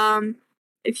that.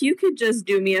 If you could just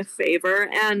do me a favor,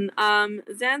 and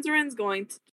Zanzarin's going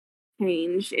to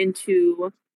change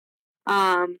into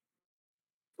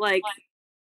like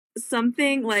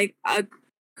something like a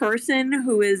person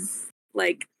who is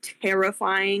like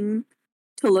terrifying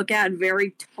to look at,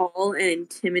 very tall and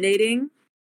intimidating,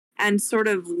 and sort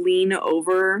of lean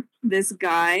over this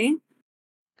guy.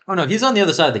 Oh no, he's on the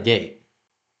other side of the gate.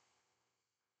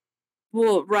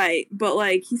 Well, right, but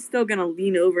like he's still gonna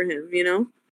lean over him, you know?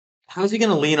 How's he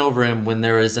gonna lean over him when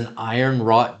there is an iron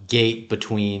wrought gate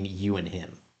between you and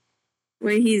him?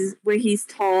 Where he's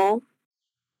tall.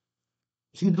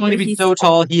 He's going to be so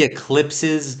tall he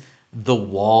eclipses the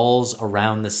walls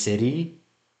around the city.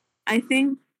 I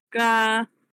think hi,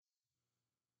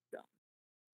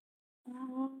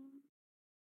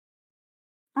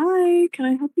 can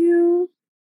I help you?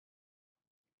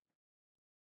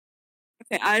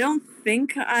 Okay, I don't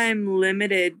think I'm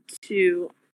limited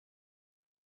to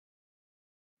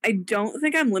I don't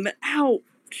think I'm ow,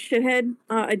 shithead.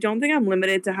 I don't think I'm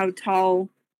limited to how tall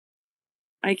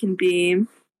I can be.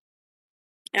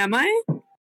 Am I?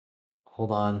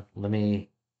 Hold on, let me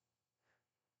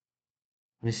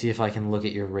see if I can look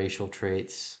at your racial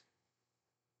traits.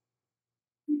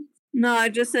 No,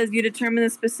 it just says you determine the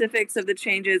specifics of the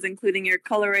changes, including your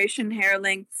coloration, hair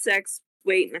length, sex,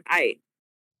 weight, and height.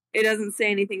 It doesn't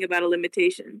say anything about a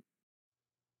limitation.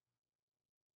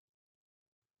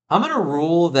 I'm gonna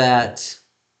rule that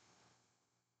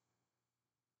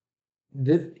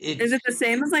Is it the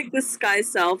same as like the sky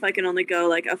self? I can only go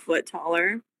like a foot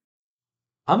taller.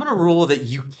 I'm gonna rule that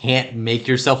you can't make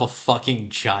yourself a fucking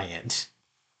giant.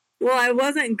 Well, I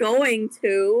wasn't going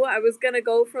to. I was gonna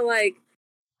go for like,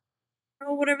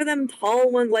 oh, whatever them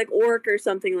tall ones, like orc or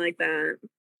something like that.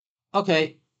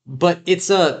 Okay, but there's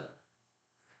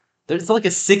like a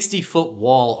 60-foot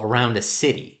wall around a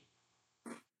city.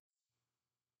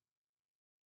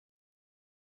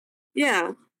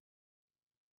 Yeah.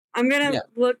 I'm gonna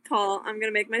look tall. I'm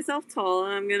gonna make myself tall.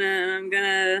 I'm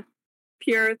gonna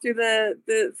peer through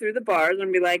the bars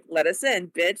and be like, "Let us in,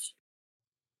 bitch."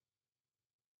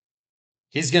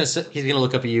 He's gonna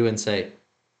look up at you and say,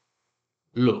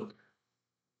 "Look,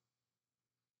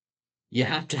 you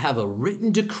have to have a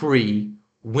written decree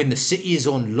when the city is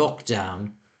on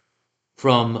lockdown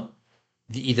from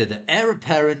either the heir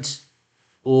apparent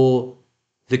or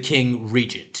the king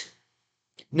regent.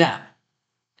 Now,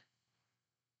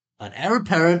 an heir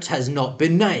apparent has not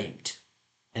been named,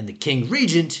 and the king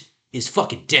regent is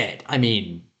fucking dead. I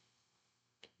mean,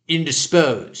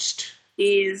 indisposed.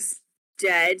 He's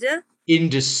dead.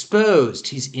 Indisposed.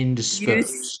 He's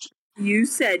indisposed. You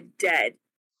said dead.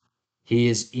 He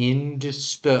is in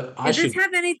despair. Does this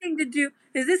have anything to do?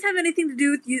 Does this have anything to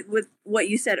do with what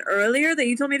you said earlier that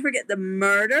you told me to forget? The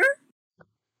murder?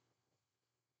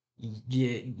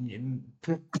 Yeah.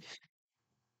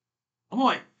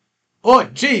 Oi,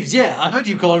 Jeeves, yeah, I heard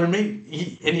you calling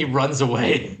me. And he runs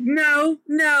away. No,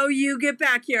 you get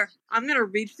back here. I'm gonna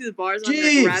reach through the bars and I'm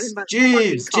gonna grab him by the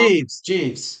fucking collar.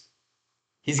 Jeeves.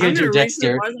 He's I'm gonna do gonna reach through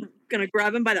the dexterity. bars and I'm gonna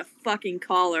grab him by the fucking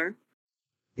collar.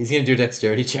 He's gonna do a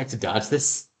dexterity check to dodge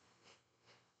this.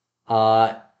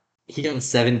 He got a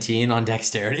 17 on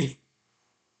dexterity.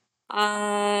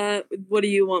 What do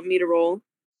you want me to roll?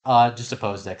 Just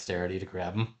oppose dexterity to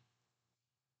grab him.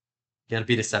 You gotta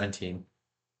beat a 17.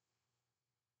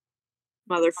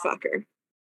 Motherfucker.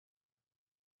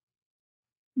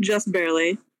 Just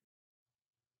barely.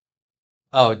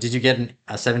 Oh, did you get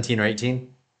a 17 or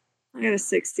 18? I got a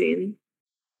 16.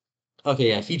 Okay,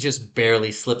 yeah, he just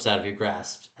barely slips out of your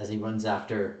grasp as he runs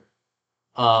after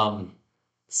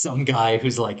some guy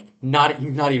who's like not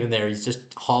even there. He's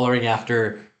just hollering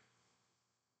after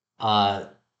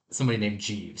somebody named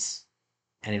Jeeves.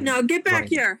 And No, get back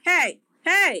here. Hey.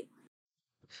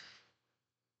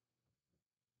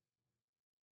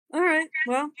 All right.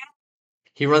 Well,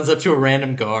 he runs up to a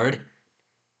random guard.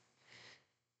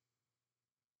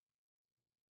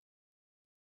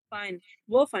 fine.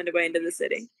 We'll find a way into the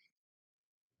city.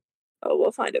 Oh,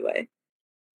 we'll find a way.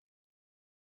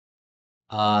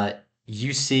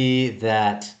 You see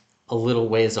that a little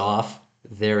ways off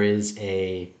there is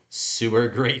a sewer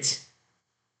grate.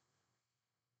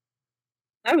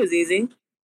 That was easy.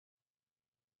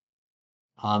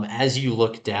 As you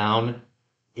look down,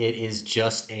 it is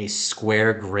just a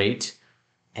square grate,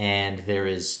 and there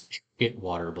is shit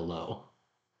water below.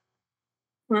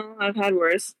 Well, I've had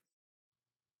worse.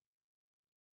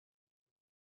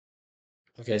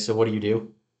 Okay, so what do you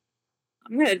do?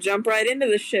 I'm gonna jump right into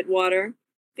the shit water.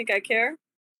 Think I care?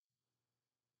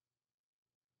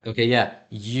 Okay, yeah.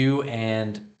 You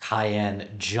and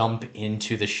Cayenne jump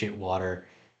into the shit water,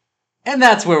 and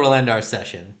that's where we'll end our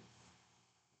session.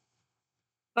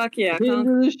 Fuck yeah,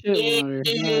 Into the shit water.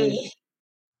 Nice.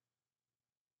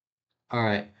 All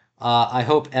right. I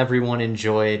hope everyone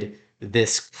enjoyed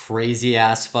this crazy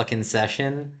ass fucking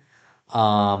session.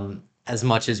 As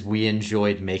much as we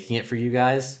enjoyed making it for you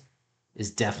guys. It's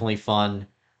definitely fun.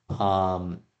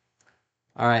 All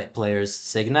right, players,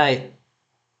 say goodnight.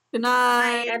 Good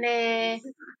night.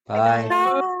 Bye.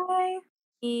 Bye. Bye.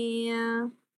 Yeah.